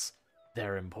plots.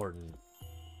 They're important.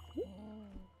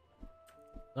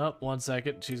 Oh, 1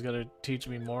 second. She's gonna teach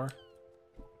me more.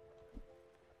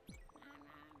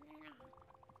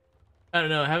 I don't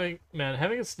know,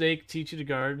 having a snake teach you to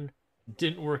garden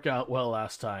didn't work out well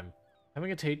last time.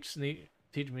 Having a snake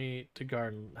teach me to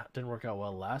garden didn't work out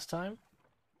well last time.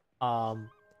 For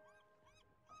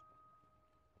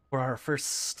our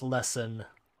first lesson,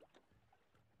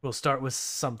 we'll start with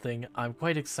something I'm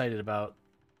quite excited about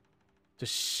to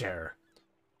share.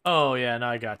 Oh yeah, now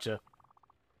I gotcha.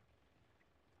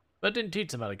 But it didn't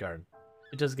teach them how to garden.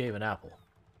 It just gave an apple.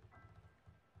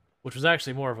 Which was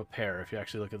actually more of a pear, if you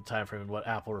actually look at the time frame and what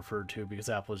apple referred to, because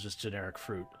apple is just generic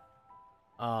fruit.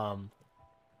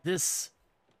 This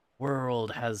world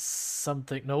has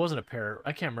something... No, it wasn't a pear.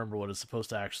 I can't remember what it's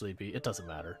supposed to actually be. It doesn't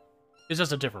matter. It's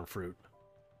just a different fruit.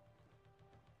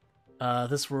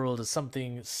 This world has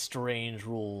something strange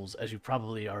rules, as you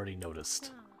probably already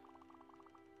noticed.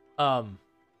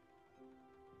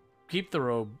 Keep the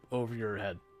robe over your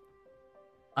head.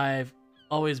 I've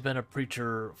always been a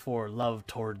preacher for love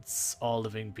towards all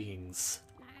living beings.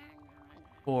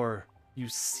 For, you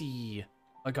see,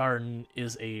 a garden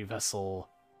is a vessel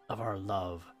of our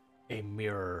love, a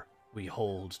mirror we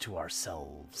hold to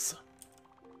ourselves.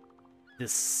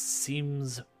 This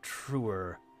seems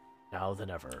truer now than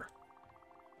ever.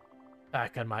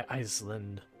 Back on my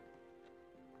island,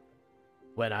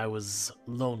 when I was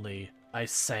lonely, I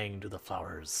sang to the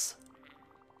flowers.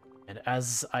 And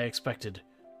as I expected,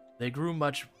 they grew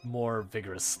much more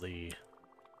vigorously.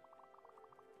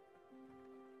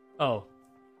 Oh.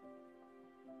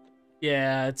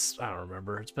 Yeah, I don't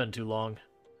remember. It's been too long.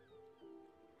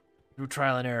 Through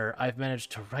trial and error, I've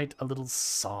managed to write a little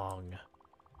song.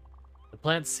 The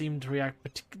plants seem to react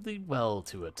particularly well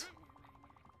to it.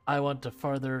 I want to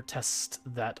further test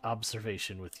that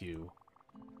observation with you.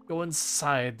 Go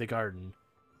inside the garden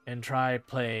and try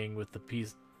playing with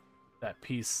that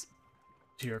piece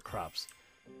to your crops.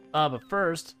 But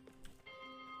first,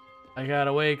 I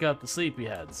gotta wake up the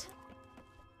sleepyheads.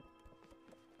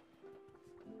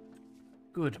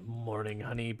 Good morning,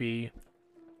 honeybee.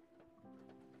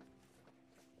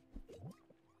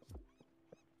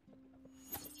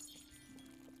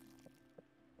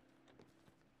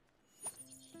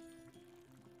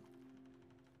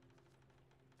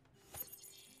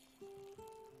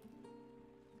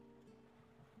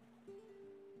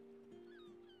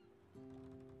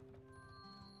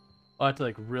 I have to,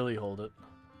 like, really hold it.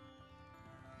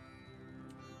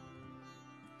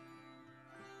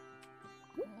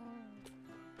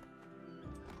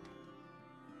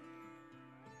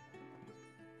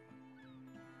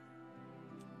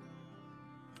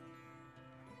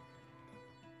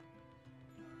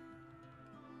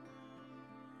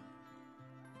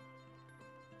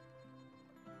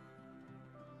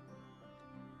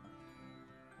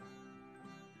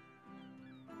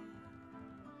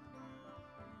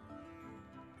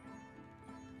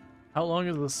 How long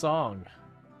is the song?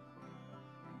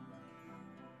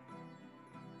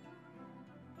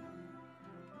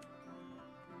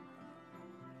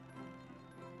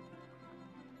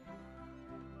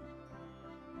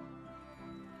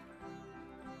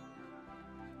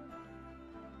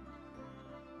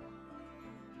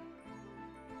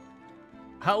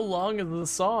 How long is the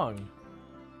song?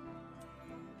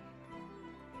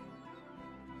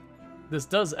 This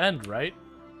does end, right?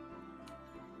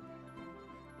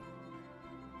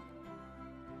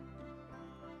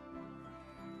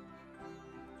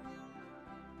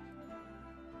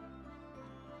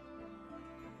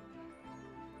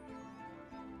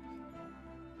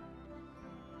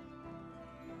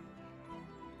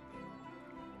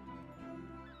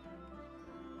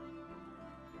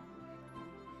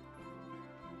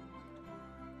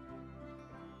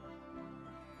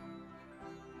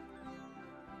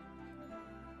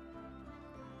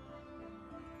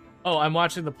 Oh, I'm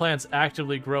watching the plants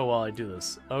actively grow while I do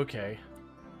this. Okay.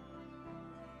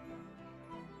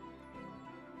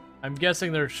 I'm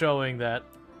guessing they're showing that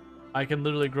I can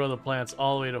literally grow the plants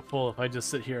all the way to full if I just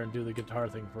sit here and do the guitar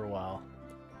thing for a while.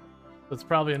 That's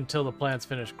probably until the plants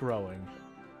finish growing.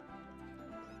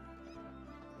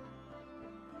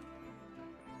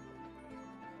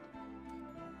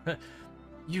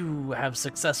 You have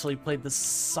successfully played this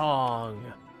song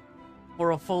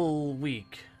for a full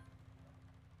week.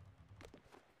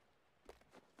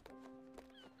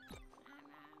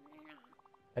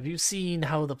 Have you seen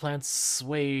how the plants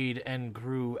swayed and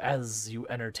grew as you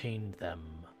entertained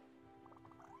them?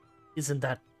 Isn't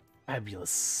that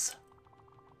fabulous?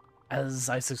 As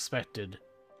I suspected,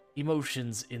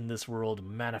 emotions in this world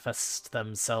manifest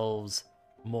themselves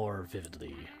more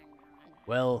vividly.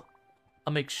 Well,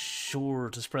 I'll make sure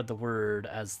to spread the word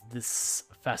as this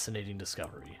fascinating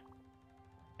discovery.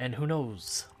 And who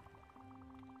knows?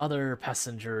 Other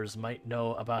passengers might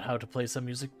know about how to play some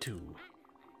music too.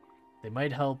 They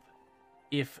might help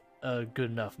if a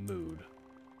good enough mood.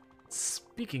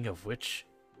 Speaking of which,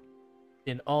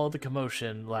 in all the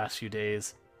commotion last few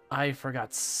days, I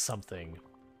forgot something.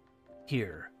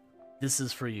 Here, this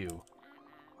is for you.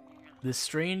 This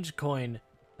strange coin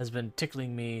has been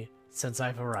tickling me since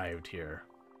I've arrived here.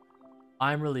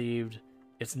 I'm relieved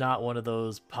it's not one of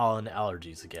those pollen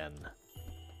allergies again.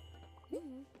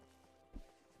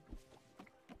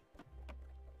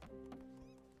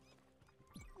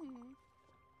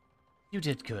 You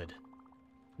did good.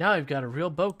 Now I've got a real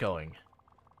boat going.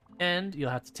 And you'll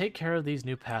have to take care of these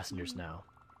new passengers now.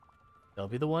 They'll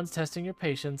be the ones testing your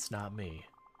patience, not me.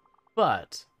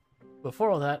 But,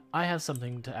 before all that, I have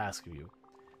something to ask of you.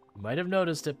 You might have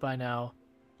noticed it by now,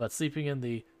 but sleeping in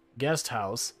the guest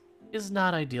house is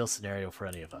not ideal scenario for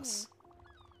any of us.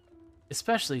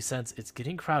 Especially since it's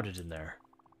getting crowded in there.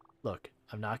 Look,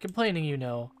 I'm not complaining, you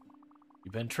know.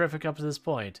 You've been terrific up to this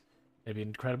point. It'd be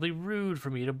incredibly rude for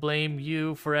me to blame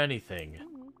you for anything.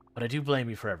 But I do blame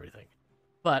you for everything.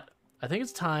 But I think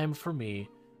it's time for me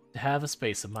to have a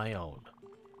space of my own.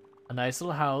 A nice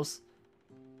little house.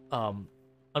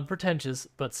 Unpretentious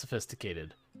but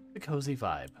sophisticated. A cozy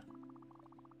vibe.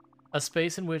 A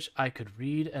space in which I could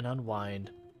read and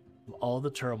unwind from all the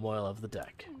turmoil of the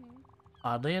deck.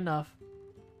 Oddly enough,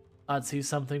 I'd see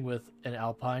something with an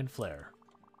alpine flair.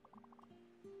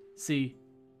 See,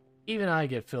 even I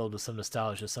get filled with some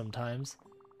nostalgia sometimes.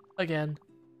 Again,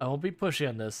 I won't be pushy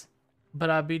on this, but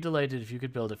I'd be delighted if you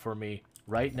could build it for me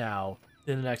right now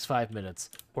in the next 5 minutes,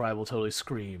 or I will totally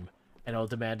scream, and I'll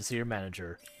demand to see your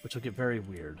manager, which will get very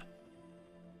weird.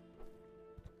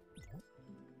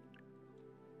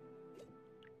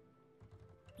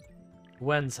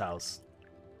 Gwen's house.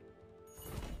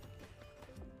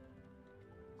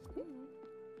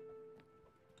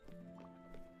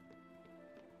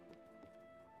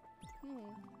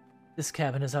 This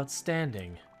cabin is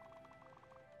outstanding.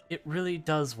 It really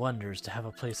does wonders to have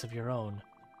a place of your own.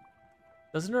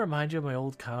 Doesn't it remind you of my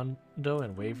old condo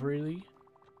in Waverly?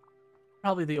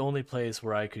 Probably the only place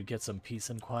where I could get some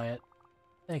peace and quiet.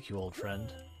 Thank you, old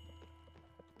friend.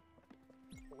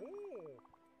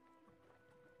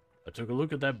 I took a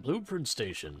look at that blueprint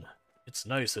station. It's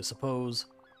nice, I suppose.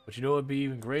 But you know what would be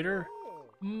even greater?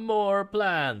 More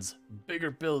plans,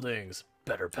 bigger buildings,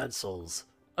 better pencils.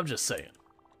 I'm just saying.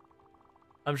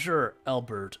 I'm sure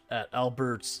Albert at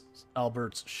Albert's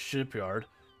shipyard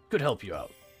could help you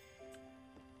out.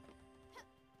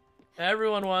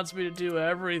 Everyone wants me to do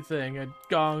everything. I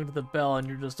gonged the bell and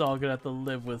you're just all gonna have to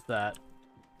live with that.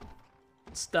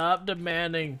 Stop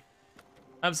demanding.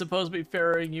 I'm supposed to be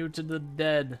ferrying you to the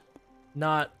dead,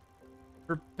 not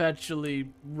perpetually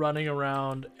running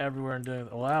around everywhere and doing...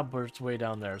 Well, Albert's way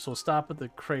down there, so we'll stop at the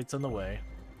crates on the way.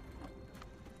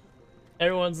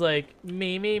 Everyone's like,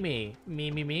 me, me, me. Me,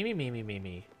 me, me, me, me, me, me,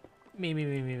 me. Me, me,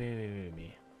 me, me, me, me, me,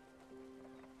 me.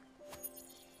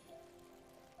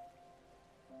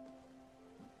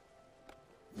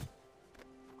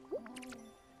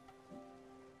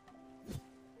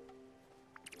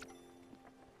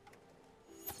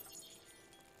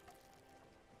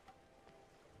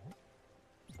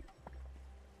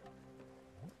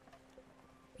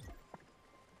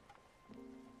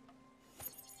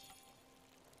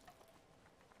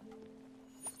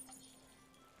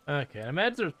 Okay, I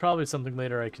imagine there's probably something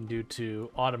later I can do to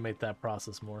automate that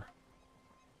process more.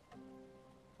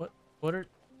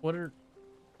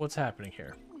 What's happening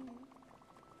here?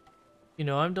 You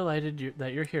know, I'm delighted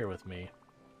that you're here with me,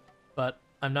 but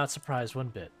I'm not surprised one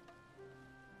bit.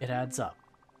 It adds up.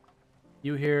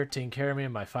 You here taking care of me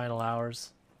in my final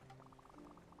hours.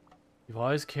 You've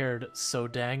always cared so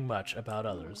dang much about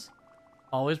others.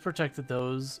 Always protected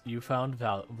those you found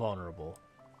vulnerable.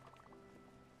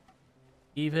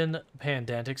 Even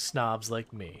pedantic snobs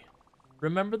like me.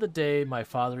 Remember the day my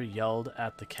father yelled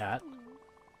at the cat?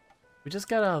 We just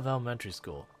got out of elementary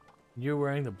school, and you were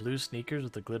wearing the blue sneakers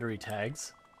with the glittery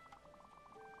tags?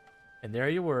 And there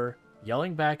you were,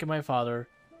 yelling back at my father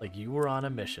like you were on a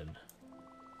mission.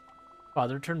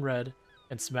 Father turned red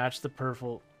and smashed the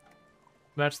purple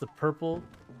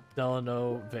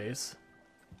Delano vase.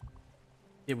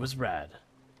 It was rad.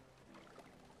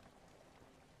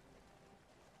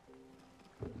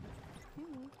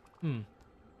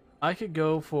 I could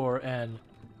go for an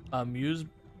amuse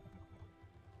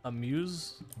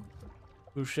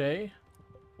boucher.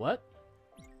 What?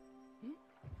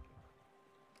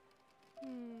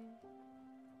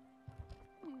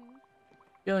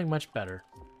 Feeling much better.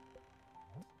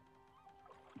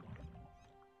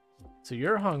 So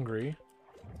you're hungry.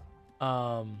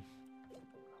 Don't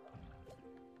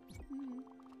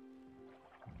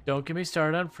get me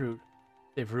started on fruit.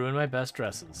 They've ruined my best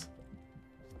dresses.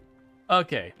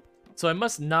 Okay, so I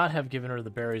must not have given her the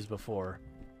berries before,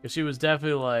 because she was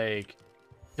definitely like,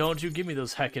 don't you give me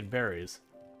those heckin' berries.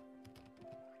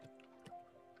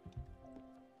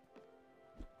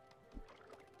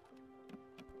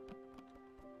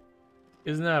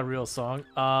 Isn't that a real song?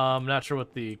 I'm not sure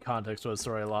what the context was,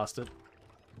 sorry I lost it.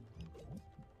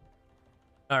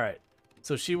 Alright,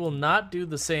 so she will not do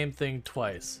the same thing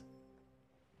twice.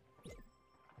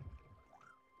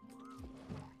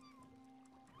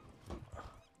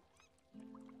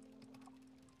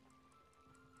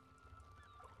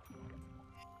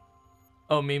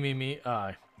 Oh, me.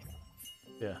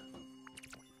 Yeah.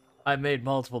 I made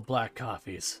multiple black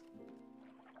coffees.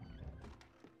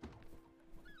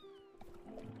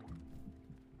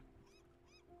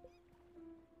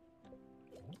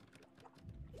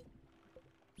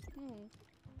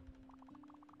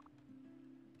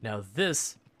 Now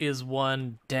this is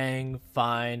one dang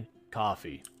fine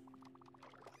coffee.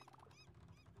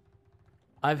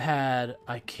 I've had,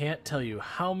 I can't tell you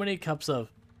how many cups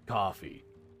of coffee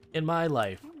in my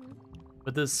life,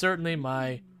 but this is certainly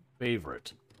my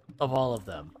favorite of all of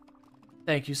them.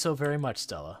 Thank you so very much,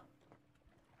 Stella.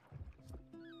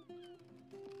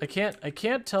 I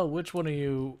can't tell which one of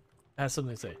you has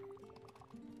something to say.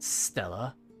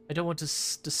 Stella, I don't want to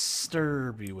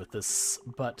disturb you with this,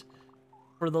 but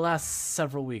for the last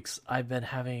several weeks, I've been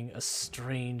having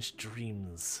strange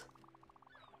dreams.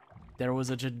 There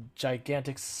was a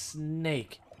gigantic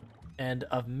snake, and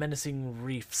of menacing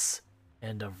reefs,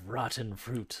 and of rotten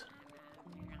fruit.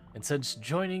 And since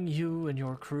joining you and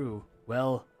your crew,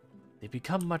 well, they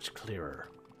become much clearer.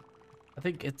 I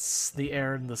think it's the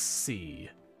air and the sea,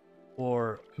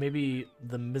 or maybe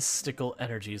the mystical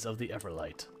energies of the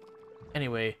Everlight.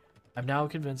 Anyway, I'm now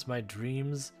convinced my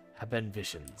dreams have been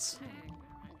visions.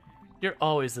 You're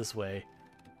always this way,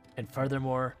 and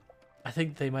furthermore, I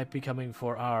think they might be coming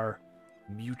for our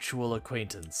mutual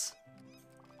acquaintance.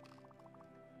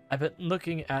 I've been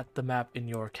looking at the map in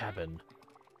your cabin.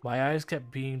 My eyes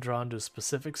kept being drawn to a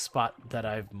specific spot that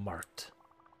I've marked.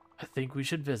 I think we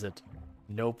should visit.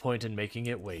 No point in making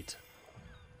it wait.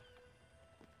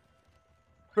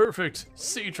 Perfect!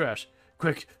 Sea trash!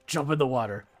 Quick, jump in the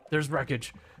water. There's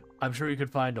wreckage. I'm sure you could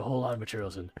find a whole lot of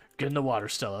materials in. Get in the water,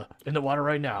 Stella. In the water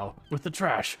right now. With the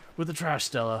trash. With the trash,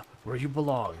 Stella. Where you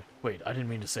belong. Wait, I didn't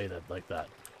mean to say that like that.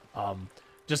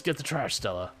 Just get the trash,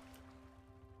 Stella.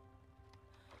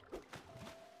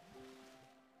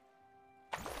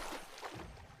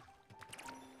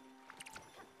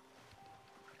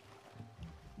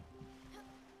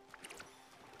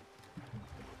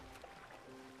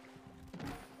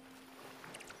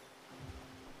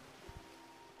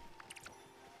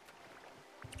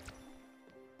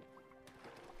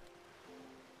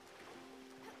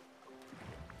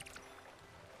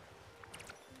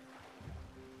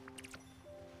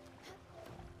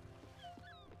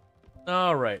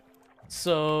 Alright,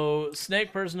 so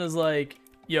Snake Person is like,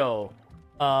 yo,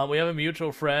 we have a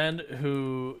mutual friend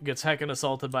who gets heckin'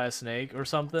 assaulted by a snake or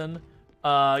something.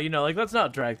 You know, like, let's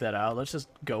not drag that out. Let's just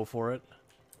go for it.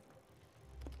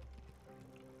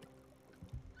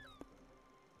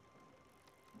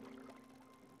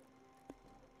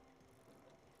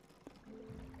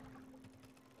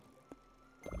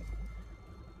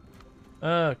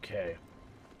 Okay.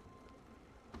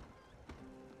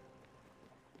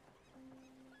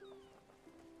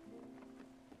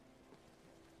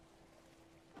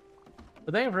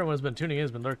 But thank you for everyone who's been tuning in,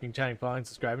 has been lurking, chatting, following,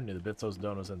 subscribing to the Bitsos,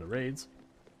 Donos, and the raids.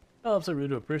 Oh, I'm so really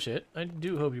do appreciate it. I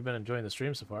do hope you've been enjoying the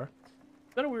stream so far.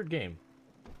 It's been a weird game.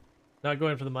 Not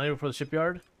going for the money before the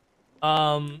shipyard.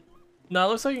 No, it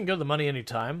looks like you can go to the money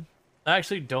anytime. I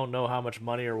actually don't know how much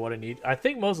money or what I need. I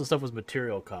think most of the stuff was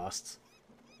material costs.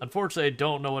 Unfortunately, I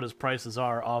don't know what his prices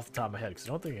are off the top of my head, because I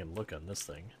don't think I can look on this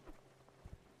thing.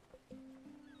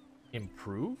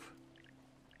 Improve?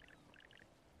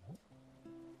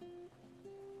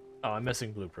 Oh, I'm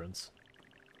missing blueprints.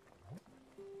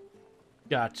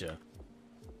 Gotcha.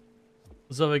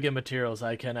 So if I get materials,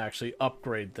 I can actually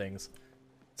upgrade things.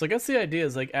 So I guess the idea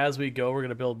is, like, as we go, we're going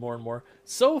to build more and more.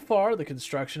 So far, the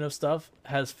construction of stuff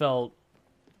has felt...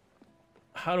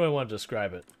 How do I want to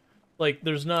describe it? Like,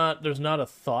 there's not a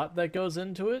thought that goes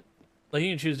into it. Like, you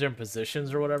can choose different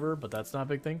positions or whatever, but that's not a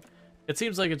big thing. It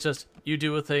seems like it's just, you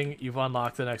do a thing, you've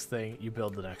unlocked the next thing, you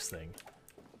build the next thing.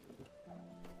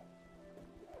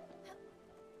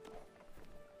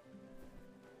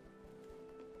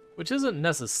 Which isn't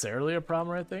necessarily a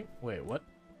problem, I think. Wait, what?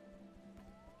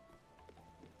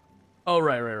 Oh,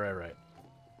 right.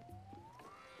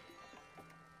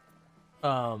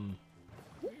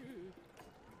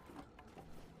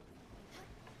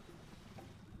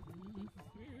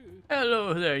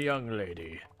 Hello there, young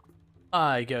lady.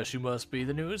 I guess you must be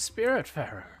the new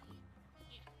Spiritfarer.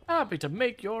 Happy to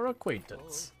make your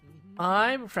acquaintance.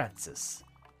 I'm Francis.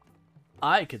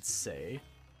 I could say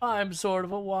I'm sort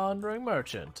of a wandering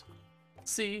merchant.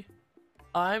 See,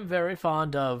 I'm very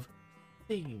fond of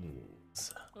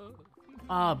things,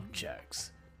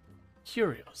 objects,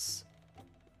 curios,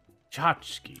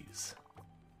 tchotchkes.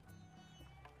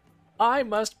 I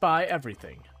must buy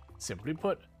everything. Simply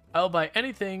put, I'll buy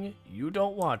anything you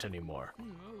don't want anymore.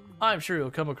 I'm sure you'll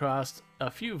come across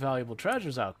a few valuable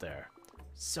treasures out there.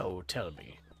 So tell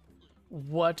me,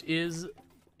 what is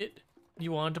it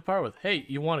you want to part with? Hey,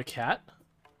 you want a cat?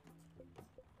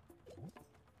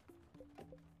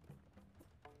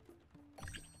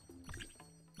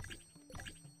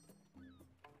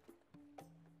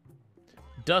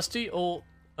 Dusty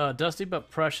but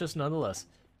precious nonetheless.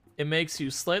 It makes you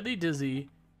slightly dizzy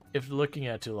if looking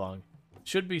at too long.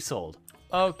 Should be sold.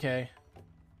 Okay.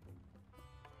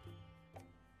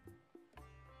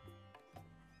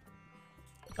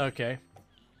 Okay.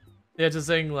 Yeah, just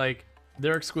saying, like,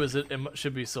 they're exquisite and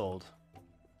should be sold.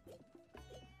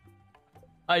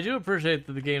 I do appreciate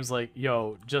that the game's like,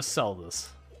 yo, just sell this.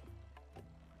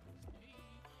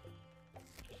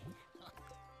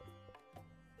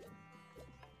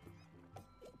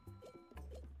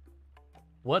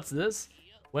 What's this?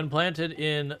 When planted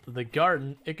in the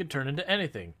garden, it could turn into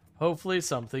anything. Hopefully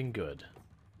something good.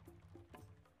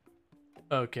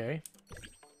 Okay.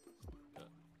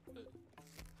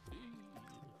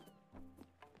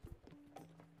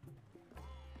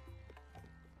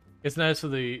 It's nice for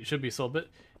the should be sold, but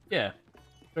yeah.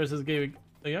 Versus gave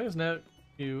the youngest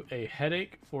nephew a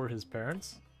headache for his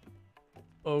parents.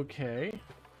 Okay.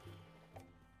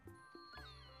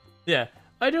 Yeah,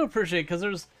 I do appreciate because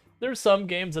there's some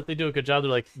games that they do a good job.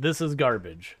 They're like, this is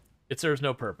garbage. It serves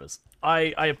no purpose.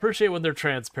 I appreciate when they're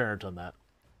transparent on that.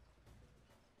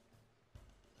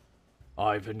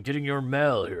 I've been getting your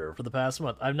mail here for the past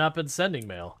month. I've not been sending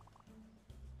mail.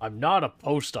 I'm not a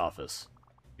post office.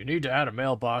 You need to add a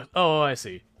mailbox. Oh, I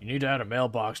see. You need to add a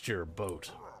mailbox to your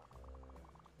boat.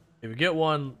 If you get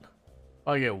one,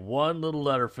 I get one little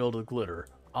letter filled with glitter,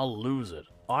 I'll lose it.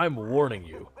 I'm warning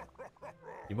you.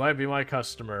 You might be my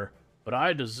customer, but I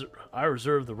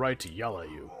reserve the right to yell at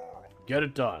you. Get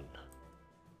it done.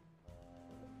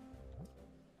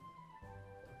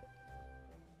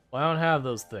 Well, I don't have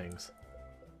those things.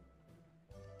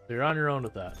 So you're on your own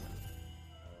with that.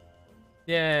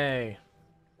 Yay.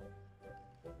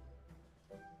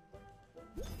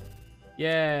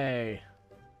 Yay.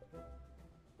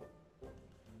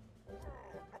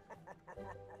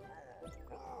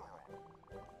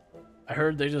 I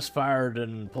heard they just fired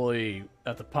an employee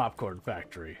at the popcorn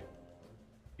factory.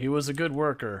 He was a good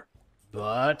worker,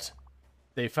 but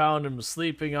they found him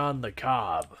sleeping on the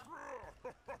cob.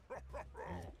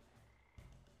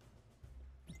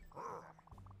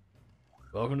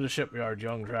 Welcome to the shipyard,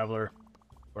 young traveler,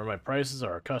 where my prices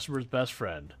are a customer's best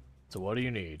friend. So what do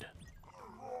you need?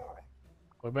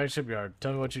 Welcome back to shipyard.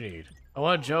 Tell me what you need. I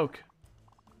want a joke.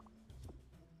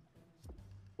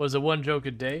 Was it one joke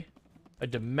a day? I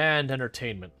demand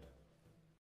entertainment.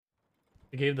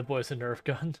 I gave the boys a Nerf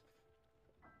gun.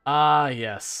 Ah,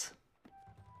 yes.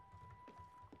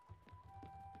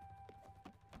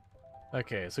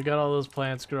 Okay, so we got all those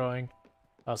plants growing.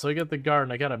 So I got the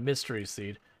garden. I got a mystery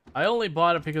seed. I only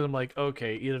bought it because I'm like,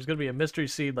 okay, either it's going to be a mystery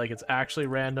seed, like it's actually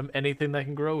random, anything that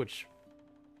can grow, which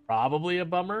probably a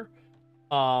bummer.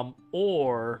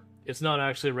 Or it's not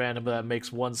actually random, but that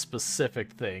makes one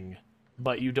specific thing,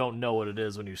 but you don't know what it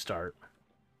is when you start.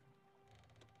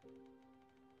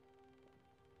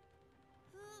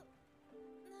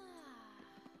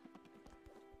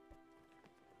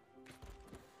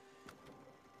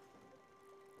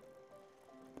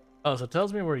 Oh, so it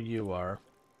tells me where you are.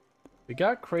 We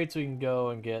got crates we can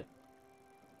go and get.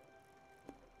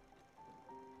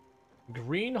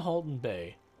 Green Halton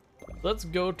Bay. Let's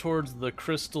go towards the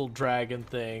crystal dragon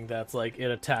thing that's like it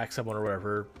attacks someone or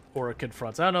whatever, or it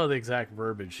confronts. I don't know the exact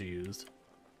verbiage she used.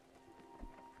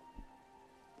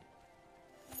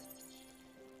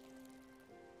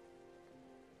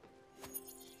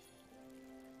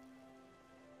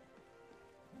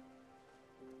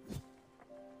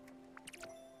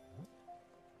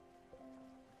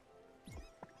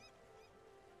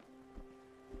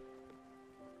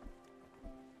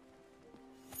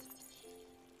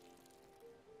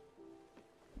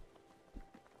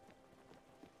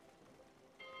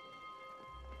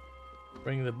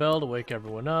 Ring the bell to wake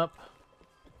everyone up.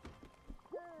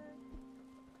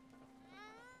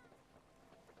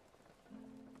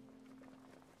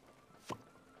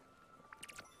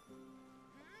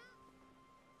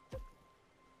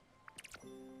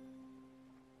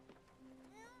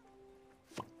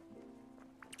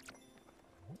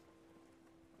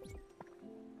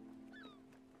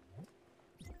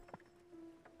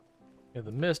 Get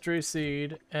the mystery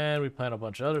seed, and we plant a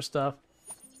bunch of other stuff.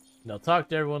 And I'll talk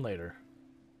to everyone later.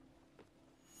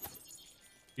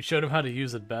 You showed him how to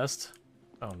use it best?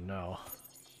 Oh no.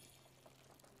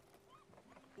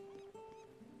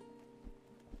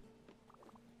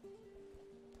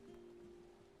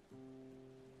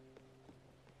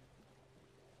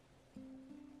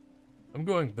 I'm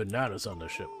going bananas on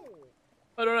this ship.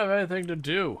 I don't have anything to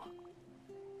do.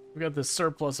 We got this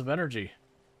surplus of energy.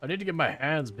 I need to get my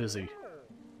hands busy.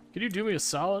 Can you do me a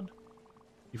solid?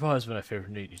 You've always been my favorite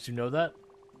need. Did you know that?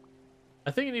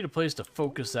 I think I need a place to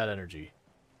focus that energy.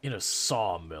 In a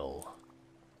sawmill.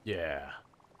 Yeah.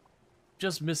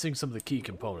 just missing some of the key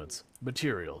components,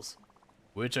 materials,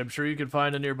 which I'm sure you can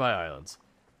find on nearby islands.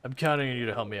 I'm counting on you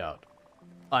to help me out.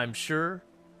 I'm sure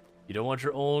you don't want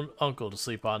your own uncle to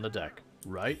sleep on the deck,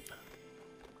 right?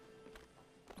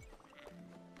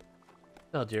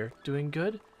 Well, dear, doing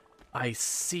good? I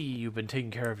see you've been taking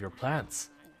care of your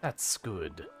plants. That's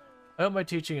good. I hope my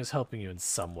teaching is helping you in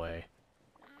some way.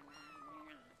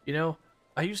 You know,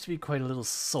 I used to be quite a little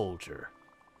soldier.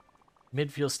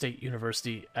 Midfield State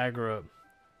University Agronomical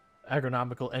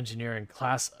Engineering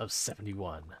class of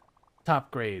 71.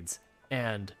 Top grades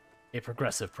and a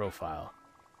progressive profile.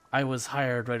 I was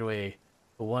hired right away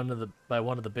by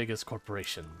one of the biggest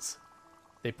corporations.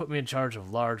 They put me in charge of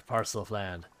a large parcel of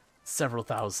land, several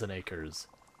thousand acres.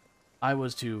 I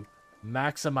was to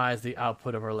maximize the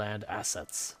output of our land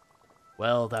assets.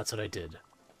 Well, that's what I did.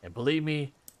 And believe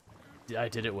me, I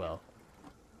did it well.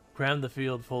 Crammed the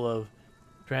field full of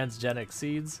transgenic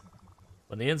seeds.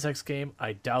 When the insects came,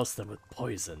 I doused them with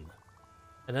poison.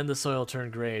 And then the soil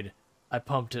turned green. I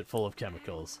pumped it full of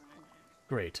chemicals.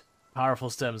 Great. Powerful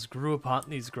stems grew upon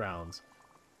these grounds.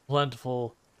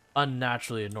 Plentiful,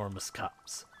 unnaturally enormous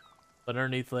cups. But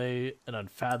underneath lay an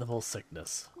unfathomable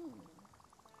sickness.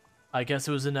 I guess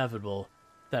it was inevitable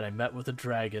that I met with a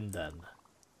dragon then.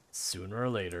 Sooner or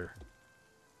later.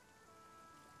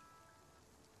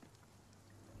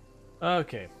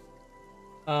 Okay.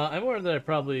 I'm aware that I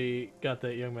probably got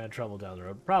that young man in trouble down the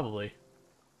road. Probably.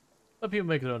 Let people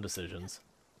make their own decisions.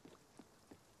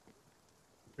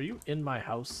 Are you in my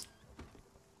house?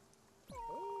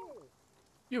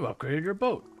 You upgraded your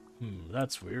boat.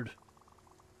 That's weird.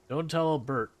 Don't tell old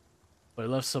Bert, but I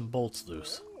left some bolts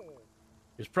loose.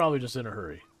 He's probably just in a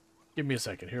hurry. Give me a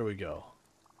second, here we go.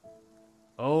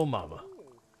 Oh, mama.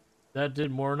 That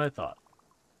did more than I thought.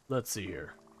 Let's see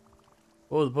here.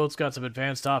 Oh, the boat's got some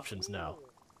advanced options now.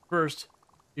 First,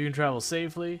 you can travel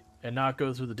safely and not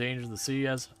go through the dangers of the sea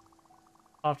as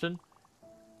often.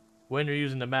 When you're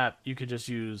using the map, you can just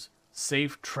use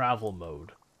safe travel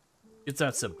mode. It's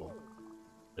that simple.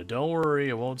 But don't worry,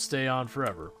 it won't stay on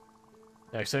forever.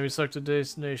 Next time you select a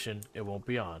destination, it won't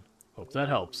be on. Hope that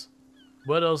helps.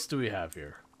 What else do we have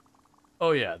here?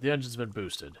 Oh yeah, the engine's been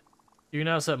boosted. You can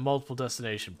now set multiple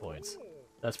destination points.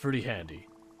 That's pretty handy.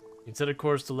 You can set a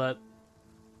course to let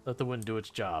the wind do its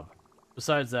job.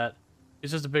 Besides that,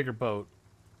 it's just a bigger boat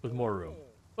with more room.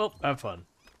 Well, have fun.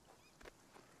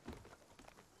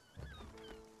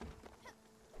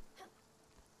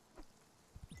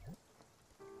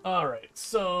 Alright,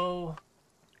 so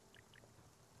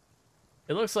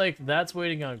it looks like that's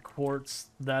waiting on quartz,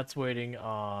 that's waiting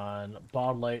on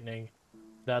ball lightning,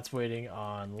 that's waiting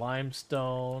on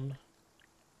limestone.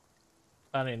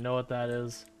 I don't even know what that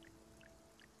is.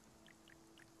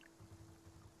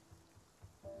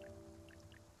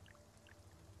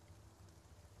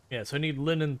 Yeah, so I need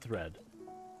linen thread,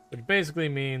 which basically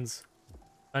means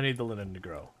I need the linen to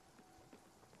grow.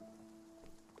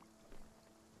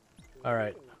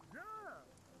 Alright.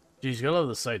 Geez, you gotta love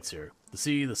the sights here. The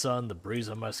sea, the sun, the breeze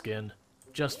on my skin.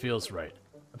 Just feels right.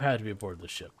 I'm happy to be aboard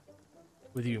this ship.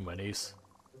 With you, my niece.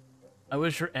 I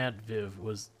wish your Aunt Viv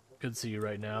could see you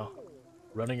right now.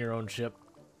 Running your own ship.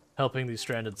 Helping these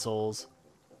stranded souls.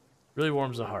 Really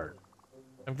warms the heart.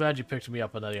 I'm glad you picked me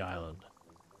up on the island.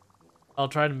 I'll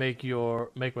try to make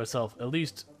myself at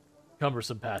least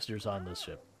cumbersome passengers on this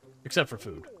ship. Except for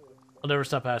food. I'll never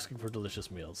stop asking for delicious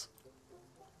meals.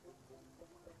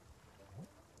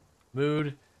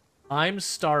 Mood. I'm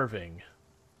starving.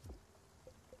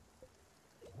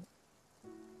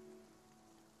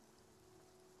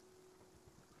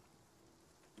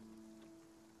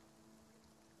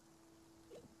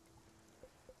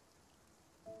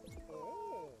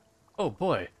 Oh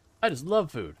boy, I just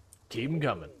love food. Keep 'em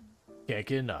coming. Can't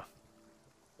get enough.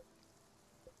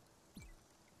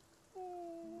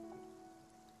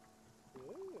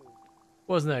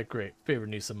 Wasn't that great? Favorite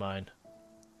niece of mine.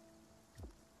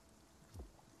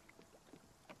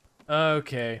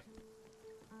 Okay.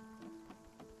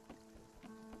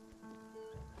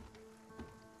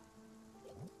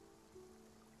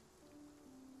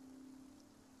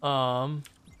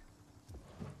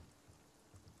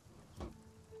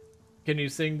 Can you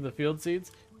sing the field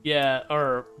seeds? Yeah,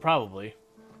 or probably.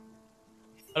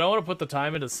 I don't want to put the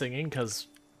time into singing because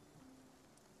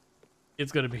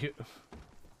it's going to be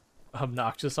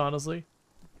obnoxious, honestly.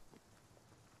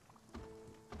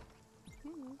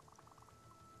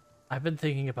 I've been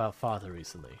thinking about Father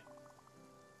recently.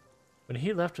 When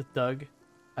he left with Doug,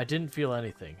 I didn't feel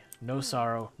anything. No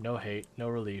sorrow, no hate, no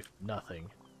relief,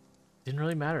 nothing. Didn't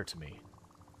really matter to me.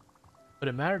 But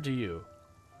it mattered to you.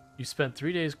 You spent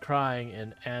 3 days crying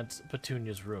in Aunt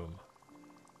Petunia's room.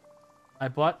 I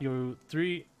bought you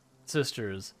 3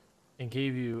 sisters and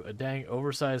gave you a dang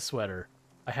oversized sweater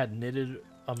I had knitted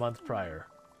a month prior.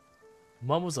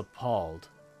 Mum was appalled,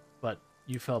 but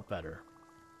you felt better.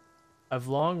 I've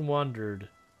long wondered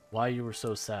why you were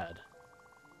so sad.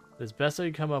 The best I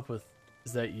could come up with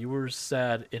is that you were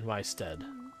sad in my stead,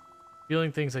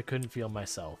 feeling things I couldn't feel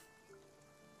myself.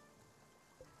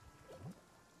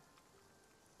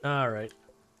 Alright.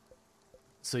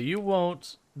 So you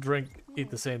won't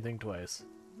eat the same thing twice.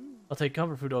 I'll take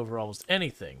comfort food over almost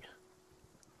anything.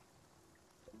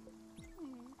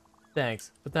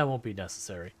 Thanks, but that won't be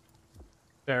necessary.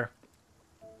 Fair.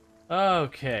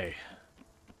 Okay.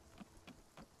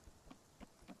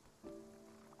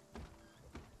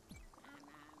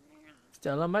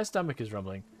 Stella, my stomach is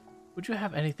rumbling. Would you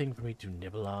have anything for me to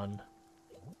nibble on?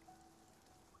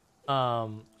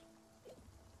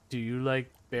 Do you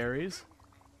like berries?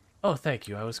 Oh, thank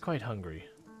you. I was quite hungry.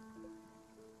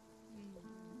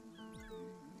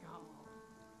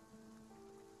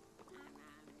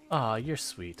 Aw, you're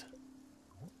sweet.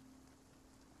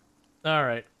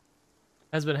 Alright.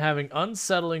 Has been having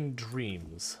unsettling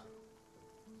dreams.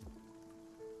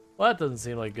 Well, that doesn't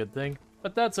seem like a good thing,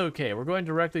 but that's okay. We're going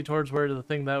directly towards where the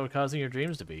thing that was causing your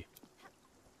dreams to be.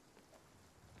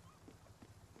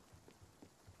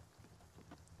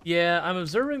 Yeah, I'm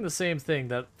observing the same thing,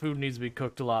 that food needs to be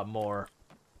cooked a lot more.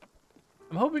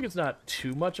 I'm hoping it's not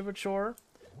too much of a chore.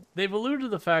 They've alluded to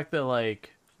the fact that,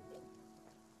 like,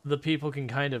 the people can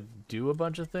kind of do a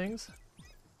bunch of things.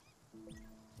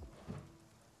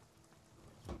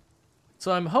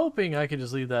 So I'm hoping I can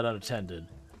just leave that unattended,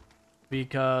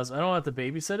 because I don't have to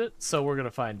babysit it, so we're going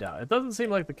to find out. It doesn't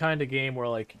seem like the kind of game where,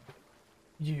 like,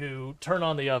 you turn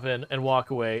on the oven and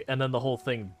walk away, and then the whole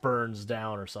thing burns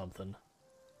down or something.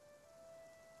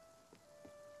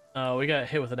 Oh, we got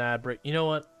hit with an ad break. You know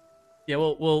what? Yeah,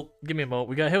 we'll give me a moment.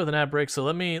 We got hit with an ad break, so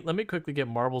let me quickly get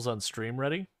Marbles on Stream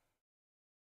ready.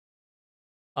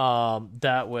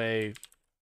 That way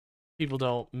people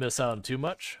don't miss out on too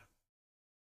much.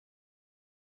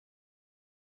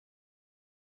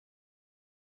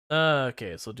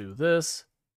 Okay, so do this.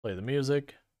 Play the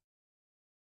music.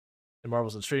 And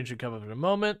Marbles on Stream should come up in a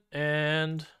moment.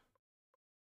 And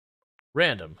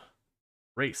random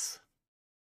race.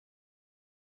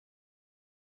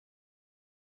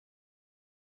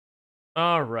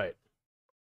 All right.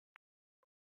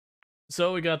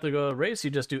 So we got the race. You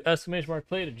just do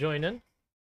 !play to join in.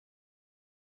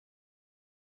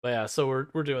 But yeah, so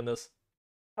we're doing this.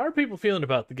 How are people feeling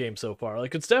about the game so far?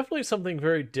 Like, it's definitely something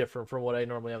very different from what I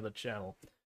normally have on the channel.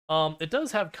 It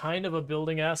does have kind of a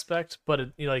building aspect, but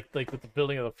it, you know, like with the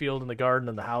building of the field and the garden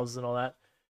and the houses and all that.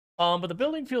 But the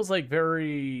building feels like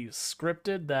very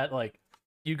scripted, that like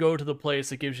you go to the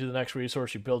place, it gives you the next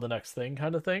resource, you build the next thing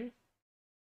kind of thing.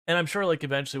 And I'm sure like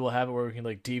eventually we'll have it where we can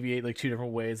like deviate like 2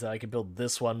 different ways that I can build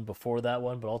this one before that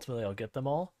one, but ultimately I'll get them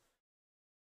all.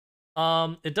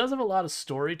 It does have a lot of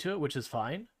story to it, which is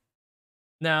fine.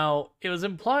 Now, it was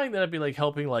implying that I'd be like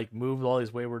helping like move all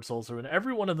these wayward souls through, and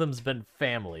every one of them's been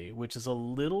family, which is a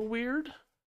little weird.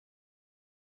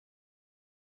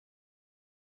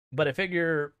 But I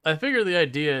figure the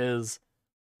idea is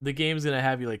the game's gonna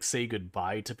have you like say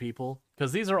goodbye to people,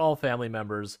 because these are all family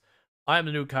members. I'm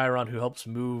the new Chiron who helps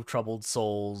move troubled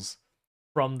souls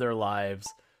from their lives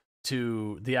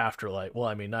to the afterlife. Well,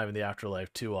 I mean, not even the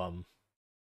afterlife, to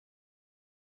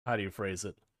how do you phrase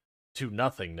it? To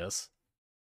nothingness.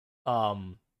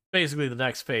 Basically the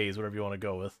next phase, whatever you want to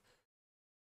go with.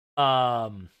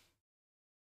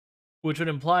 Which would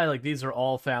imply like these are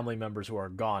all family members who are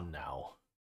gone now.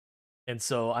 And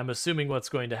so I'm assuming what's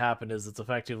going to happen is it's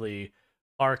effectively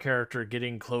our character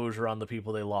getting closure on the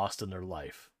people they lost in their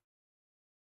life.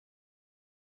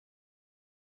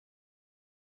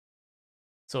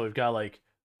 So we've got like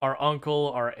our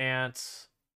uncle, our aunt.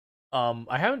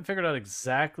 I haven't figured out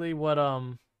exactly what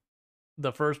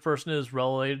the first person is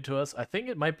related to us. I think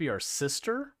it might be our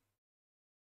sister.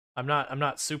 I'm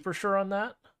not super sure on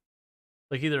that.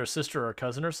 Like either a sister or a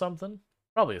cousin or something.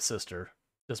 Probably a sister,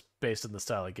 just based in the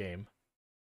style of game.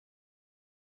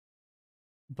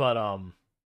 But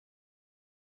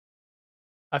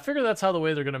I figure that's how the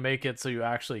way they're gonna make it so you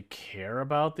actually care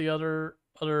about the other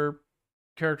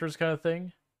characters kind of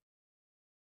thing.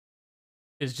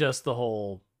 Is just the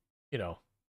whole, you know,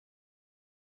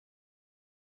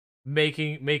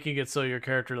 making it so your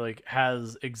character like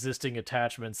has existing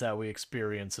attachments that we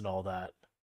experience and all that.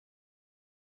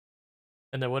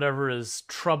 And then whatever is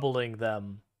troubling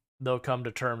them, they'll come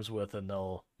to terms with and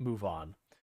they'll move on.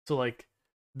 So like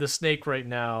the snake right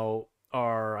now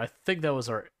are, I think that was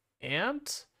our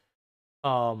aunt,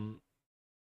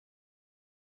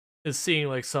 is seeing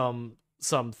like some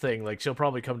something. Like she'll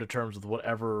probably come to terms with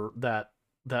whatever that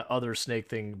other snake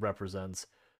thing represents.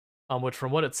 Which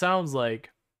from what it sounds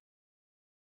like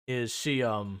is she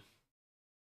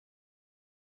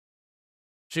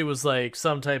was like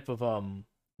some type of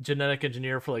genetic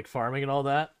engineer for like farming and all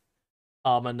that.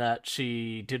 And that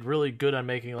she did really good on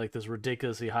making like this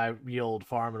ridiculously high yield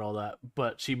farm and all that,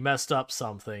 but she messed up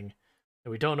something,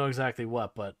 and we don't know exactly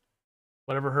what, but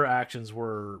whatever her actions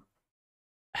were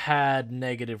had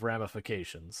negative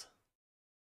ramifications.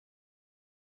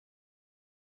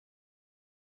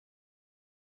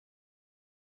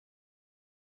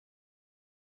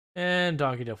 And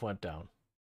Donkey Duff went down.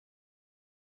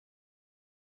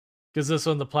 Because this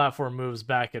one, the platform moves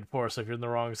back and forth, so if you're in the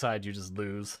wrong side, you just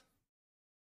lose.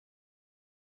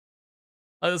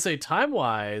 I was gonna say,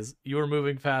 time-wise, you were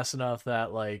moving fast enough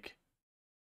that, like,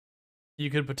 you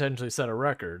could potentially set a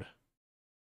record.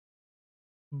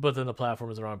 But then the platform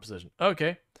is in the wrong position.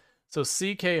 Okay, so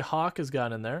CK Hawk has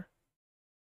gotten in there.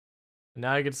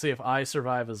 Now I get to see if I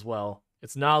survive as well.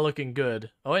 It's not looking good.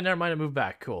 Oh, wait, never mind, it moved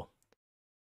back. Cool.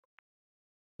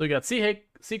 So we got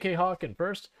CK Hawk in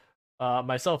first,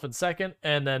 myself in second,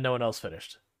 and then no one else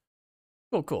finished.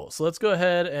 Cool, cool. So let's go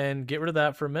ahead and get rid of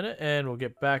that for a minute, and we'll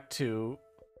get back to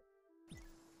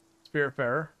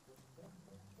Spiritfarer.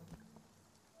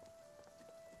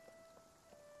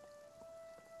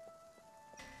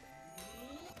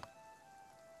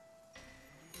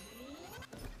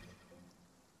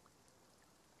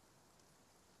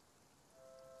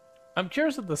 I'm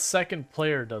curious what the second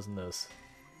player does in this.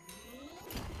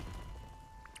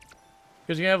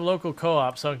 Because you have local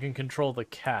co-op, so I can control the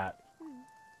cat.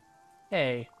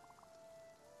 Hey.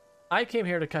 I came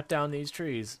here to cut down these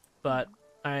trees, but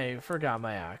I forgot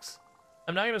my axe.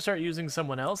 I'm not going to start using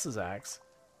someone else's axe.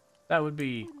 That would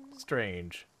be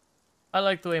strange. I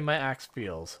like the way my axe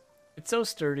feels. It's so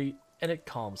sturdy, and it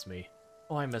calms me.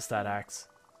 Oh, I miss that axe.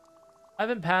 I've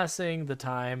been passing the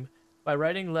time by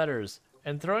writing letters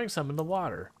and throwing some in the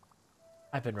water.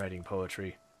 I've been writing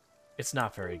poetry. It's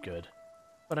not very good,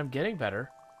 but I'm getting better.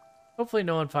 Hopefully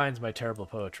no one finds my terrible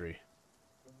poetry.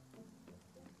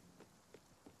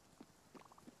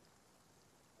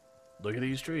 Look at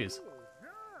these trees.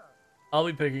 I'll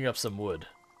be picking up some wood.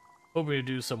 Hoping to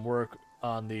do some work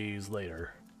on these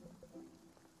later.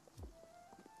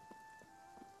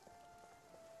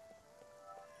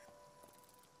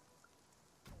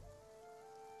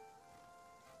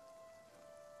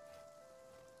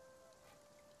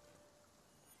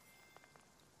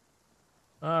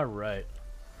 All right.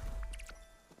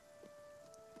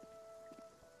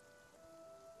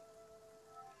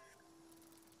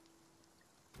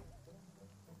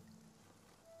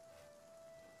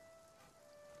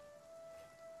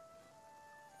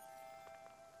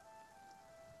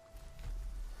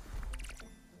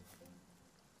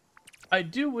 I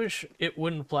do wish it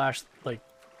wouldn't flash, like,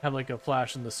 have like a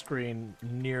flash in the screen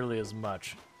nearly as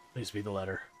much. Please be the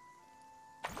letter.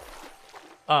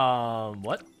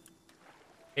 What?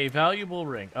 A valuable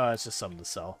ring. Oh, it's just something to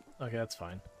sell. Okay, that's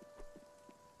fine.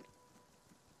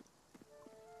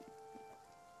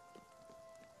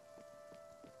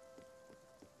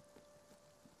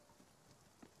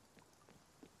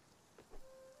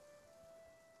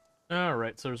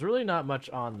 Alright, so there's really not much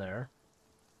on there.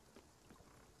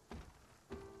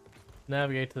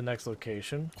 Navigate to the next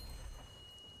location.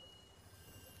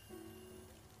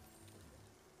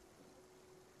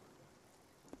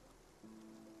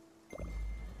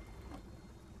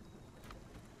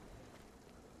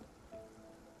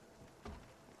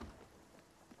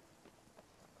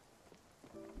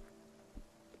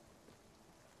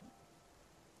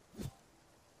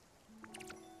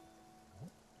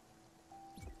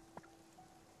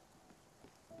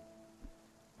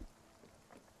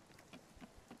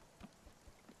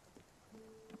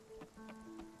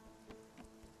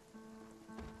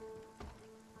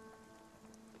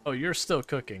 Oh, you're still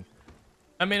cooking.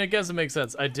 I mean, I guess it makes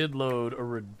sense. I did load a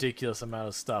ridiculous amount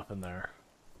of stuff in there.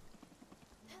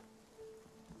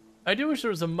 I do wish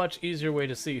there was a much easier way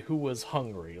to see who was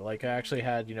hungry. Like, I actually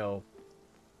had, you know,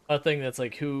 a thing that's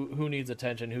like who needs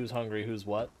attention, who's hungry, who's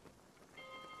what.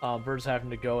 Versus having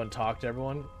to go and talk to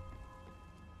everyone.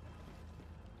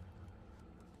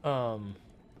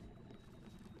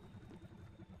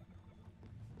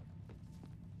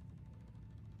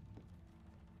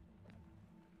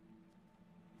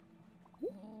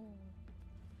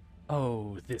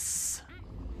 Oh, this.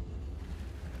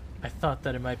 I thought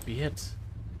that it might be it.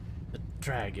 The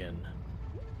dragon.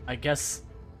 I guess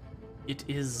it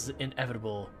is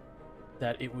inevitable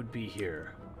that it would be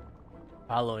here.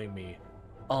 Following me.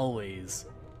 Always.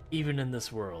 Even in this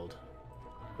world.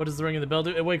 What does the ring in the bell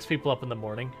do? It wakes people up in the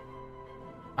morning.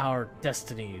 Our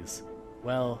destinies.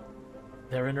 Well,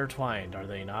 they're intertwined, are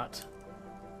they not?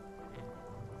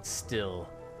 Still,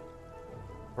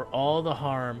 for all the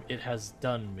harm it has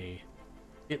done me,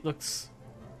 it looks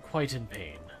quite in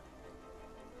pain.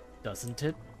 Doesn't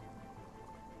it?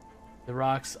 The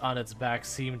rocks on its back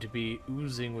seem to be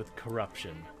oozing with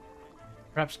corruption.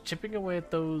 Perhaps chipping away at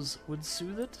those would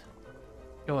soothe it?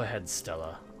 Go ahead,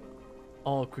 Stella.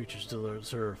 All creatures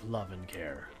deserve love and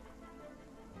care.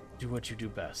 Do what you do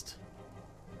best.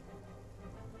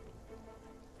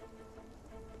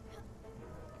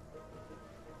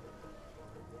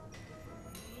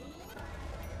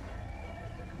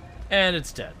 And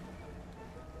it's dead.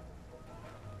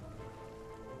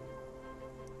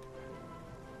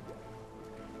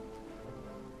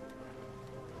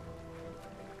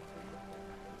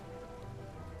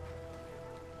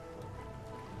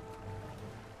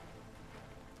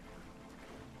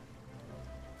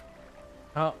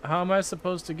 How am I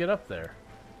supposed to get up there?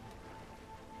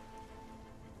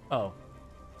 Oh.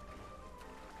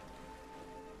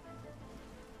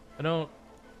 I don't...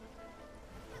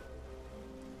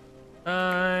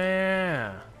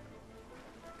 yeah.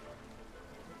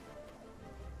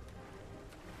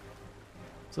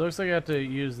 So it looks like I have to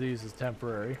use these as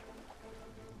temporary.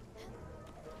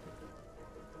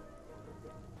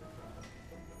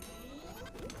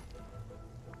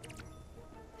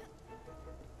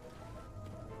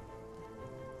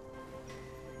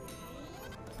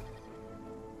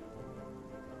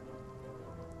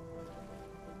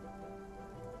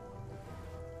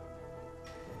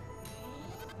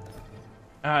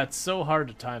 It's so hard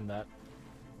to time that.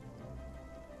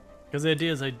 Because the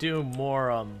idea is I do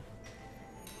more,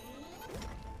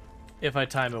 if I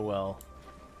time it well.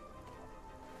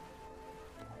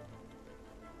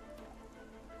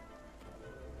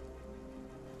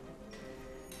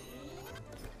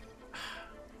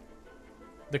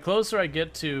 The closer I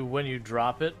get to when you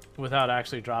drop it, without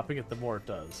actually dropping it, the more it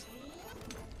does.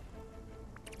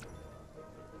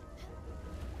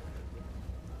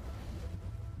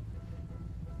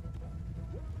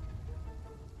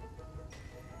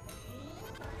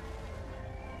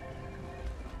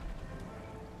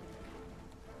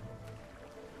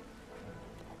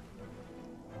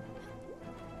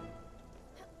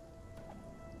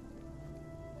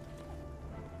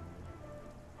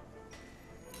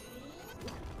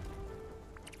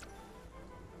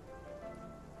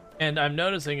 And I'm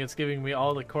noticing it's giving me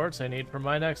all the quartz I need for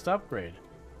my next upgrade.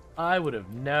 I would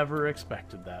have never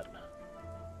expected that.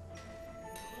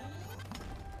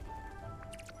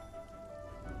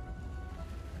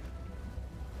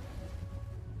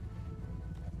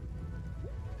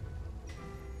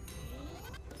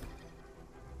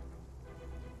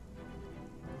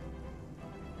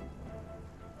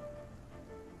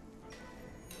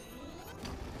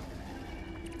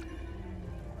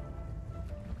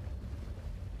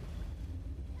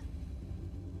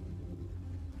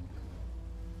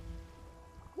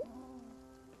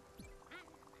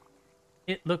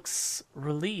 It looks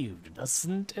relieved,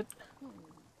 doesn't it?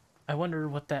 I wonder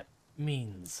what that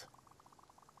means.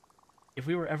 If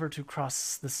we were ever to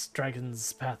cross this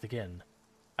dragon's path again,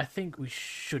 I think we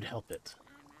should help it.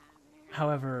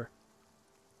 However,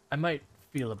 I might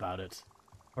feel about it.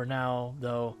 For now,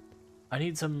 though, I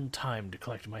need some time to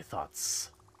collect my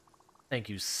thoughts. Thank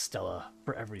you, Stella,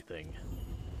 for everything.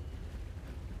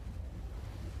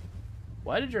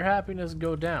 Why did your happiness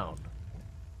go down?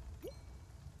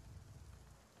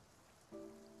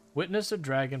 Witness a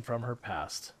dragon from her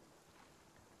past.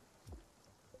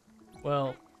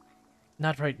 Well,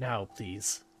 not right now,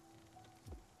 please.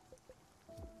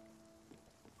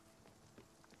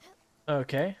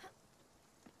 Okay.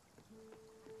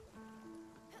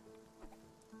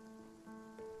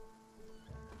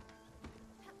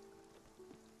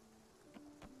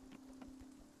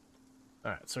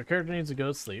 Alright, so our character needs to go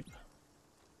to sleep.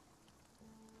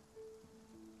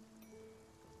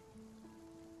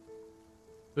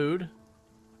 Food?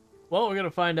 Well, we're gonna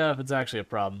find out if it's actually a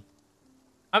problem.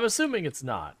 I'm assuming it's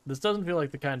not. This doesn't feel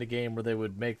like the kind of game where they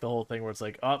would make the whole thing where it's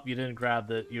like, oh, you didn't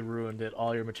grab it, you ruined it,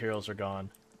 all your materials are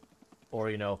gone. Or,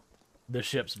 you know, the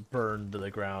ship's burned to the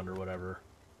ground or whatever.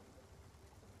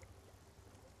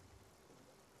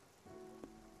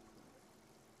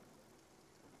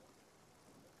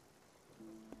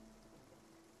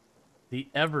 The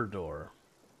Everdoor.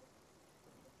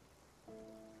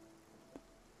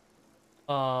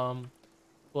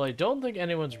 Well, I don't think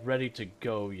anyone's ready to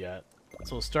go yet.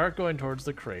 So we'll start going towards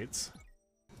the crates.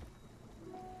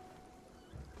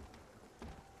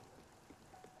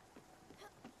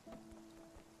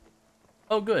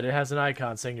 Oh good, it has an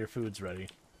icon saying your food's ready.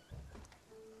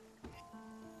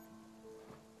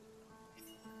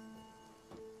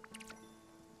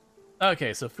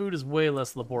 Okay, so food is way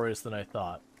less laborious than I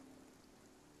thought.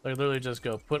 Like, literally just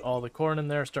go put all the corn in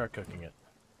there, start cooking it.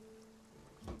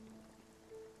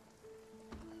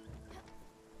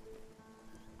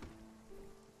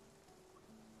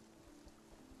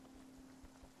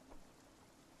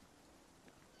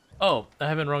 Oh, I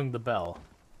haven't rung the bell.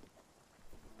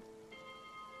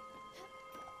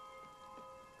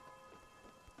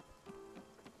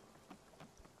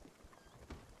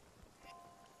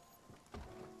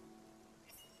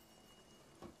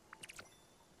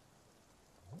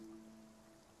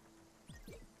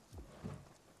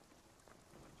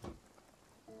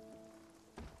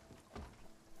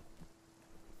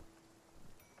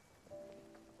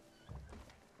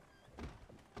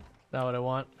 Is that what I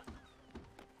want?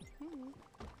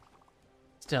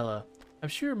 Stella, I'm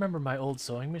sure you remember my old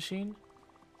sewing machine?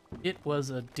 It was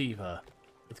a diva,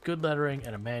 with good lettering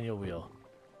and a manual wheel.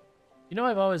 You know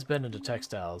I've always been into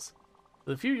textiles.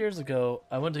 But a few years ago,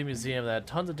 I went to a museum that had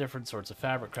tons of different sorts of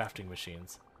fabric crafting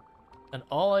machines. And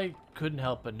all I couldn't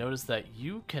help but notice that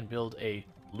you can build a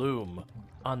loom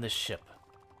on this ship.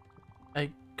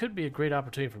 It could be a great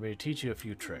opportunity for me to teach you a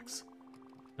few tricks.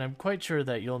 And I'm quite sure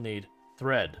that you'll need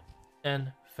thread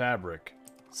and fabric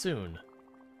soon.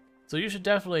 So you should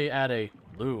definitely add a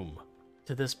loom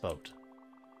to this boat.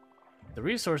 The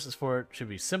resources for it should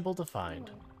be simple to find.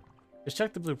 Just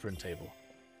check the blueprint table.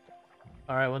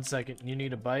 Alright, 1 second. You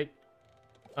need a bite?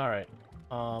 Alright.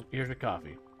 Here's your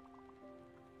coffee.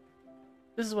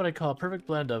 This is what I call a perfect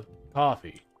blend of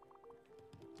coffee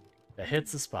that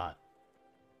hits the spot.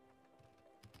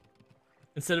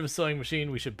 Instead of a sewing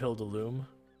machine, we should build a loom.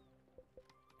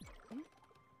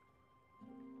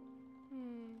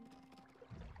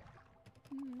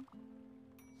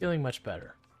 Feeling much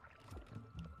better.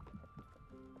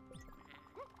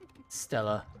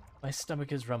 Stella, my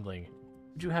stomach is rumbling.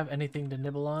 Would you have anything to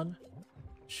nibble on?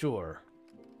 Sure.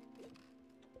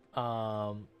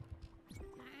 Oh,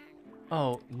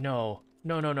 no.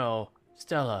 No.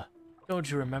 Stella,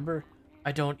 don't you remember?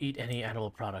 I don't eat any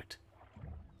animal product.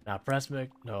 Not breast milk,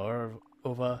 nor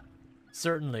ova.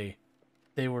 Certainly,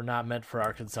 they were not meant for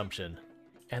our consumption.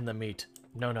 And the meat.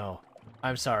 No.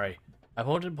 I'm sorry. I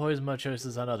won't impose my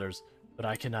choices on others, but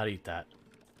I cannot eat that.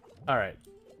 Alright.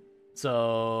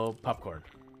 So, popcorn.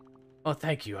 Oh,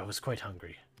 thank you. I was quite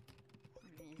hungry.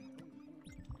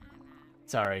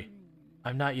 Sorry.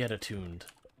 I'm not yet attuned.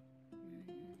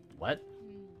 What?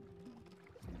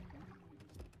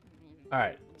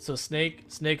 Alright. So, Snake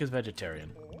is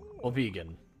vegetarian. Well,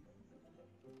 vegan.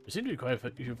 There seem to be quite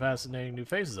a few fascinating new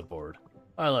faces aboard.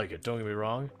 I like it, don't get me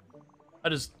wrong. I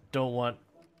just don't want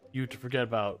you to forget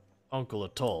about Uncle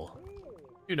Atoll.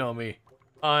 You know me.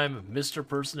 I'm Mr.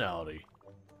 Personality.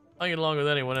 I get along with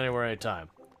anyone, anywhere, anytime.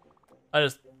 I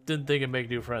just didn't think it'd make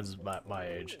new friends at my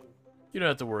age. You don't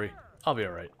have to worry. I'll be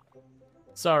alright.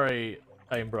 Sorry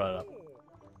I even brought it up.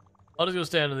 I'll just go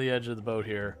stand on the edge of the boat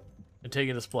here and take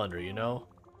in the splendor, you know?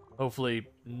 Hopefully,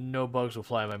 no bugs will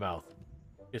fly in my mouth.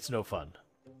 It's no fun.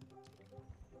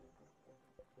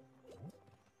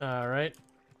 Alright.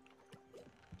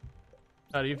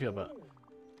 How do you feel about it?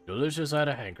 Delicious, I had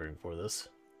a hankering for this.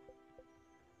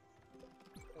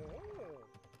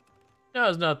 Now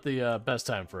is not the best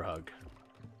time for a hug.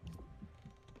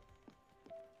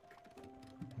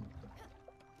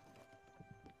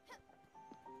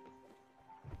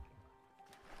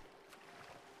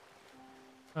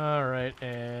 Alright,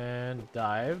 and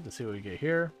dive to see what we get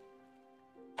here.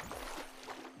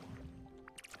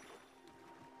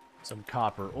 Some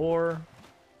copper ore.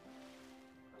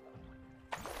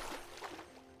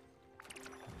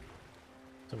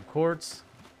 Some quartz.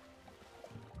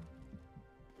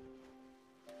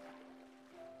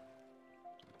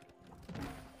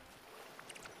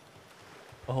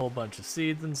 A whole bunch of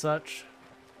seeds and such.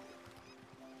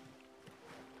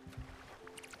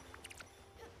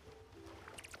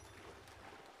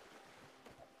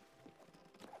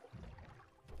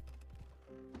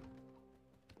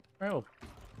 Alright, we'll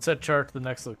set chart to the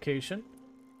next location.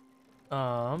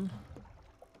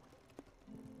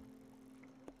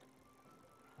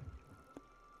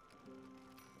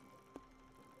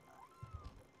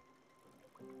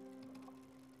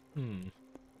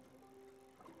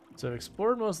 So I've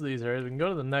explored most of these areas. We can go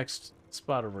to the next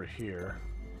spot over here.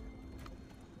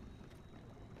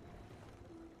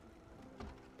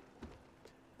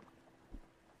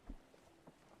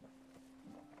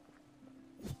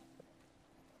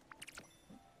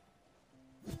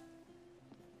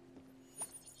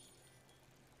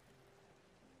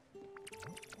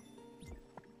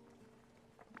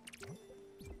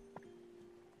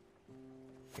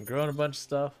 I'm growing a bunch of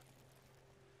stuff.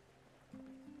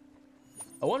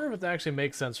 I wonder if it actually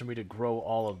makes sense for me to grow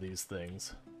all of these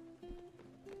things.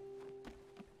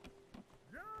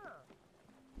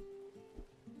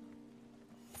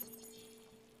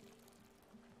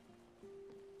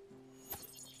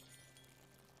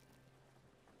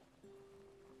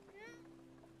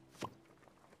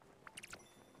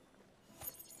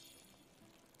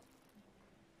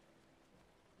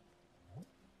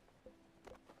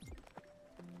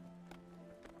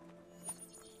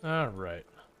 All right.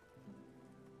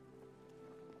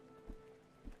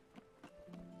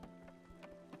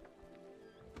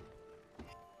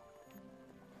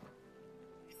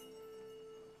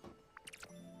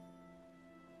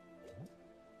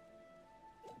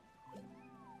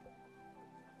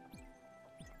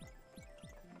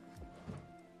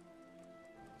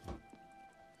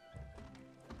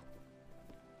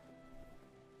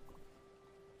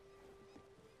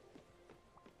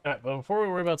 Alright, but before we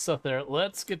worry about stuff there,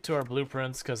 let's get to our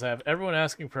blueprints, because I have everyone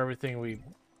asking for everything. We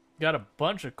got a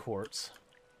bunch of quartz.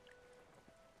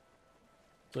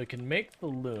 So we can make the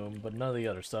loom, but none of the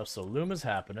other stuff, so loom is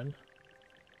happening.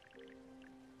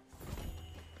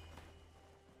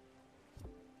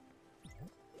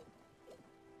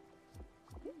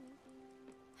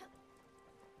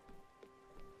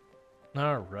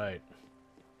 Alright.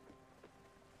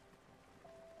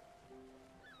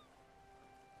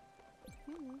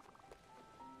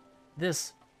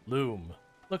 This loom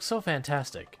looks so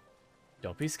fantastic.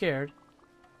 Don't be scared.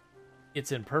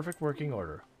 It's in perfect working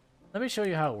order. Let me show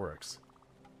you how it works.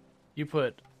 You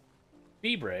put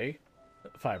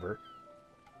fiber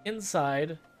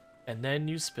inside, and then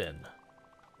you spin.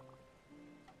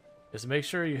 Just make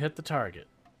sure you hit the target.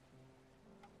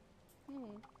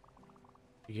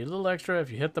 You get a little extra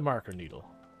if you hit the marker needle.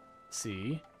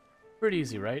 See? Pretty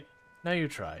easy, right? Now you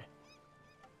try.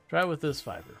 Try it with this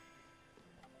fiber.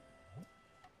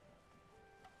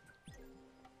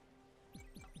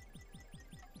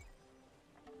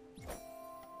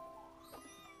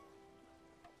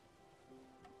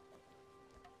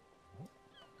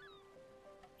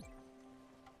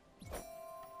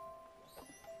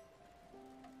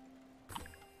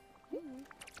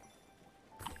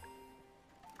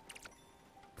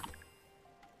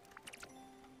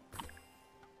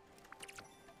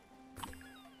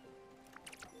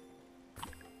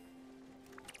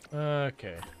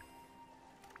 Okay.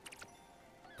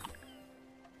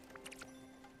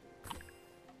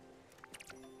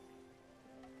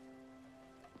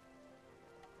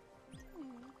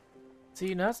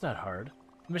 See, now it's not hard.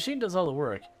 The machine does all the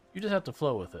work. You just have to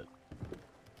flow with it.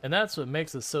 And that's what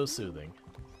makes it so soothing.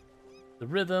 The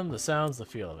rhythm, the sounds, the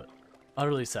feel of it.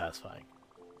 Utterly satisfying.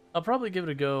 I'll probably give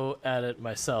it a go at it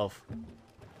myself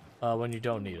when you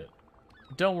don't need it.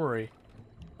 Don't worry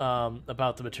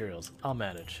about the materials. I'll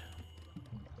manage.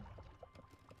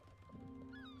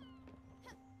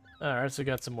 Alright, so we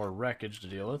got some more wreckage to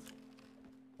deal with.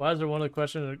 Why is there one of the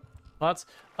question pots?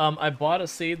 I bought a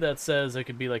seed that says it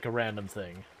could be like a random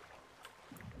thing.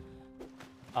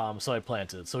 So I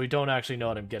planted it. So we don't actually know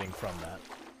what I'm getting from that.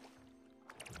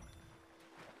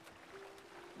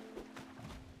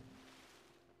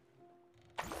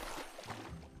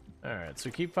 Alright, so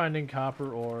keep finding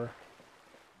copper ore.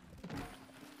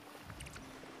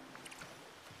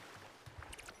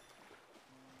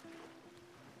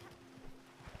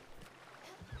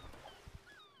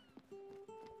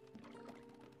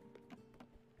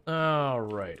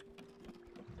 Alright.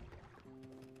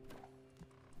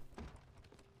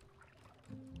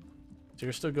 So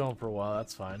you're still going for a while,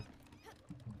 that's fine.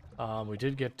 We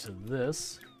did get to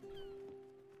this.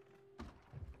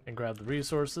 And grab the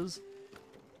resources.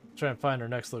 Try and find our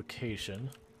next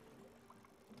location.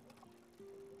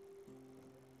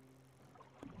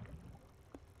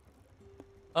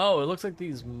 Oh, it looks like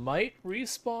these might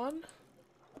respawn?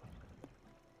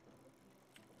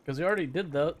 Because we already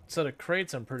did that set of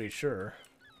crates, I'm pretty sure.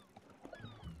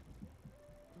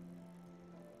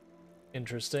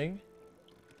 Interesting.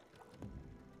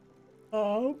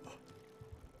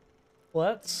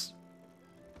 Let's...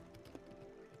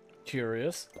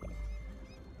 Curious.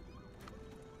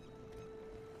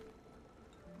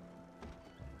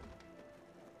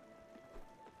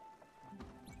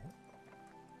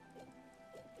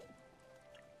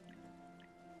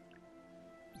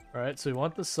 Alright, so we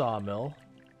want the sawmill.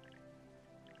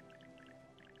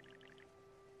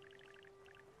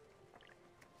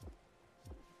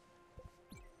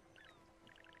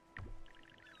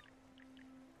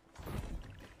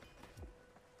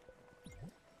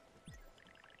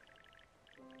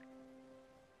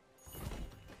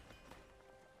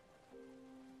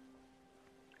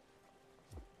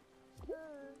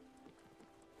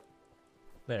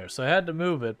 There, so I had to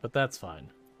move it, but that's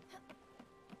fine.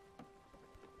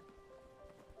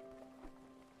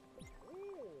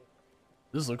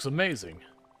 This looks amazing.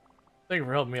 Thank you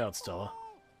for helping me out, Stella.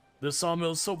 This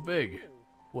sawmill is so big.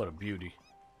 What a beauty.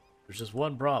 There's just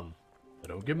one problem. Now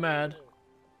don't get mad.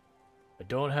 I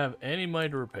don't have any money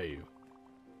to repay you.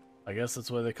 I guess that's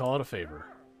why they call it a favor.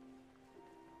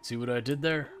 See what I did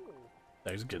there?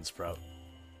 Thanks again, Sprout.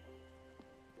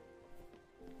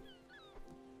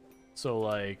 So,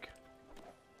 like...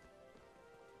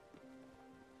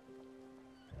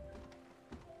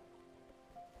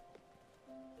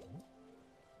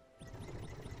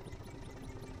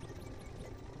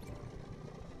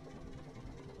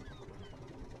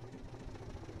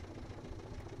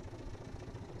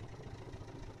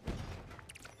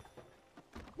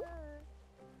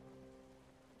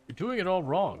 You're doing it all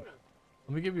wrong.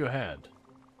 Let me give you a hand.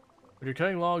 When you're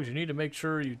cutting logs, you need to make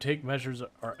sure you take measures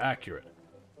are accurate.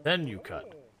 Then you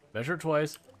cut. Measure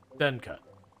twice, then cut.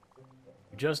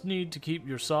 You just need to keep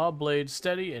your saw blade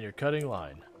steady and your cutting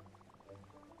line.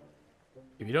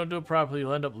 If you don't do it properly,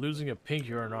 you'll end up losing a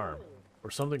pinky or an arm, or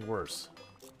something worse.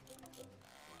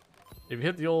 If you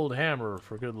hit the old hammer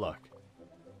for good luck.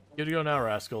 Give it a go now,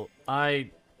 rascal.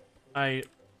 Oh,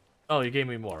 you gave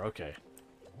me more, okay.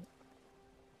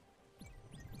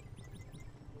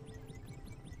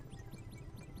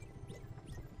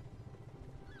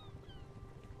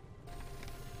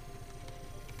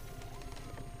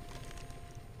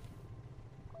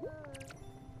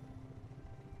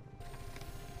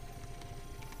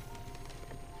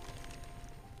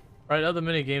 Alright, other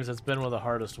mini games, that's been one of the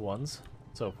hardest ones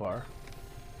so far.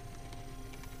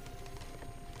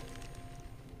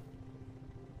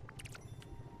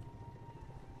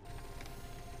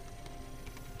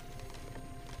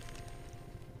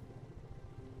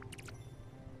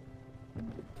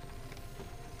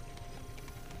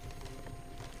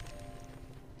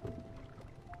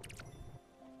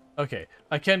 Okay,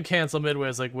 I can cancel midway.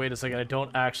 It's like, wait a second, I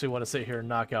don't actually want to sit here and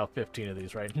knock out 15 of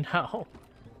these right now.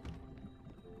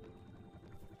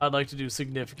 I'd like to do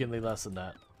significantly less than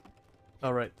that.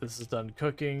 Alright, this is done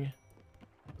cooking.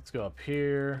 Let's go up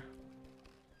here.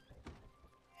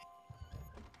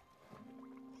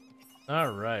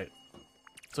 Alright.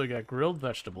 So we got grilled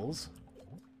vegetables.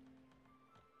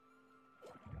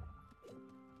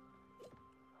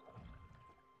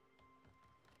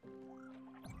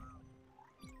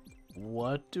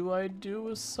 What do I do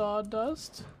with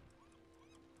sawdust?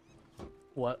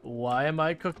 Why am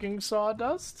I cooking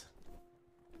sawdust?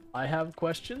 I have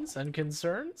questions and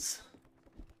concerns.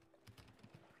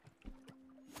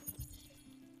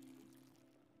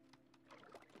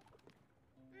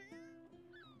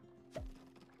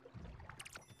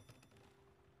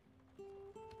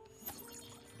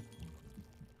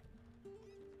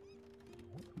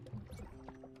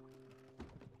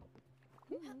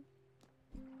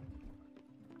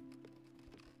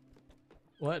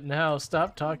 What now?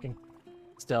 Stop talking.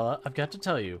 Stella, I've got to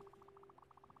tell you.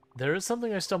 There is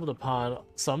something I stumbled upon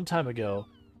some time ago,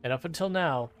 and up until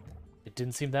now, it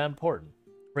didn't seem that important.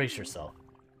 Brace yourself.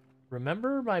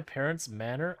 Remember my parents'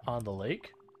 manor on the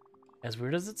lake? As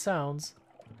weird as it sounds,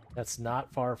 that's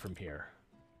not far from here.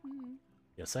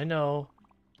 Yes, I know.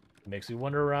 It makes me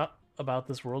wonder about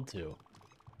this world too.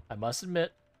 I must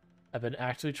admit, I've been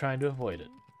actively trying to avoid it.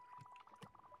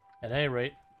 At any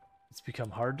rate, it's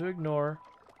become hard to ignore,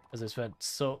 as I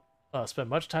spent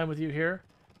much time with you here.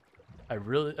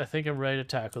 I think I'm ready to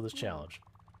tackle this challenge.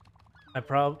 I'll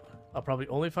probably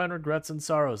only find regrets and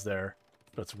sorrows there,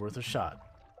 but it's worth a shot.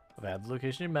 If I have the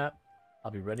location in your map,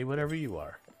 I'll be ready whenever you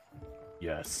are.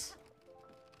 Yes.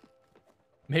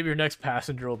 Maybe your next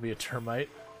passenger will be a termite.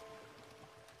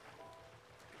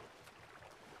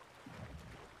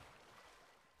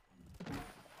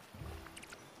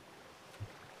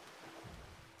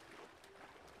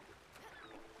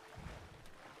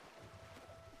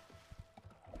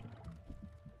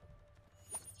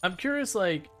 I'm curious,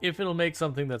 like, if it'll make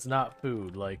something that's not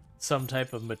food, like some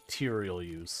type of material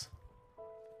use.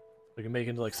 We can make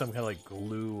it into like some kind of like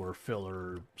glue or filler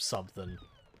or something.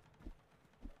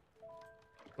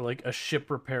 Or like a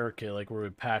ship repair kit, like where we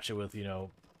patch it with, you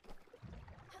know,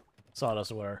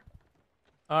 sawdust or whatever.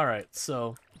 Alright,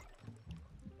 so...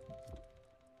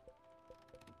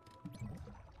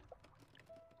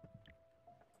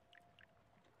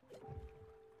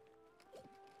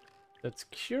 That's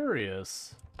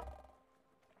curious.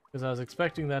 Because I was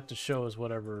expecting that to show us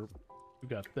whatever we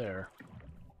got there.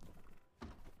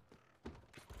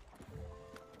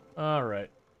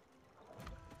 Alright.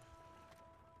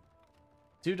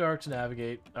 Too dark to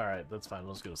navigate. Alright, that's fine.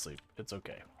 Let's go to sleep. It's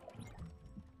okay.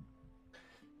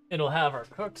 And we'll have our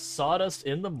cooked sawdust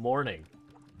in the morning.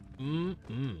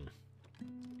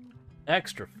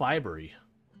 Extra fibery.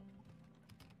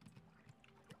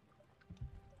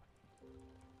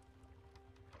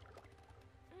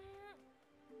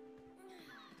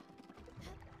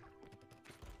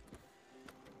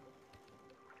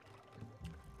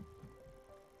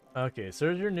 Okay, so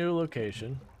there's your new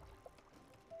location.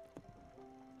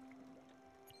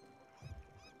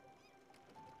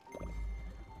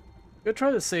 Go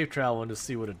try the safe travel one to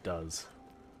see what it does.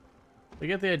 I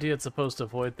get the idea it's supposed to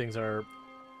avoid things that are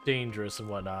dangerous and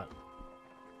whatnot.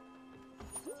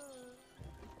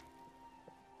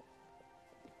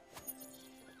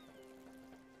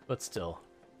 But still.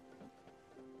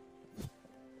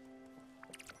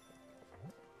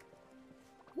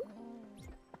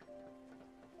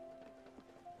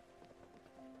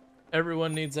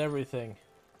 Everyone needs everything.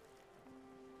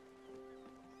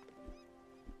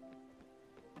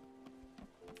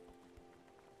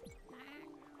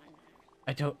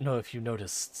 I don't know if you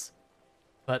noticed,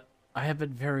 but I have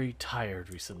been very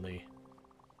tired recently.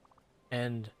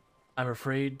 And I'm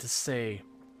afraid to say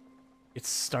it's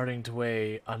starting to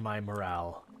weigh on my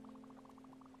morale.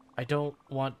 I don't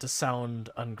want to sound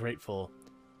ungrateful,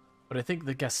 but I think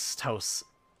the guest house,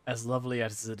 as lovely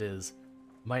as it is,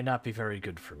 might not be very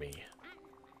good for me.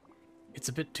 It's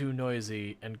a bit too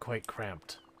noisy and quite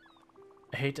cramped.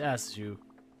 I hate to ask you,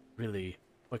 really,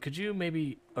 but could you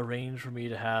maybe arrange for me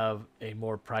to have a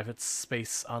more private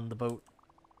space on the boat?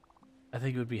 I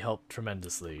think it would be helped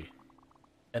tremendously.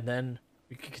 And then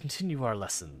we could continue our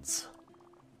lessons.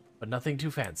 But nothing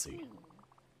too fancy.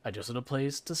 I just want a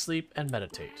place to sleep and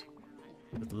meditate.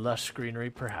 With lush greenery,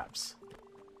 perhaps.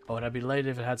 Oh, and I'd be delighted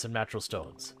if it had some natural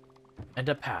stones. And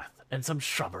a path, and some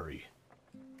shrubbery.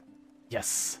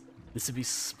 Yes, this would be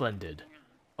splendid.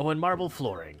 Oh, and marble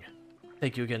flooring.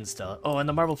 Thank you again, Stella. Oh, and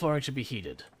the marble flooring should be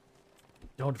heated.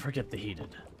 Don't forget the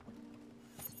heated.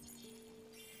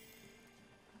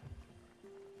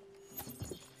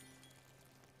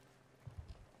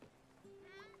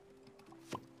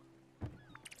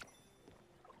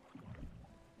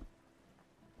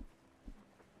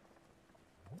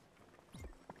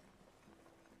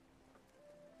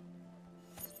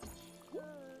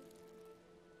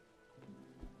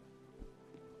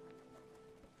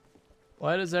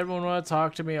 Why does everyone want to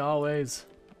talk to me always?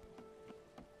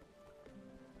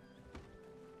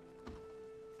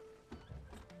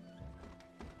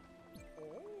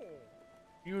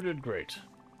 You did great.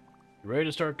 You ready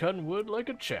to start cutting wood like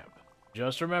a champ.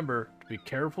 Just remember to be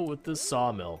careful with this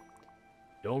sawmill.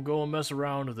 Don't go and mess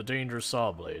around with the dangerous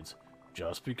saw blades.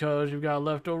 Just because you've got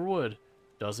leftover wood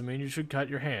doesn't mean you should cut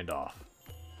your hand off.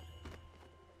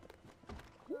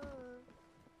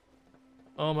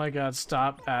 Oh my god,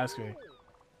 stop asking me.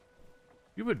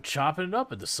 You've been chopping it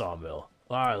up at the sawmill.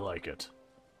 I like it.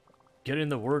 Getting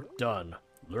the work done.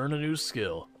 Learn a new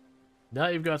skill. Now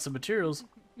you've got some materials,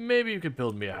 maybe you could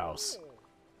build me a house.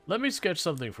 Let me sketch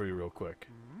something for you real quick.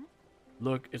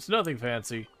 Look, it's nothing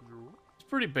fancy. It's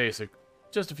pretty basic.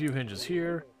 Just a few hinges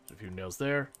here, a few nails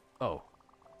there. Oh,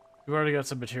 you've already got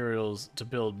some materials to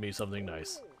build me something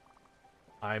nice.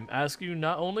 I'm asking you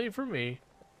not only for me,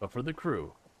 but for the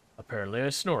crew. Apparently I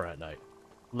snore at night.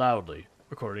 Loudly,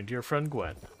 according to your friend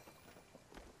Gwen.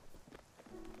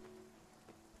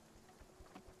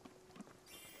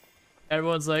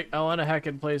 Everyone's like, I want a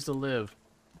heckin' place to live.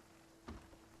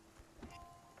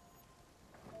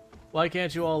 Why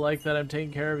can't you all like that I'm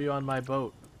taking care of you on my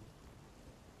boat?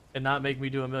 And not make me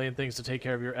do a million things to take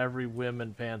care of your every whim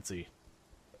and fancy.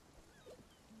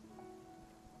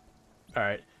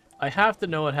 Alright, I have to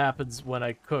know what happens when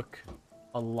I cook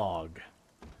a log.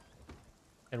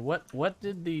 And what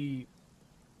did the...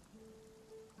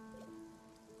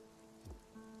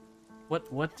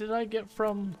 What did I get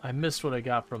from... I missed what I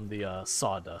got from the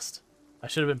sawdust. I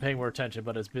should have been paying more attention,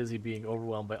 but I was busy being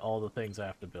overwhelmed by all the things I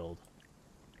have to build.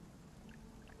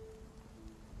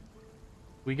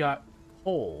 We got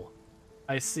coal.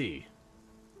 I see.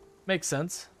 Makes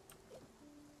sense.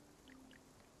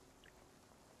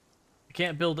 You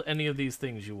can't build any of these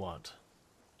things you want.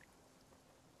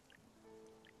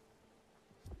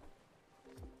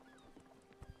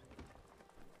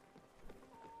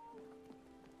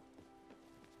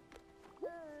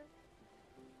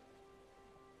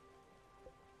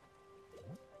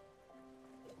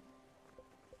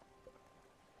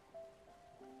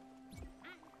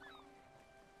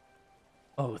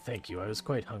 Oh, thank you. I was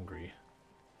quite hungry.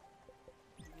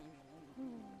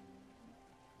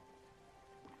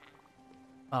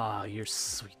 Ah, you're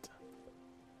sweet.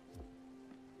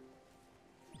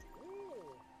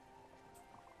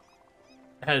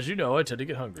 As you know, I tend to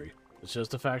get hungry. It's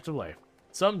just a fact of life.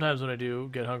 Sometimes when I do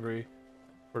get hungry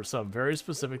for some very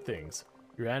specific things,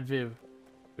 your Aunt Viv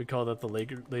would call that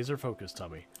the laser focus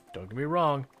tummy. Don't get me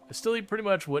wrong, I still eat pretty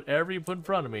much whatever you put in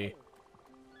front of me.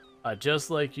 I'd just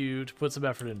like you to put some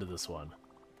effort into this one.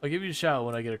 I'll give you a shout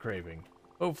when I get a craving.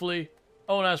 Hopefully,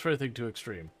 I won't ask for anything too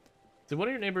extreme. Did one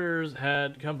of your neighbors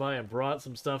had come by and brought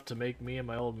some stuff to make me and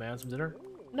my old man some dinner?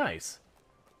 Nice.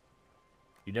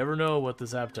 You never know what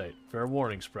this appetite. Fair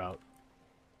warning, Sprout.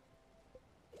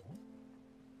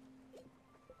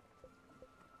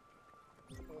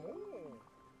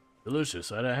 Delicious.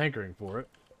 I had a hankering for it.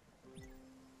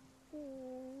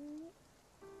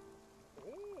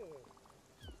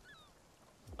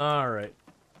 Alright.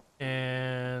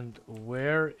 And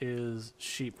where is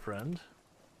Sheep Friend?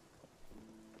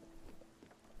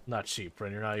 Not Sheep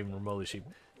Friend, you're not even remotely sheep.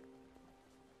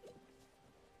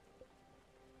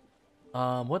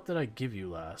 What did I give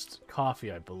you last?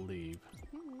 Coffee, I believe.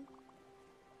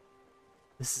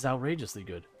 This is outrageously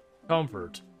good.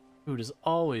 Comfort. Food has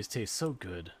always tastes so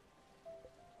good.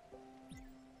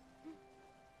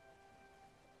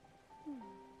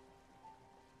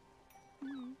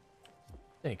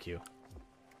 Thank you.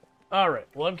 Alright,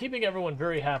 well I'm keeping everyone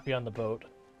very happy on the boat,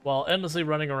 while endlessly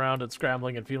running around and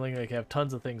scrambling and feeling like I have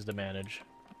tons of things to manage.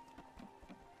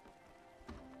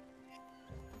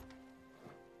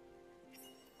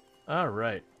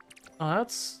 Alright. Oh,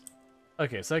 that's...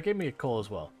 Okay, so that gave me a coal as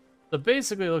well. So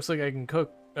basically it looks like I can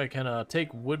cook... I can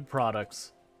take wood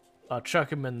products, chuck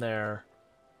them in there,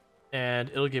 and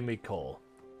it'll give me coal.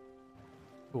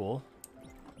 Cool.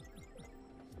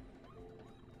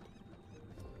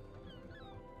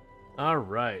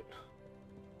 Alright.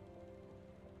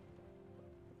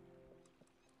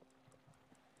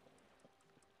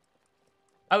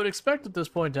 I would expect at this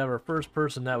point to have our first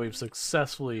person that we've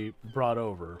successfully brought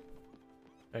over.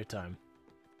 Anytime.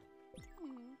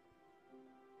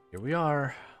 Here we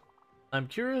are. I'm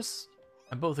curious.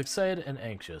 I'm both excited and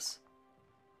anxious.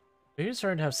 Maybe I'm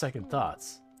starting to have second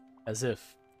thoughts. As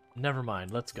if, never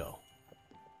mind, let's go.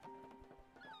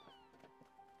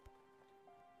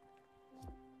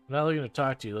 I'm not looking to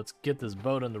talk to you. Let's get this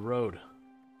boat on the road.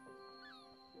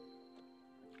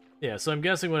 Yeah, so I'm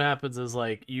guessing what happens is,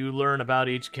 like, you learn about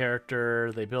each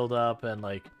character, they build up, and,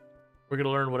 like, we're going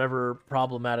to learn whatever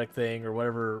problematic thing or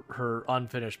whatever her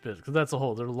unfinished business. Because that's the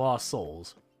whole, they're lost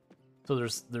souls. So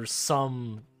there's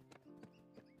something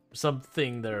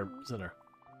there in there.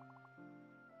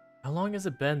 How long has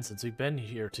it been since we've been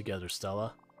here together,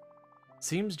 Stella?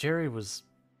 Seems Jerry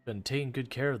been taking good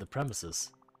care of the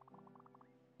premises.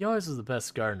 He always was the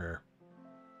best gardener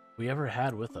we ever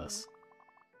had with us.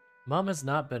 Mom has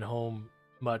not been home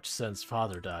much since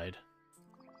Father died.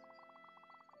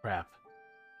 Crap.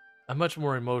 I'm much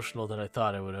more emotional than I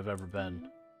thought I would have ever been.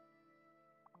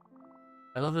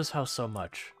 I love this house so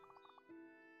much.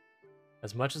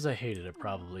 As much as I hated it,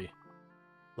 probably.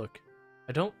 Look,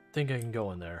 I don't think I can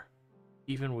go in there.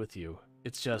 Even with you.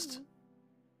 It's just...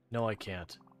 No, I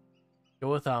can't.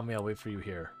 Go without me, I'll wait for you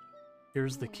here.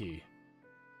 Here's the key.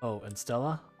 Oh, and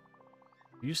Stella?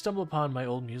 If you stumble upon my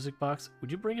old music box,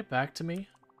 would you bring it back to me?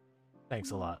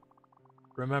 Thanks a lot.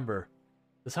 Remember,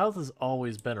 this house has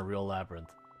always been a real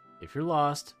labyrinth. If you're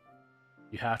lost,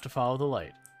 you have to follow the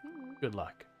light. Good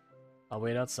luck. I'll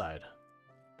wait outside.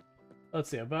 Let's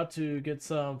see, I'm about to get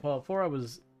some Fallout 4. I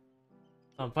was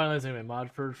finalizing my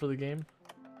mod for the game.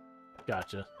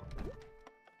 Gotcha.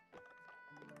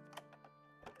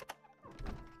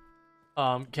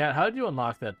 Kat, how did you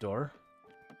unlock that door?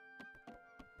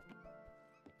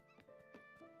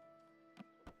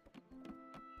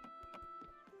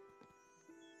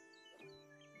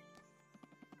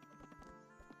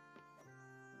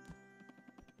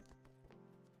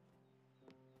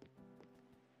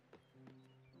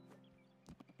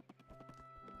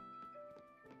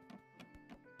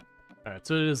 Alright,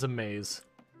 so it is a maze.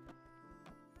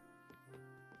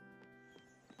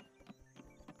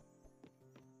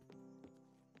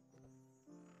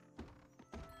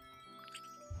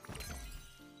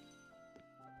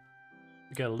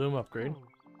 We got a loom upgrade.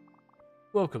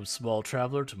 Welcome, small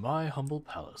traveler, to my humble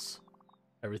palace.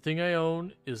 Everything I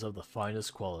own is of the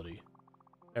finest quality.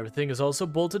 Everything is also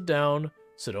bolted down,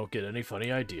 so don't get any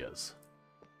funny ideas.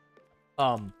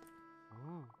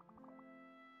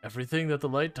 Everything that the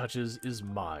light touches is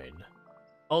mine.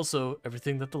 Also,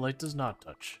 everything that the light does not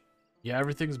touch. Yeah,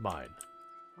 everything's mine.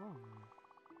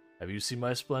 Have you seen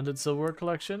my splendid silverware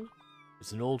collection?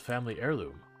 It's an old family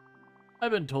heirloom.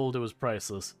 I've been told it was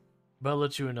priceless, but I'll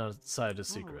let you in inside a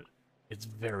secret. It's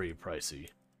very pricey.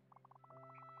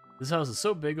 This house is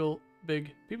so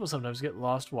big, people sometimes get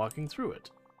lost walking through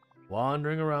it,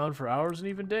 wandering around for hours and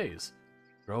even days,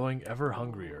 growing ever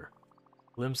hungrier.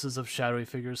 Glimpses of shadowy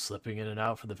figures slipping in and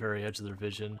out from the very edge of their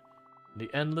vision, and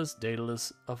the endless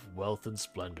daedalus of wealth and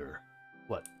splendor.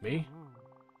 What, me?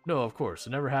 No, of course,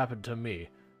 it never happened to me,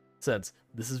 since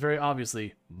this is very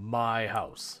obviously my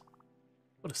house.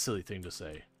 What a silly thing to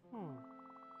say.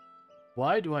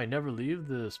 Why do I never leave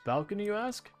this balcony, you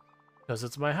ask? Because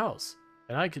it's my house,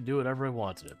 and I can do whatever I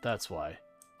want in it, that's why.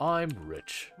 I'm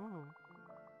rich.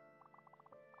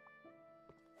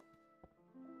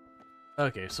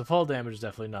 Okay, so fall damage is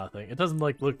definitely nothing. It doesn't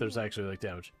like look there's actually like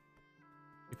damage.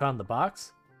 You found the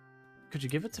box? Could you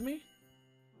give it to me?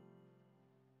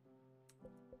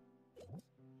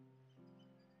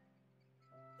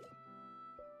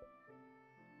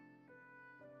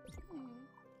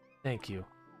 Thank you.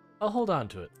 I'll hold on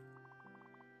to it.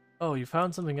 Oh, you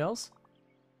found something else?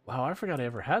 Wow, I forgot I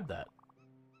ever had that.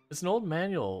 It's an old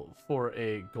manual for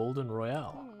a golden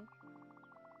royale.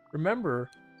 Remember,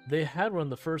 they had won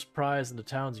the first prize in the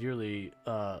town's yearly,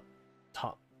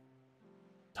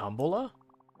 tombola?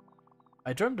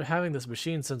 I dreamt of having this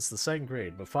machine since the 2nd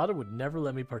grade, but father would never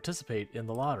let me participate in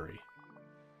the lottery.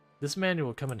 This manual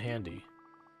will come in handy.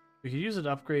 We could use it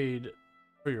to upgrade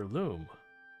for your loom.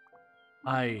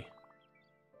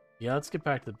 Yeah, let's get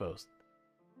back to the boast.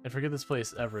 And forget this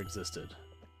place ever existed.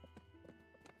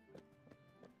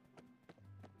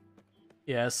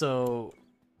 Yeah, so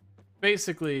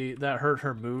basically that hurt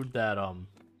her mood that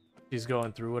she's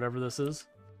going through whatever this is.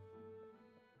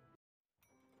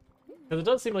 Because it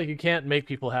does seem like you can't make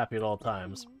people happy at all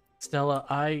times. Stella,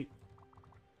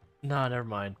 nah, never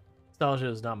mind. Nostalgia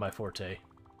is not my forte.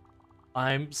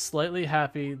 I'm slightly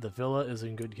happy the villa is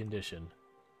in good condition.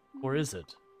 Or is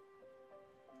it?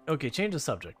 Okay, change the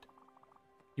subject.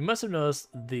 You must have noticed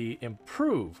the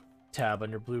Improve tab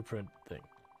on your blueprint thing.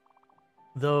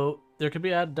 Though, there could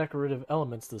be added decorative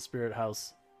elements to the spirit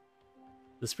houses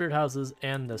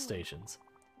and the stations.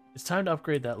 It's time to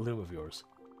upgrade that loom of yours.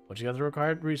 Once you got the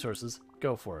required resources,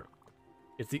 go for it.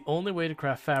 It's the only way to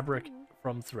craft fabric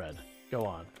from thread. Go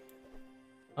on.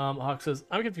 Hawk says,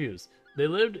 I'm confused. They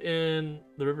lived in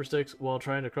the river Styx while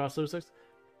trying to cross those Styx?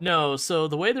 No, so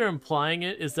the way they're implying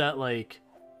it is that, like,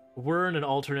 we're in an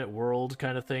alternate world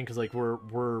kind of thing, because, like,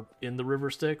 we're in the river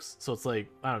Styx, so it's like,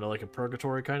 I don't know, like a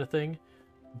purgatory kind of thing,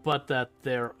 but that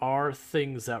there are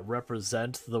things that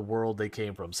represent the world they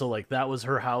came from. So, like, that was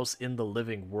her house in the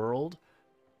living world,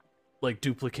 like,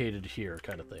 duplicated here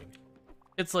kind of thing.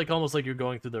 It's, like, almost like you're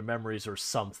going through their memories or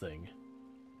something.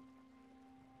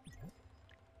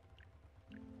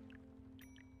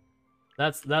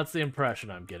 That's the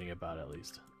impression I'm getting about it, at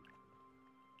least.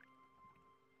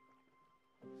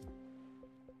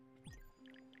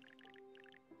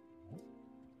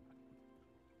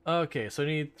 Okay, so I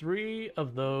need 3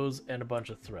 of those and a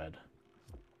bunch of thread.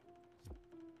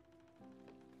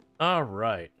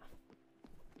 Alright.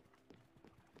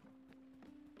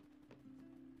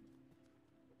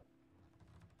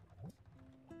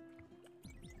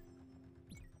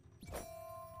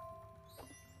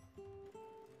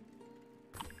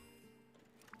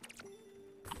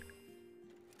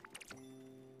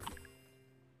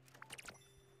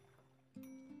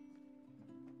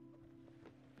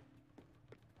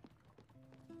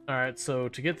 Alright, so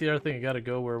to get the other thing, I gotta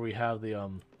go where we have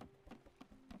the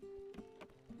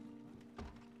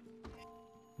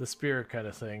spirit kind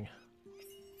of thing.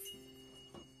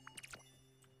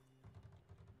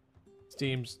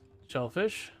 Steamed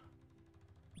shellfish.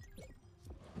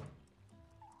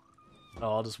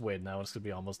 Oh, I'll just wait now. It's gonna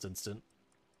be almost instant.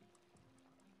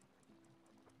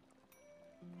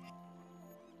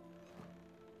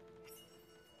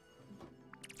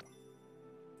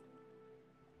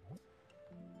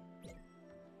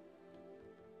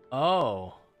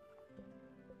 Oh.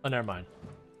 Oh, never mind.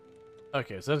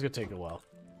 Okay, so that's gonna take a while.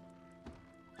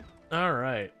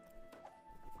 Alright.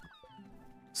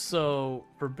 So,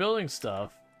 for building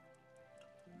stuff...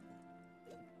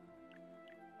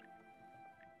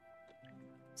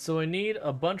 So I need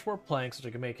a bunch more planks, which I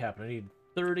can make happen. I need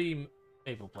 30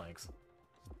 maple planks.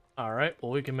 Alright,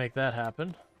 well we can make that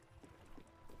happen.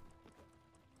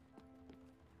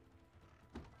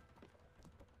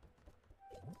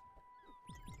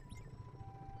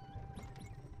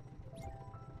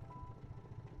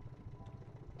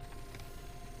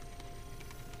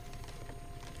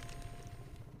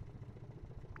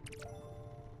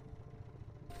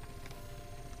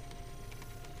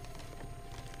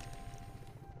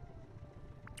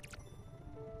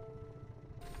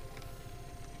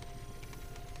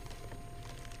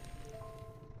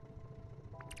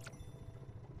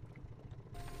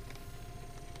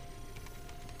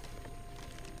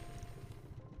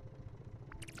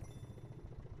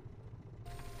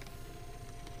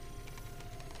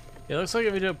 It looks like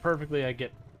if I do it perfectly, I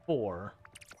get 4.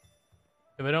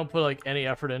 If I don't put, like, any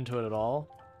effort into it at all,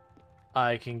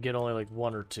 I can get only, like,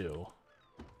 1 or 2.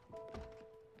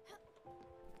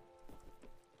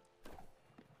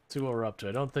 See what we're up to.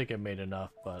 I don't think I made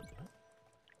enough, but...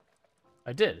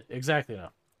 I did. Exactly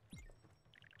enough.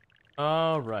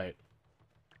 Alright.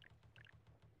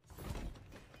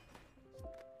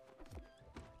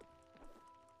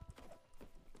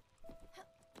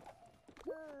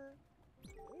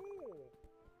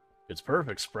 It's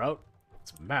perfect, Sprout.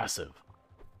 It's massive.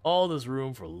 All this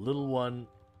room for little one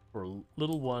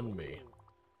me.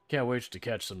 Can't wait to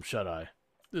catch some shut-eye.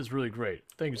 This is really great.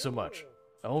 Thank you so much.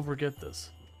 I won't forget this.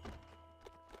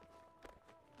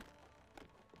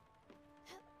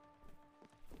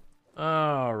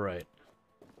 Alright.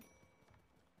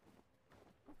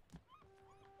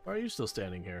 Why are you still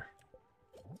standing here?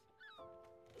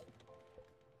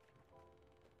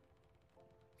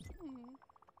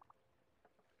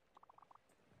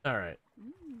 Alright.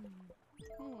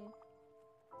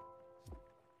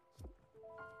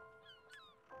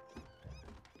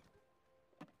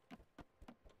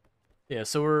 Yeah,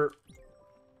 so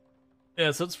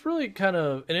it's really kind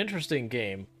of an interesting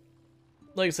game.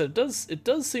 Like I said, it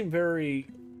does seem very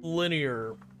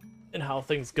linear in how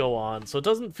things go on, so it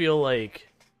doesn't feel like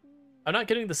I'm not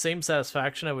getting the same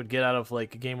satisfaction I would get out of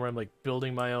like a game where I'm like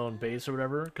building my own base or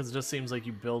whatever, because it just seems like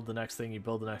you build the next thing, you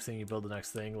build the next thing, you build the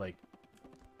next thing, like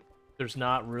there's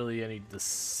not really any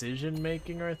decision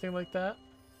making or anything like that.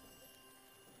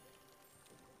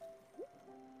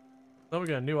 Oh, we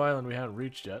got a new island we haven't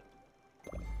reached yet.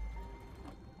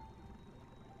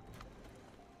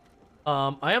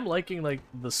 I am liking like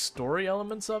the story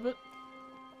elements of it,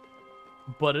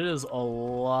 but it is a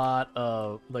lot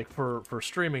of like for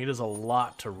streaming. It is a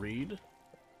lot to read.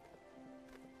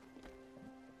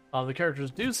 The characters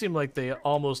do seem like they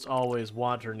almost always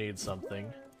want or need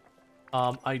something.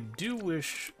 I do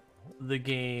wish the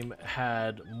game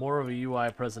had more of a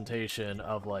UI presentation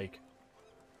of like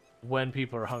when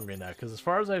people are hungry and that, because as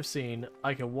far as I've seen,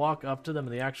 I can walk up to them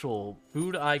and the actual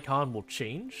food icon will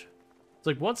change. It's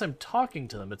like once I'm talking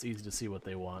to them, it's easy to see what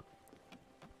they want.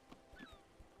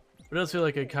 But it does feel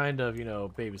like I kind of, you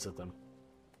know, babysit them.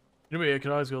 You know, I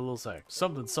could always go a little sack.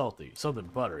 Something salty, something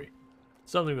buttery,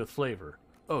 something with flavor.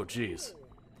 Oh, jeez.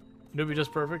 You know, be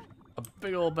just perfect. A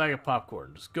big old bag of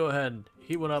popcorn. Just go ahead and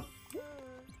heat one up.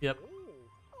 Yep.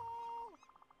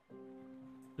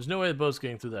 There's no way the boat's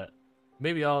getting through that.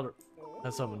 Maybe I'll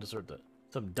have someone dessert that.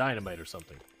 Some dynamite or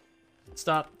something.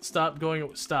 Stop. Stop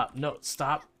going. Stop. No,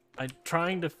 stop. I'm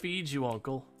trying to feed you,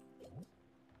 Uncle.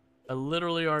 I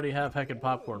literally already have heckin'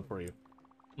 popcorn for you.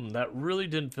 That really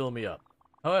didn't fill me up.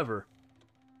 However,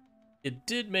 it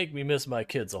did make me miss my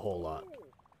kids a whole lot.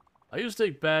 I used to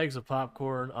take bags of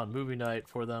popcorn on movie night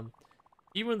for them.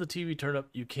 Even when the TV turned up,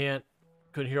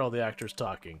 couldn't hear all the actors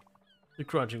talking. The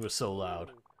crunching was so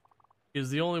loud. It was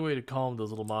the only way to calm those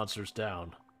little monsters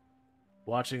down.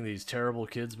 Watching these terrible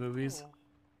kids' movies,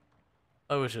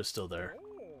 I wish I was still there.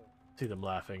 See them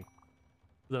laughing.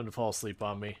 For them to fall asleep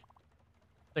on me.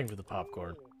 Thank you for the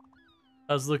popcorn.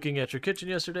 I was looking at your kitchen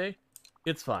yesterday.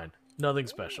 It's fine. Nothing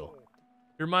special.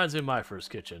 It reminds me of my first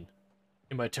kitchen.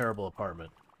 In my terrible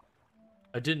apartment.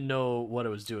 I didn't know what I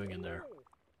was doing in there.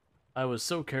 I was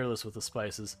so careless with the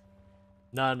spices.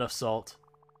 Not enough salt.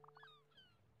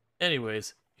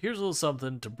 Anyways, here's a little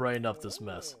something to brighten up this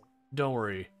mess. Don't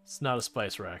worry, it's not a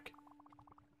spice rack.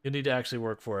 You'll need to actually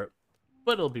work for it,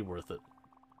 but it'll be worth it.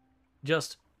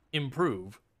 Just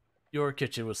improve your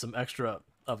kitchen with some extra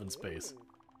oven space.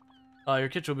 Your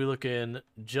kitchen will be looking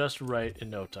just right in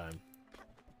no time.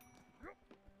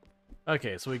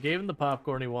 Okay, so we gave him the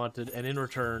popcorn he wanted, and in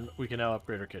return, we can now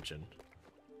upgrade our kitchen.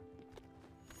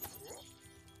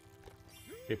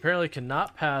 We apparently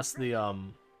cannot pass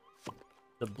the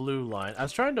blue line. I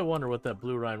was trying to wonder what that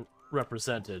blue line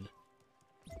represented,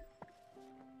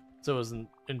 so I wasn't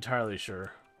entirely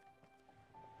sure.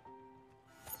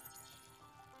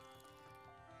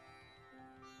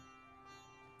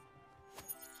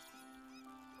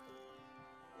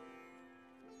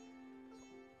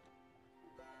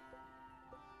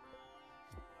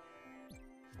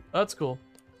 That's cool.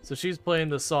 So she's playing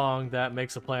the song that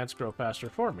makes the plants grow faster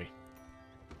for me.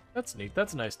 That's neat.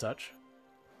 That's a nice touch.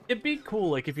 It'd be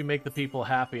cool, like, if you make the people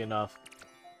happy enough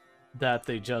that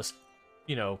they just,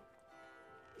 you know,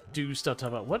 do stuff to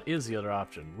help out. What is the other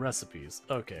option? Recipes.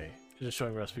 Okay. Just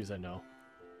showing recipes I know.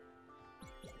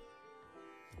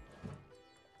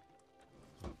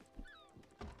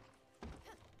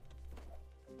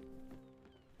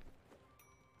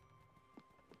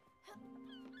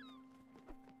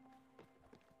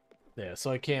 Yeah,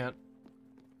 so I can't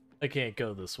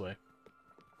go this way.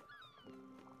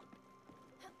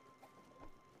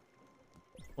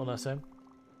 Well, now, Sam,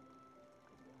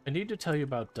 I need to tell you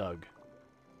about Doug.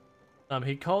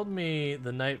 He called me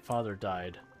the night Father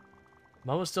died.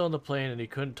 Mom was still on the plane and he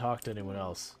couldn't talk to anyone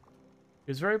else.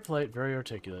 He was very polite, very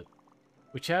articulate.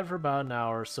 We chatted for about an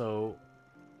hour or so,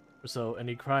 and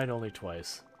he cried only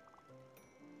twice.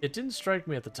 It didn't strike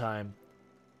me at the time,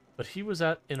 but he was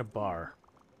in a bar,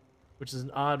 which is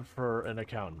an odd for an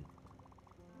accountant.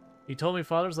 He told me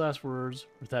father's last words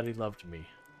were that he loved me.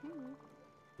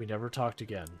 We never talked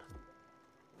again.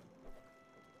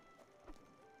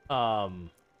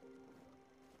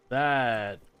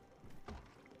 That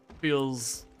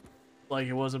feels like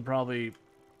it wasn't probably,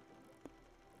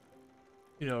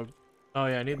 you know, oh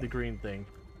yeah, I need the green thing.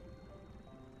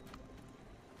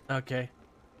 Okay.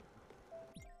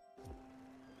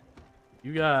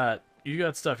 You got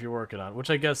stuff you're working on, which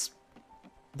I guess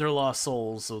they're lost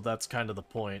souls, so that's kind of the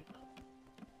point.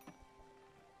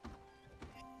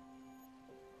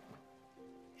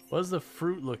 What is the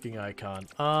fruit-looking icon?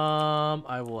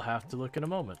 I will have to look in a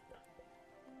moment.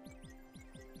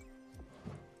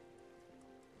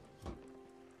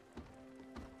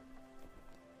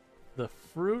 The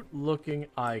fruit-looking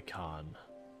icon.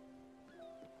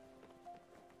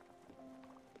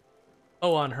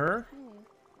 Oh, on her?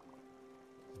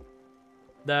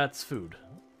 That's food.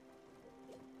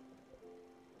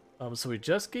 So we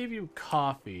just gave you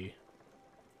coffee.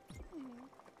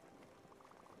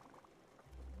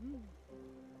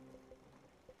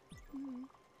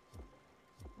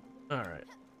 All right.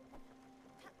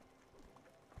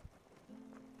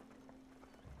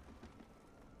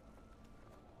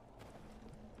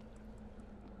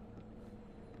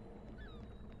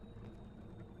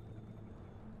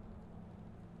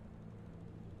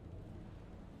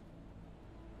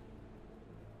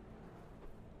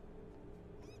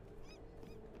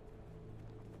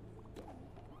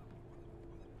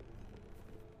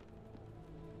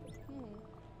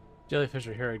 Jellyfish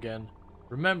are here again.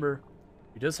 Remember,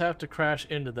 you just have to crash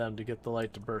into them to get the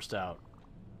light to burst out.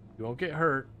 You won't get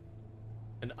hurt,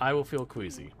 and I will feel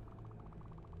queasy.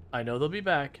 I know they'll be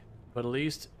back, but at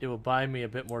least it will buy me a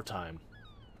bit more time.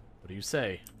 What do you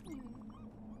say?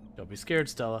 Don't be scared,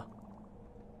 Stella.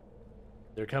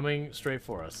 They're coming straight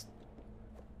for us.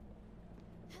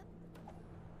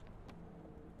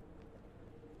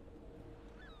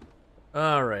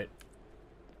 All right.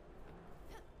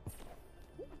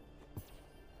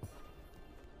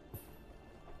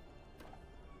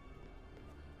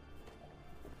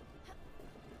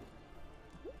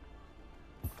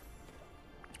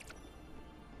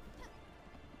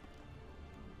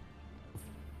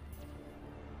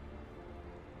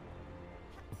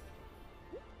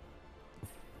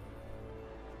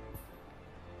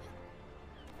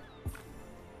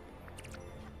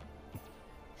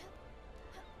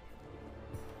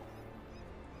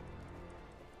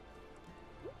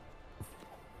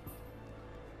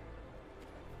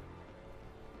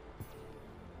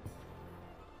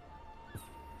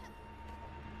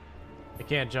 I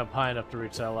can't jump high enough to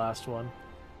reach that last one.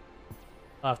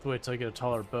 I'll have to wait till I get a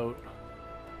taller boat.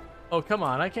 Oh, come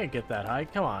on, I can't get that high.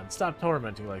 Come on, stop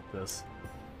tormenting like this.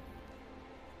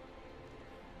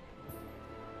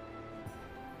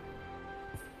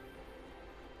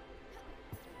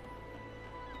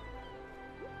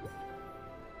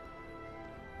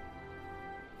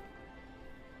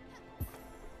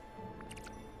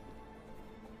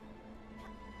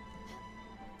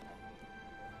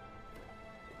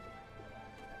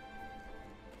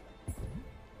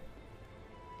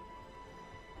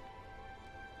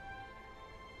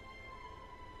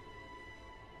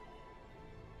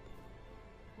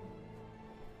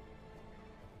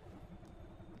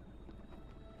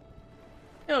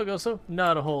 Yeah, go so.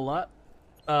 Not a whole lot.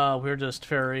 We're just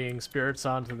ferrying spirits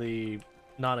onto the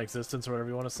non-existence, or whatever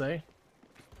you want to say.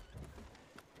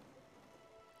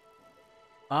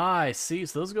 Ah, I see.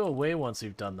 So those go away once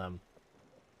you've done them.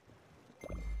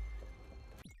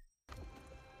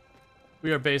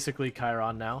 We are basically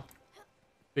Charon now.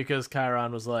 Because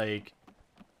Charon was like,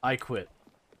 I quit.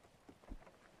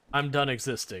 I'm done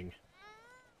existing.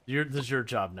 This is your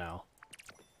job now.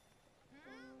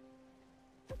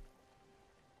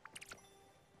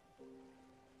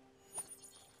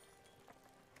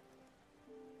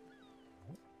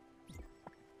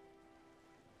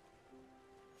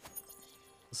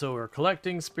 So we're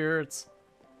collecting spirits,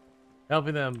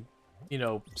 helping them, you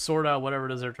know, sort out whatever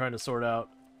it is they're trying to sort out,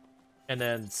 and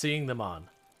then seeing them on.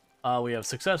 We have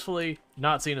successfully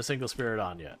not seen a single spirit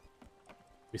on yet.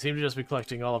 We seem to just be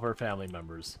collecting all of our family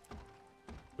members,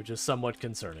 which is somewhat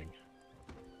concerning.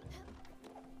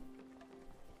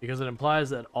 Because it implies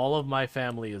that all of my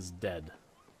family is dead.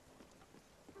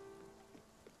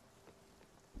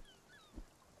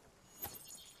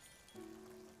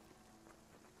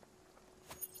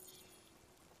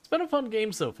 It's been a fun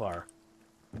game so far.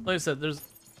 Like I said, there's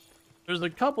there's a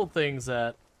couple things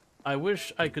that I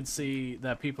wish I could see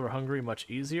that people are hungry much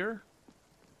easier.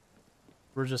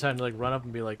 We're just having to like run up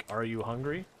and be like, "Are you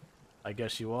hungry?" I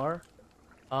guess you are.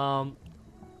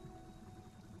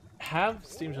 Have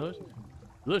steamed chili.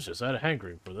 Delicious. I had a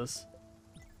hankering for this.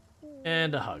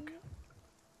 And a hug.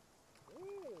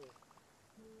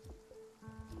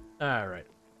 Alright.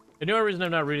 And the only reason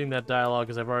I'm not reading that dialogue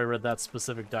is I've already read that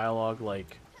specific dialogue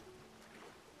like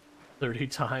 30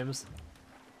 times.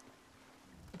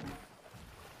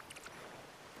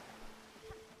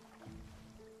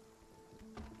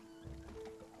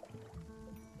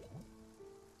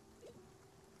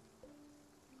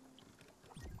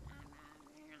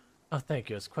 Oh, thank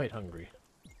you. I was quite hungry.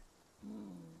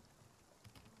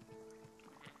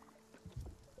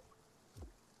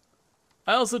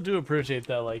 I also do appreciate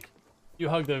that, like, you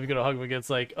hug them, you go to hug them again, it's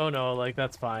like, oh no, like,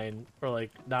 that's fine, or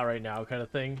like, not right now kind of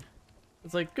thing.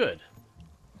 It's like, good.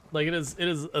 Like, it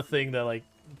is a thing that, like,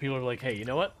 people are like, hey, you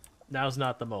know what? Now's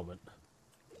not the moment.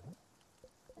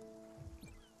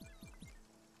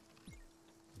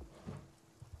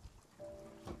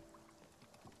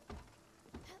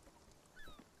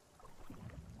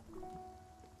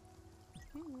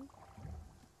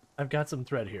 I've got some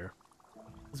thread here. I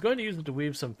was going to use it to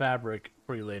weave some fabric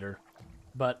for you later,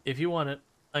 but if you want it,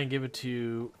 I can give it to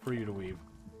you for you to weave.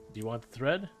 Do you want the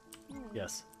thread?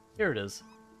 Yes. Here it is.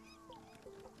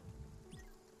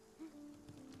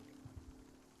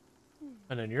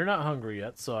 And then you're not hungry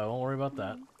yet, so I won't worry about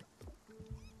that.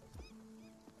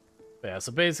 But yeah,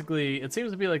 so basically, it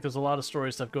seems to be like there's a lot of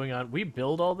story stuff going on. We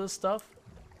build all this stuff,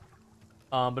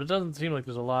 but it doesn't seem like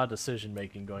there's a lot of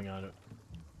decision-making going on.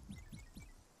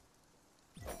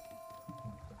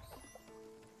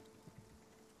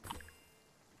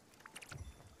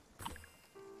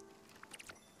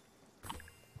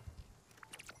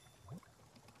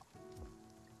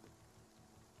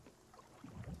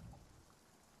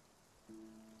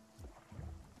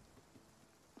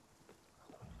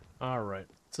 Alright,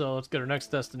 so let's get our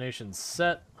next destination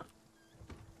set.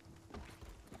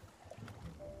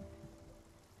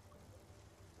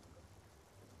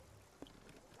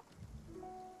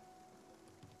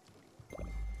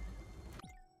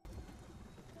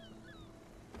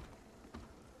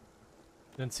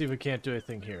 And see if we can't do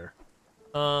anything here.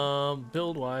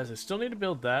 Build-wise, I still need to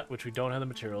build that, which we don't have the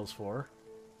materials for.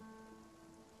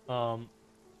 Can't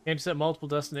you set multiple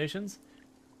destinations?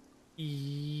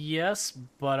 Yes,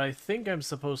 but I think I'm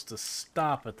supposed to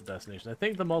stop at the destination. I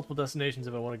think the multiple destinations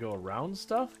if I want to go around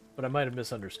stuff, but I might have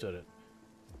misunderstood it.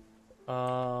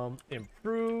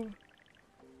 Improve.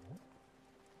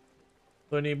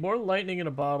 So I need more lightning in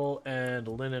a bottle and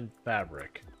linen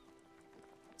fabric.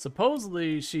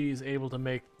 Supposedly she's able to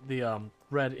make the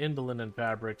thread into linen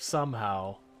fabric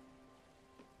somehow.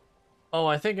 Oh,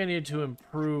 I think I need to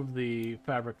improve the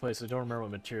fabric place. I don't remember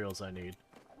what materials I need.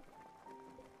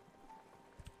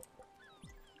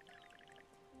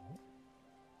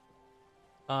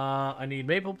 I need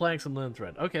maple planks and linen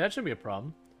thread. Okay, that shouldn't be a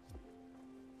problem.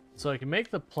 So I can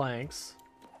make the planks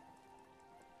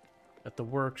at the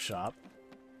workshop.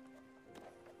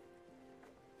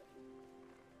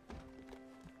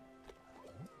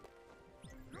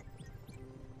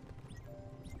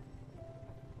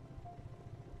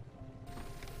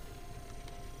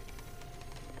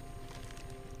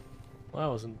 Well, that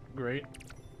wasn't great.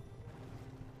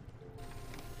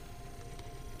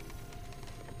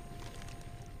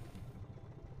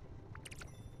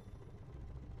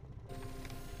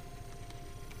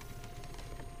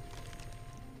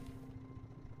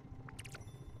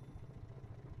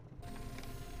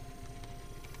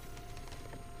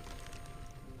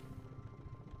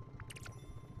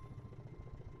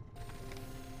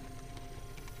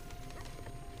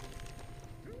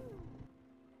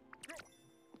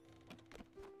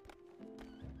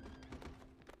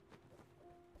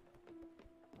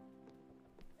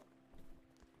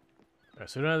 Alright,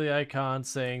 so we don't have the icon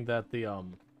saying that the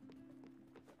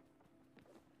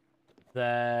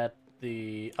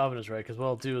oven is ready, because what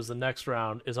I'll do is the next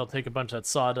round is I'll take a bunch of that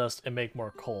sawdust and make more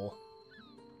coal.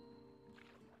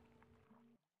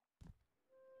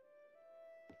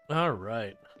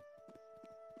 Alright.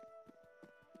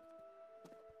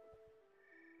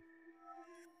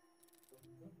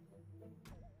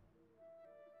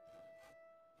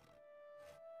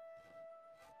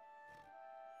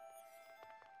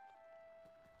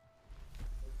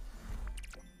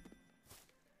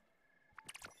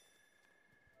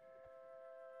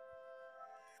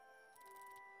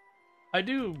 I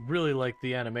do really like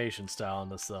the animation style on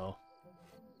this, though.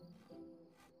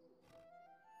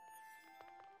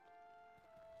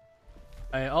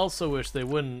 I also wish they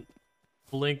wouldn't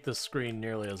blink the screen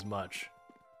nearly as much.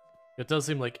 It does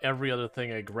seem like every other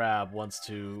thing I grab wants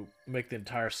to make the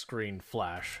entire screen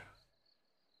flash.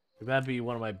 That'd be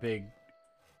one of my big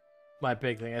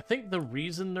thing. I think the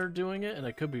reason they're doing it, and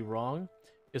I could be wrong,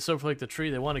 is so for like the tree,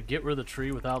 they want to get rid of the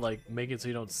tree without like making it so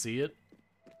you don't see it.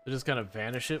 They just kind of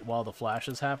vanish it while the flash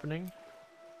is happening,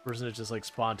 versus it just like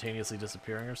spontaneously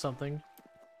disappearing or something.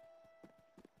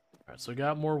 Alright, so we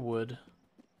got more wood.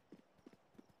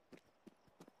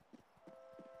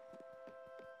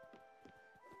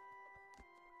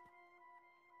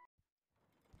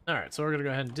 Alright, so we're going to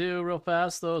go ahead and do real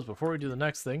fast, though, is before we do the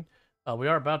next thing, we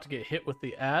are about to get hit with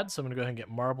the ad, so I'm going to go ahead and get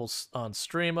marbles on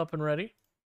stream up and ready.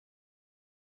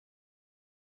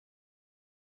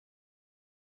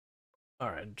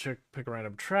 Alright, pick a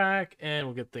random track, and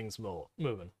we'll get things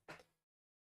moving.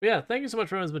 But yeah, thank you so much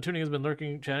for everyone who's been tuning in, has been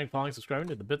lurking, chatting, following, subscribing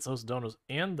to the bits, hosts, donos,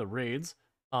 and the raids.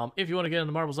 If you want to get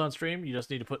into marbles on stream, you just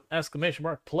need to put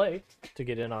 !play to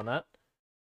get in on that.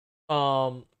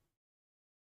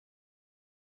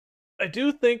 I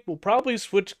do think we'll probably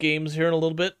switch games here in a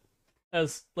little bit,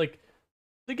 as, like,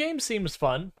 the game seems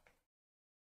fun,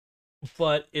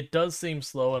 but it does seem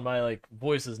slow, and my, like,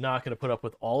 voice is not going to put up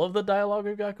with all of the dialogue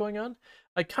we've got going on.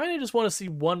 I kind of just want to see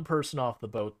one person off the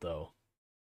boat, though.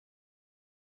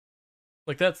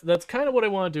 Like, that's kind of what I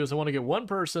want to do, is I want to get one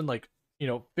person, like, you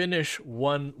know, finish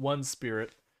one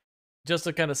spirit, just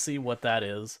to kind of see what that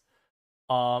is.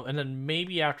 And then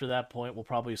maybe after that point, we'll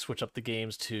probably switch up the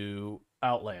games to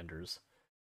Outlanders.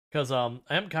 Because I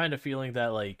am kind of feeling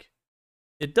that, like,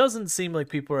 it doesn't seem like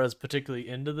people are as particularly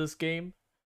into this game.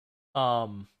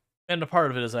 And a part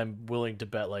of it is I'm willing to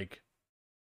bet, like,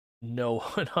 no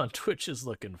one on Twitch is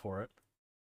looking for it.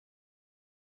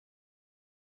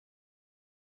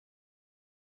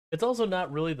 It's also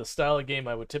not really the style of game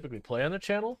I would typically play on the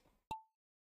channel.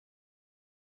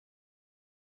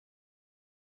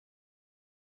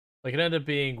 Like, it ended up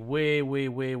being way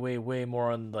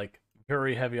more on, like,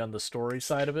 very heavy on the story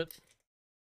side of it.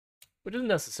 Which isn't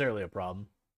necessarily a problem.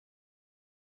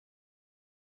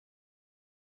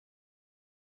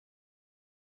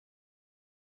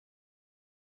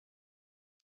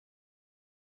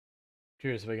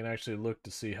 Curious if I can actually look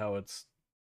to see how it's...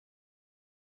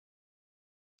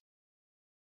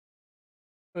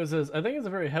 It says, I think it's a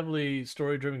very heavily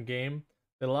story-driven game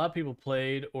that a lot of people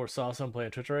played or saw someone play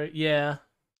on Twitch, right? Yeah.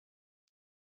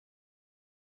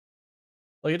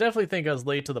 Like, I definitely think I was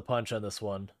late to the punch on this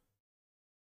one.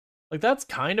 Like, that's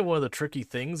kind of one of the tricky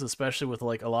things, especially with,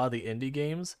 like, a lot of the indie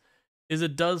games, is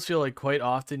it does feel like quite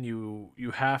often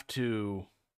you have to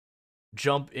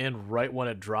jump in right when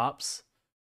it drops,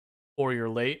 or you're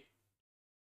late.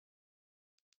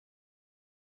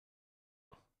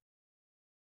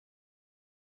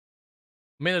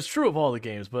 I mean, it's true of all the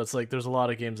games, but it's like there's a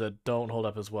lot of games that don't hold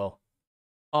up as well.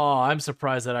 Oh, I'm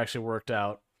surprised that actually worked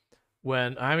out.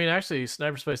 When, I mean, actually,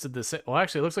 Sniper Spice did this. Well,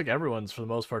 actually, it looks like everyone's, for the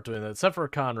most part, doing that, except for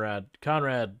Conrad.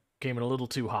 Conrad came in a little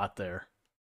too hot there.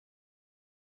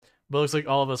 But it looks like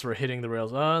all of us were hitting the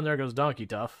rails. Oh, and there goes Donkey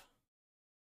Tough.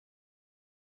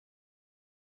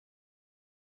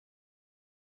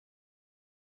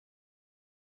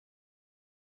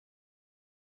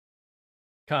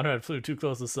 Conrad flew too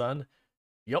close to the sun.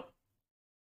 Yup.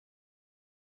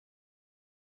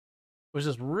 Was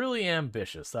just really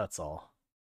ambitious, that's all.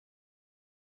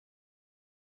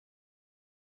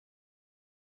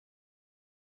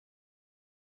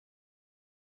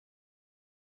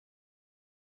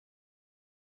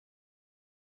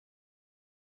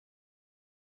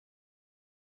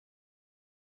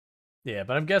 Yeah,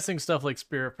 but I'm guessing stuff like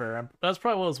Spiritfarer, that's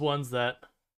probably one of those ones that...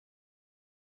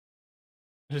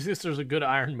 There's a good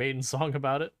Iron Maiden song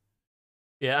about it.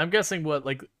 Yeah, I'm guessing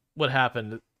what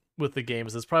happened with the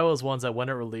games is probably one of those ones that when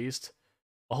it released,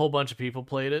 a whole bunch of people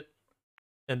played it,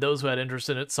 and those who had interest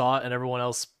in it saw it, and everyone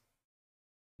else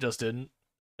just didn't.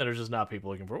 And there's just not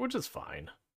people looking for it, which is fine.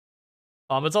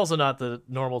 It's also not the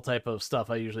normal type of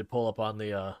stuff I usually pull up on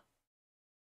the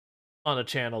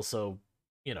channel, so,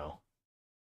 you know,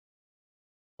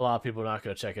 a lot of people are not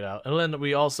going to check it out. And then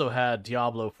we also had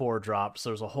Diablo 4 drop, so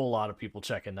there's a whole lot of people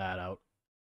checking that out.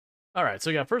 Alright,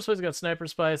 so we got first place, we got Sniper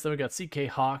Spice, then we got CK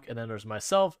Hawk, and then there's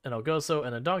myself and Elgoso,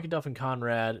 and then Donkey Duff and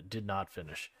Conrad did not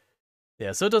finish.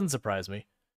 Yeah, so it doesn't surprise me.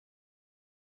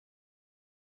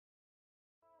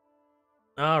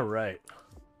 Alright.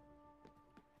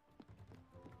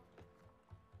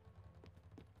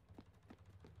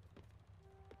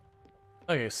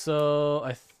 Okay, so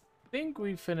I think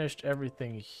we finished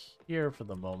everything here for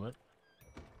the moment.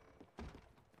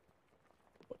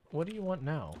 What do you want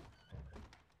now?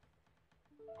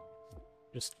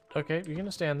 Just, okay, you're gonna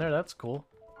stand there, that's cool.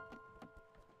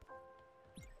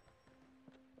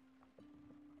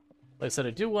 Like I said,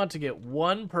 I do want to get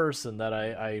one person that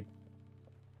I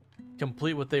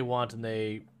complete what they want and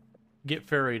they get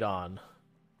ferried on.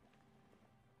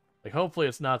 Like, hopefully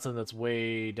it's not something that's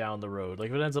way down the road. Like,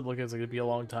 if it ends up looking like it's going to be a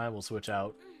long time, we'll switch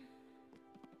out.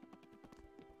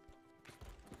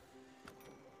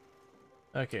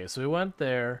 Okay, so we went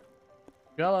there.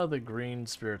 Got a lot of the green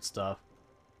spirit stuff.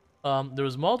 There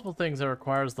was multiple things that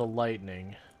requires the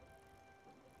lightning.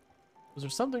 Was there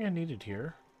something I needed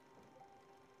here?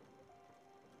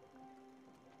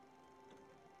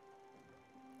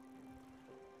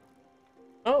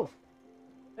 Oh!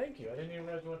 Thank you. I didn't even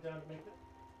realize you went down to make it.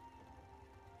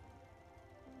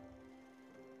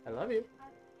 I love you.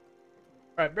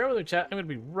 Alright, bear with me, chat. I'm going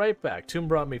to be right back. Tomb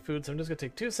brought me food, so I'm just going to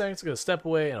take 2 seconds. I'm going to step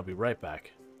away, and I'll be right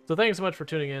back. So thank you so much for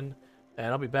tuning in, and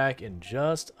I'll be back in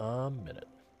just a minute.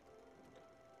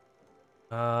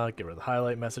 Get rid of the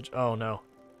highlight message. Oh, no.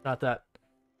 Not that.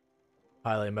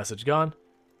 Highlight message gone.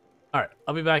 Alright,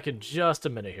 I'll be back in just a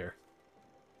minute here.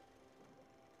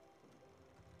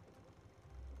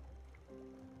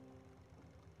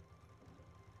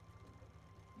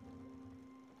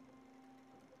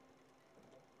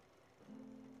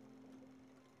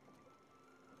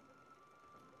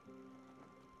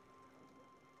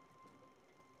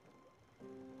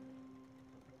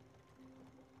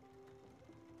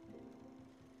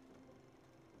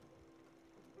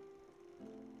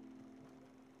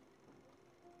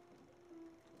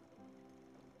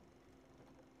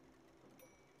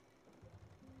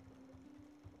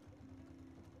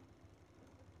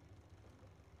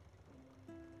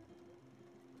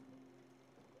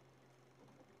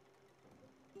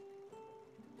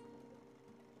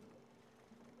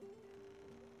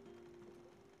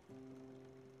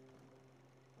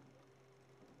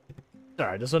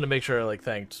 Sorry, I just wanted to make sure I, like,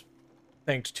 thanked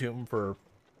Tomb for,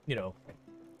 you know,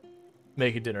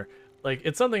 making dinner. Like,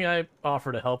 it's something I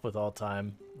offer to help with all the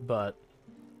time, but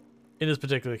in this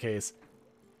particular case,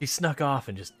 he snuck off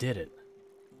and just did it.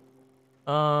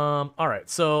 Alright,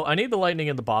 so I need the lightning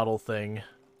in the bottle thing.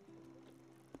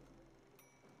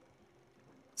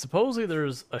 Supposedly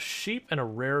there's a sheep and a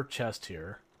rare chest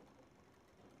here.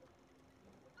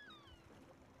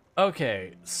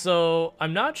 Okay, so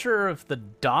I'm not sure if the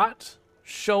dot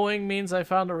showing means I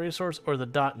found the resource or the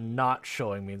dot not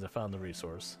showing means I found the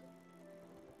resource.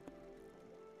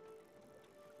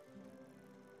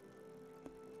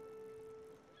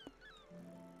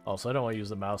 Also, I don't want to use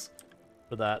the mouse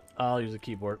for that. I'll use the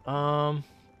keyboard. We'll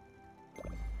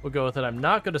go with it. I'm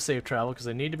not going to save travel because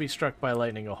I need to be struck by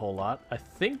lightning a whole lot. I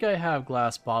think I have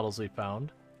glass bottles we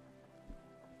found.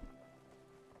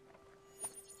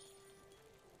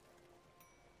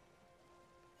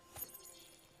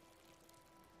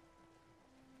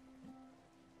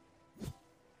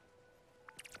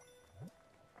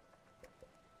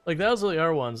 Like, those really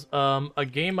are ones. A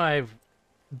game I've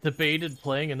debated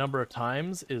playing a number of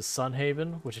times is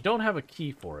Sunhaven, which I don't have a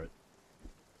key for it.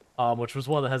 Which was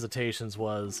one of the hesitations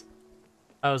was,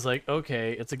 I was like,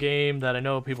 okay, it's a game that I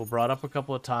know people brought up a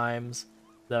couple of times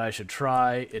that I should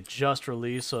try. It just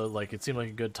released, so like it seemed like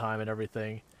a good time and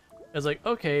everything. I was like,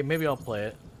 okay, maybe I'll play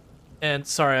it. And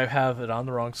sorry, I have it on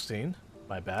the wrong screen.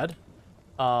 My bad.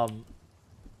 And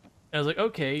I was like,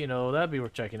 okay, you know, that'd be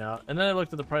worth checking out. And then I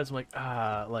looked at the price, I'm like,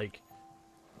 like,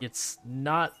 it's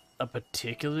not a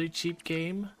particularly cheap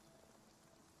game.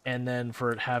 And then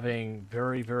for it having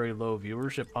very, very low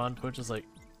viewership on Twitch, is like,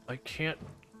 I can't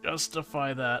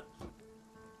justify that.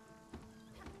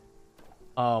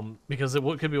 Because it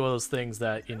could be one of those things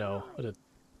that, you know,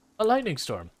 a lightning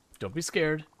storm. Don't be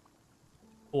scared.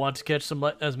 Want to catch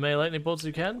as many lightning bolts as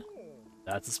you can?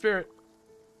 That's the spirit.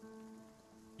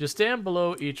 Just stand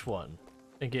below each one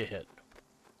and get hit.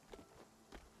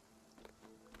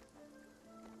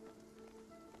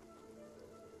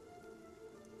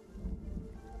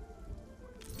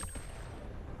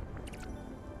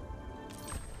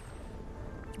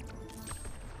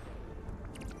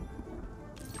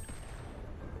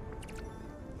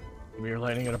 Give me your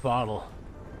lightning in a bottle.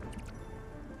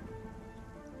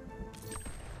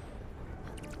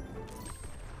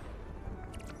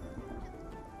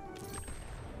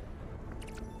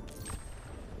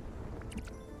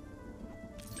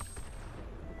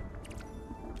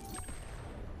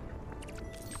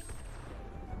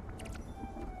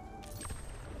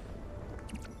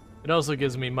 It also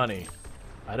gives me money.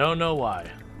 I don't know why.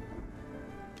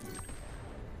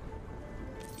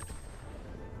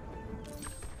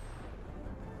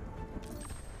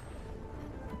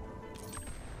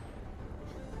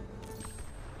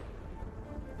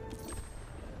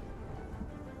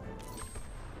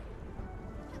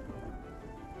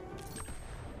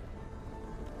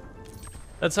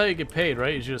 That's how you get paid,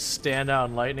 right? You just stand out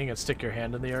in lightning and stick your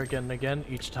hand in the air again and again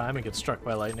each time and get struck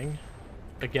by lightning.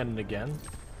 Again and again.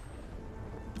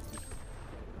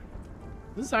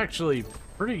 This is actually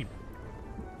pretty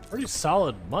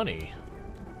solid money.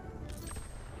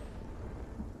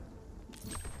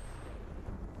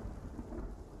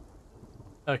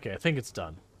 Okay, I think it's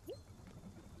done.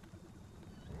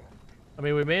 I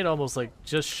mean, we made almost like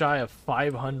just shy of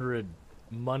 500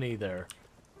 money there.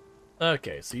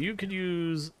 Okay, so you could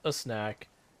use a snack.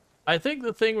 I think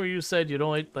the thing where you said you don't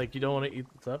want to eat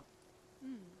this up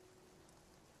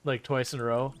like twice in a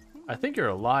row. I think you're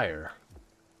a liar.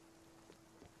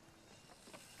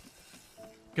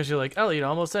 Because you're like, I'll eat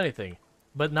almost anything,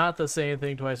 but not the same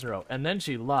thing twice in a row. And then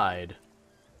she lied.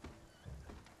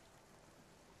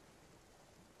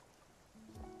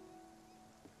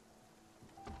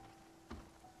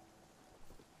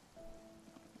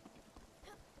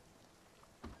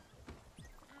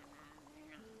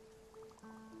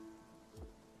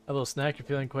 A little snack, you're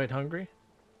feeling quite hungry?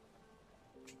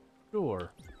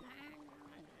 Sure.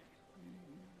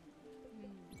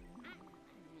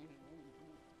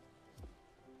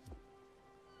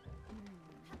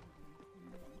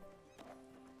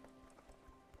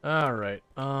 Alright,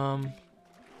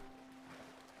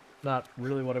 not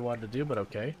really what I wanted to do, but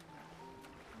okay.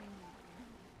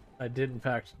 I did in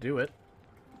fact do it.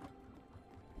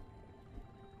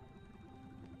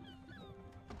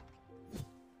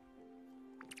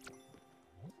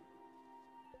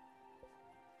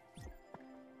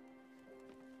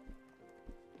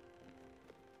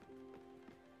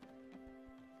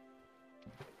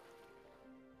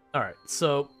 Alright,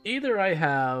 so either I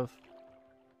have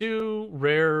 2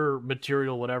 rare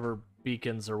material whatever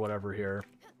beacons or whatever here.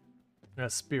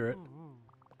 Spirit.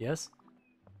 Yes?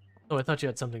 Oh, I thought you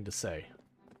had something to say.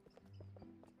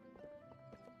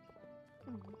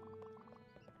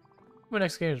 My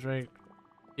next game is right.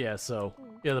 Yeah, so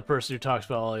yeah, the person who talks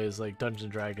about all his like Dungeons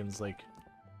and Dragons like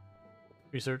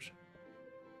research.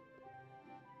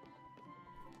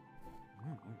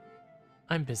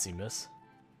 I'm busy, miss.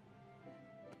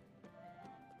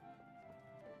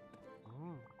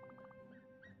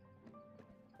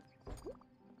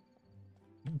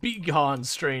 Be gone,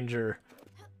 stranger.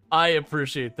 I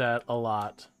appreciate that a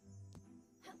lot.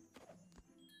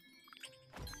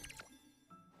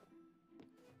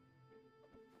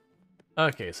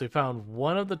 Okay, so we found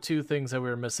one of the 2 things that we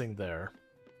were missing there.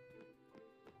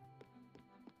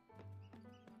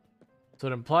 So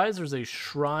it implies there's a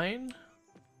shrine.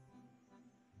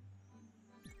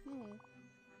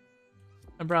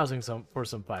 I'm browsing for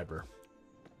some fiber.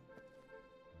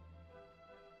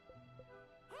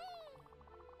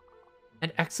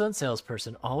 An excellent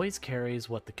salesperson always carries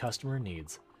what the customer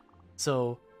needs.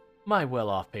 So, my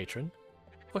well-off patron,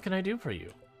 what can I do for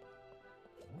you?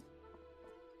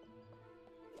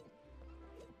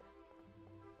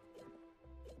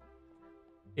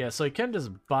 Yeah, so you can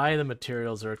just buy the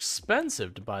materials. They're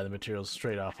expensive to buy the materials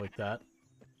straight off like that.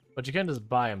 But you can just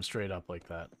buy them straight up like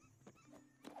that.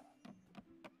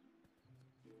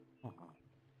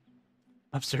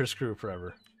 Upstairs screw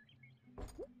forever.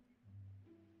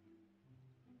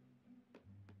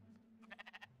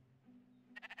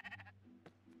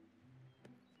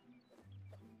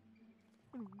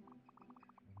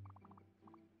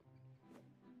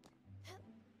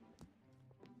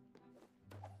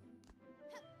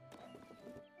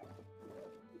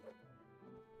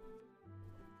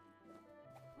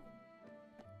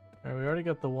 Alright, we already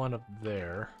got the one up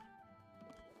there.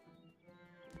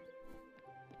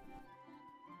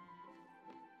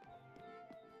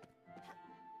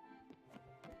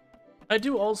 I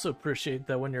do also appreciate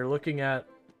that when you're looking at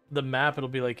the map, it'll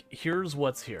be like, here's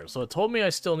what's here. So it told me I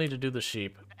still need to do the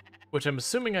sheep, which I'm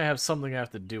assuming I have something I have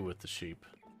to do with the sheep.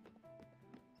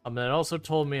 And it also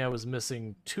told me I was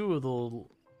missing 2 of the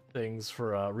things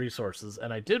for resources,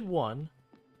 and I did one.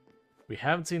 We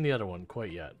haven't seen the other one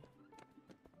quite yet.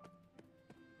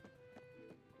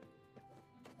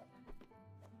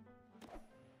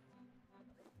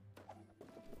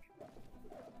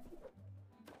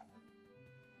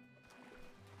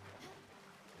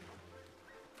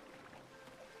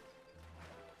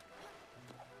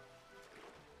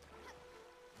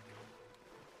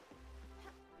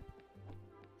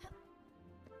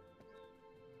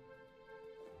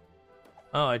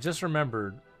 Oh, I just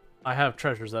remembered. I have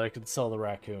treasures that I could sell the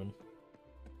raccoon.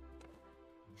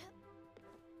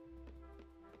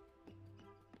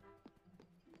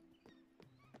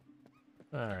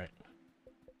 Alright.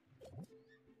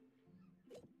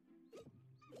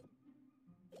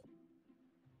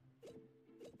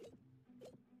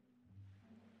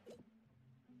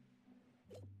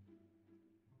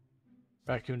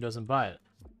 Raccoon doesn't buy it.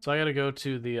 So I gotta go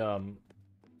to the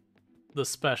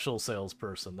special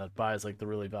salesperson that buys like the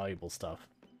really valuable stuff.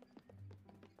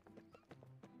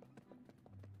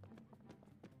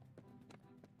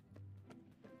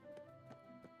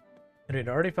 And we'd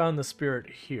already found the spirit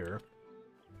here.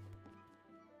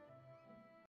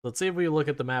 Let's see if we look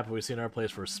at the map and we see our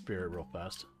place for a spirit real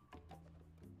fast.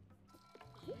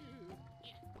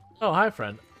 Oh, hi,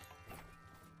 friend.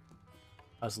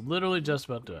 I was literally just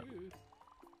about to do it.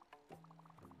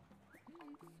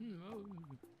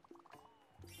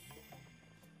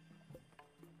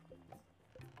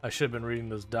 I should have been reading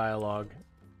this dialogue,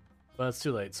 but it's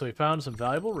too late. So we found some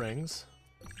valuable rings.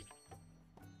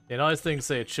 And all these things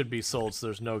say it should be sold, so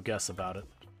there's no guess about it.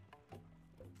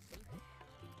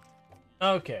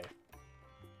 Okay.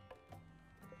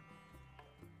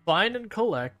 Find and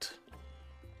collect.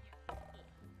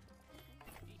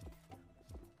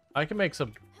 I can make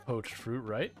some poached fruit,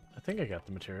 right? I think I got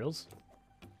the materials.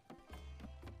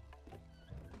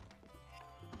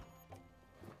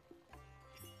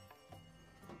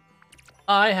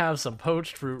 I have some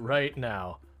poached fruit right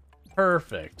now.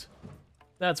 Perfect.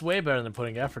 That's way better than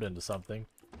putting effort into something.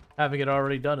 Having it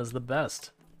already done is the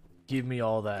best. Give me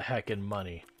all that heckin'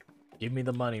 money. Give me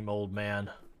the money, old man.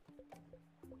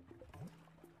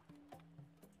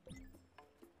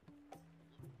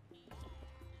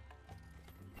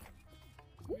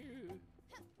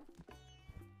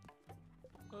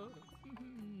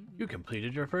 You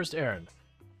completed your first errand.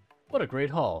 What a great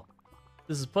haul.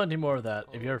 This is plenty more of that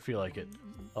if you ever feel like it.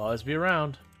 I'll always be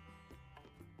around.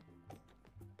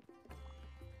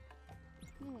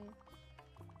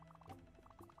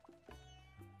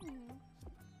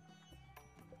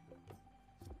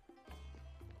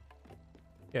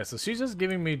 Yeah, so she's just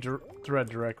giving me thread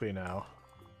directly now.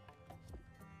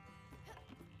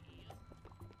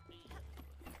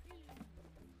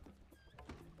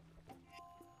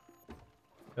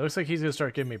 It looks like he's gonna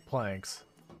start giving me planks.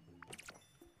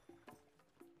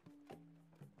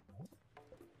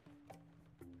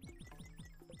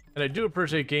 And I do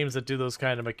appreciate games that do those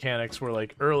kind of mechanics where,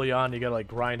 like, early on you gotta, like,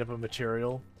 grind up a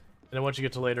material. And then once you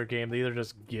get to later game, they either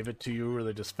just give it to you or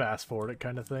they just fast forward it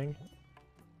kind of thing.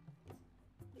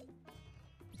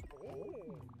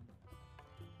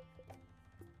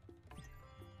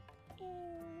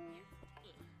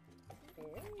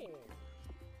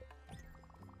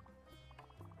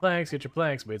 Planks, get your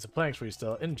planks. Made some planks for you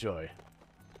still. Enjoy.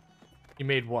 You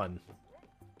made one.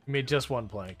 You made just one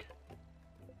plank.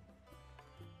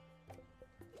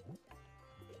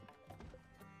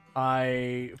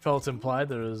 I felt implied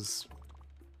there was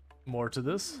more to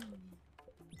this.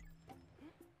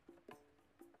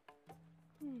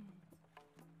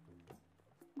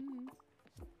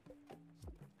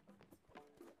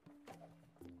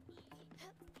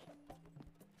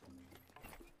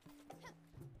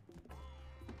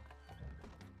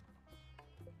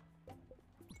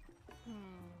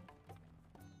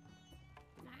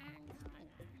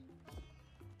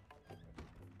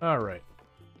 All right.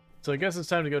 So I guess it's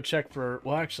time to go check for,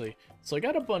 well, actually, so I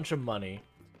got a bunch of money.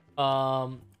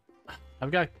 I've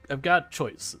got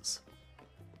choices.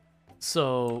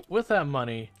 So with that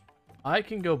money, I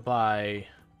can go buy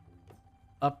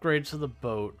upgrade to the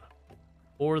boat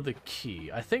or the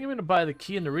key. I think I'm going to buy the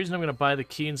key, and the reason I'm going to buy the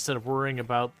key instead of worrying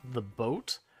about the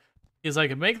boat is I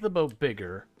can make the boat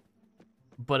bigger,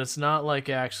 but it's not like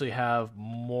I actually have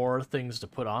more things to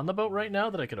put on the boat right now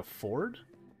that I could afford.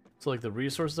 So like the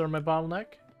resources are my bottleneck.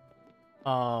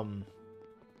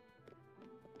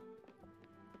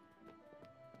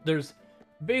 There's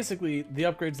basically the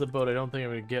upgrades to the boat. I don't think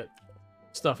I'm gonna get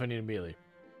stuff I need immediately.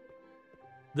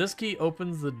 This key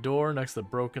opens the door next to the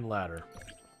broken ladder.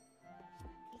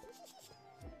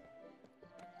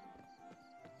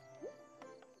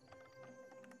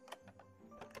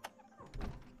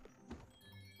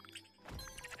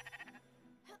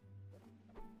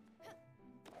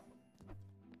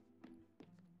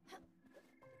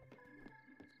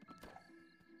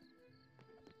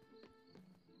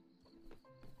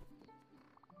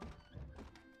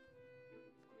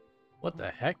 What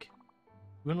the heck?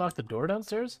 You unlocked the door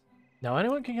downstairs? Now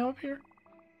anyone can come up here?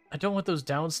 I don't want those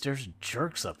downstairs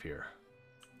jerks up here.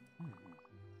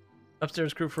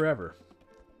 Upstairs crew forever.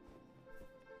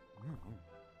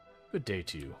 Good day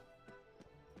to you.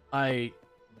 I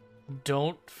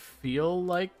don't feel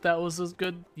like that was a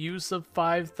good use of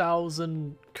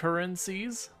 5,000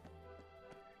 currencies.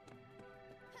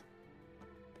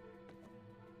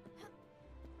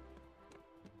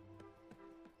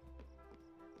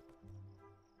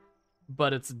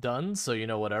 But it's done, so you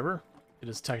know, whatever. It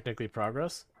is technically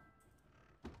progress.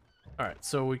 Alright,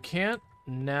 so we can't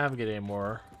navigate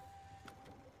anymore.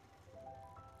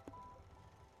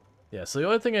 Yeah, so the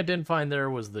only thing I didn't find there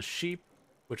was the sheep,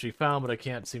 which we found, but I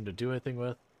can't seem to do anything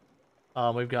with.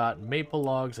 We've got maple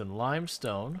logs and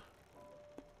limestone.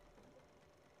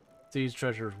 These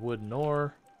treasures, wood and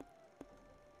ore.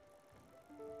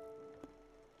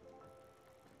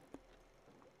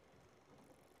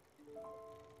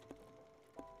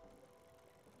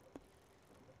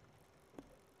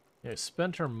 Yeah,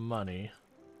 spent our money.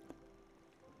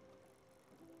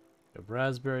 We have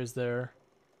raspberries there.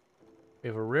 We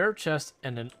have a rare chest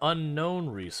and an unknown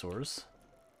resource.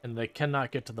 And they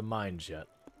cannot get to the mines yet.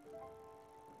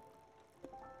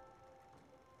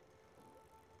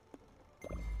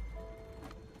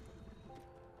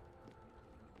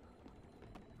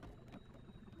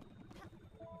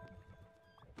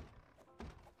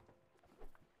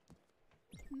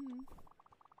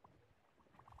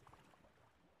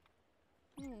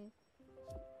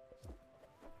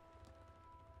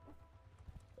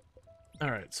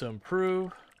 Alright, so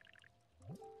improve.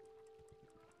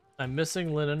 I'm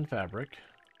missing linen fabric.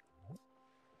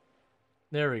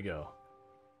 There we go.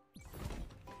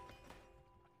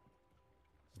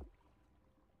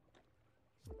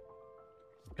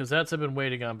 Because that's I've been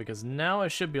waiting on, because now I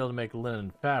should be able to make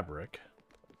linen fabric.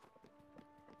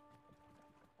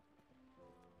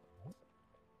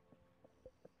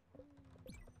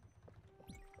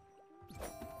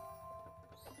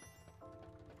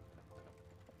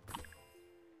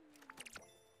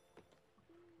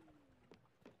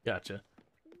 Gotcha.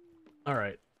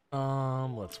 Alright.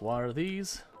 Let's water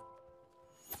these.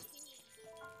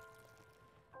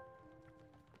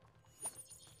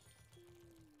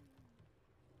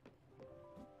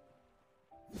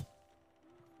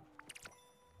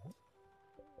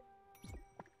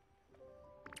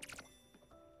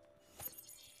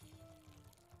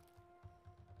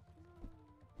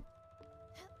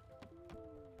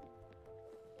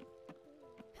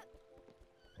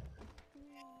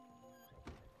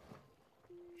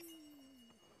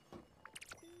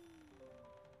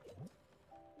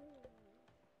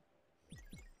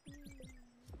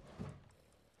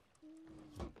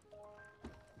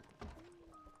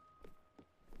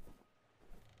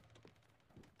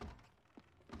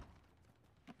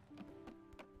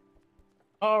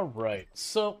 Alright,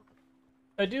 so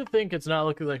I do think it's not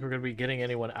looking like we're going to be getting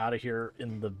anyone out of here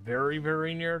in the very,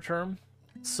 very near term.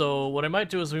 So what I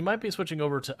might do is we might be switching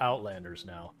over to Outlanders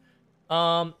now.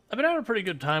 I've been having a pretty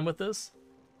good time with this.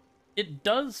 It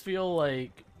does feel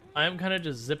like I'm kind of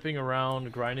just zipping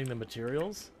around grinding the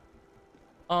materials.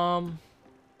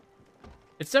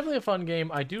 It's definitely a fun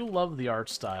game. I do love the art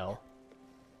style.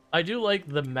 I do like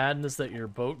the madness that your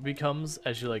boat becomes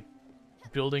as you like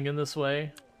building in this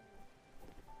way.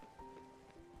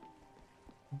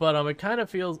 But it kind of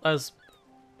feels as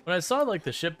when I saw like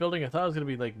the shipbuilding, I thought it was gonna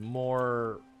be like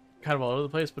more kind of all over the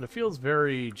place, but it feels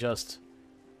very just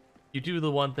you do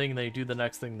the one thing, then you do the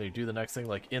next thing, then you do the next thing,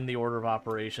 like in the order of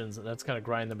operations, and that's kind of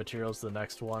grind the materials to the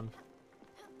next one.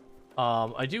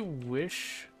 I do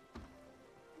wish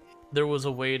there was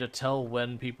a way to tell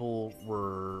when people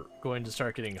were going to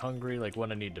start getting hungry, like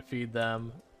when I need to feed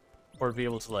them, or be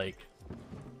able to like,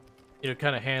 you know,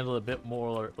 kind of handle it a bit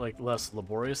more, like less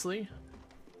laboriously.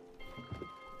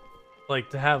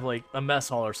 Like to have like a mess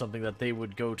hall or something that they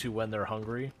would go to when they're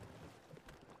hungry.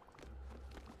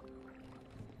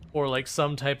 Or like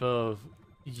some type of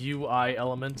UI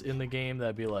element in the game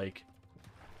that'd be like,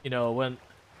 you know,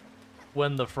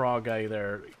 when the frog guy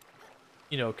there,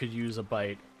 you know, could use a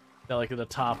bite, that like at the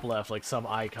top left, like some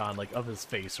icon like of his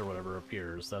face or whatever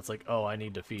appears. That's like, oh, I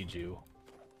need to feed you.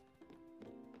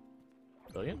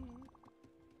 Brilliant.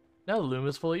 Now the loom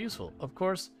is fully useful. Of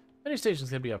course, many stations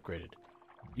can be upgraded.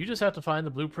 You just have to find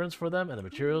the blueprints for them and the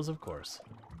materials, of course.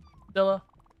 Stella,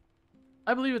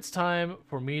 I believe it's time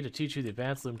for me to teach you the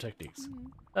advanced loom techniques.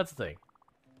 That's the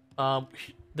thing.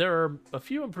 There are a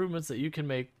few improvements that you can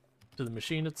make to the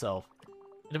machine itself.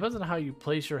 It depends on how you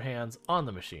place your hands on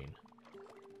the machine.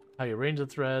 How you arrange the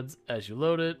threads as you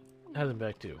load it has an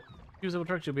impact too. Using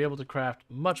tricks, you'll be able to craft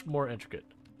much more intricate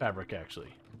fabric,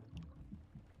 actually.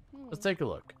 Let's take a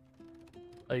look.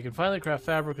 You can finally craft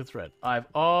fabric with thread. I've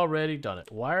already done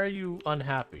it. Why are you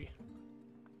unhappy?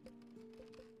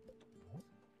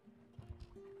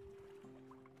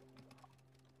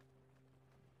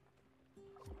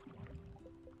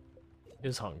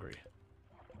 Is hungry.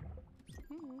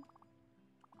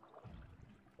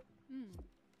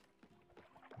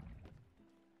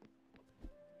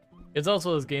 It's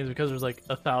also those games because there's like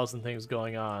 1,000 things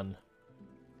going on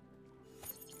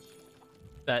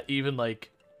that even like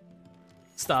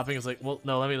stopping is like, well,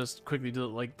 no, let me just quickly do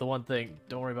like the one thing.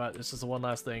 Don't worry about it. It's just the one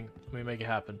last thing. Let me make it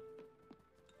happen.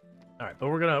 All right, but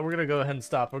we're gonna go ahead and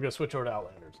stop. We're gonna switch over to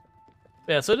Outlanders.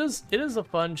 Yeah, so it is a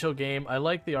fun, chill game. I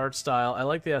like the art style. I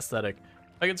like the aesthetic.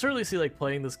 I can certainly see like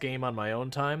playing this game on my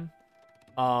own time.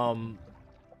 I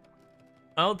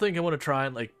don't think I want to try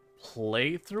and like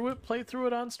play through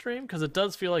it on stream because it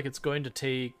does feel like it's going to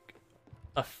take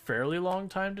a fairly long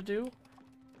time to do.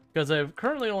 Because I've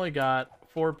currently only got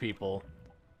 4 people.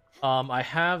 I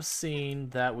have seen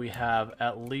that we have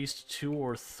at least 2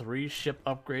 or 3 ship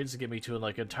upgrades to get me to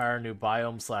like entire new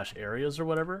biome / areas or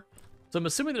whatever. So I'm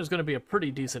assuming there's going to be a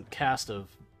pretty decent cast of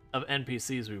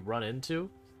NPCs we run into.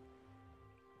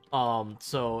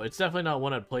 So it's definitely not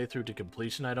one I'd play through to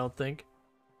completion, I don't think.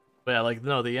 But yeah, like,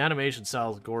 no, the animation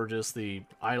style is gorgeous. The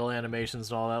idle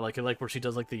animations and all that. Like, I like where she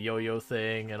does, like, the yo-yo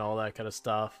thing and all that kind of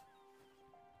stuff.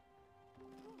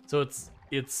 So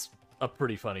it's a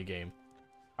pretty funny game.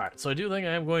 Alright, so I do think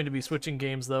I am going to be switching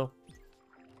games, though.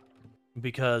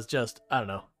 Because just, I don't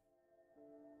know.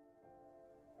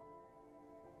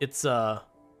 It's, I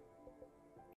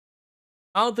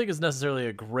don't think it's necessarily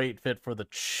a great fit for the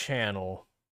channel.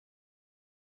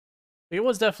 It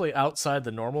was definitely outside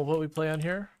the normal of what we play on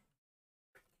here.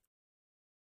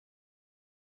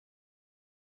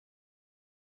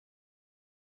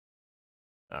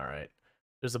 Alright.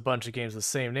 There's a bunch of games the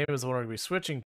same name as the one we're going to be switching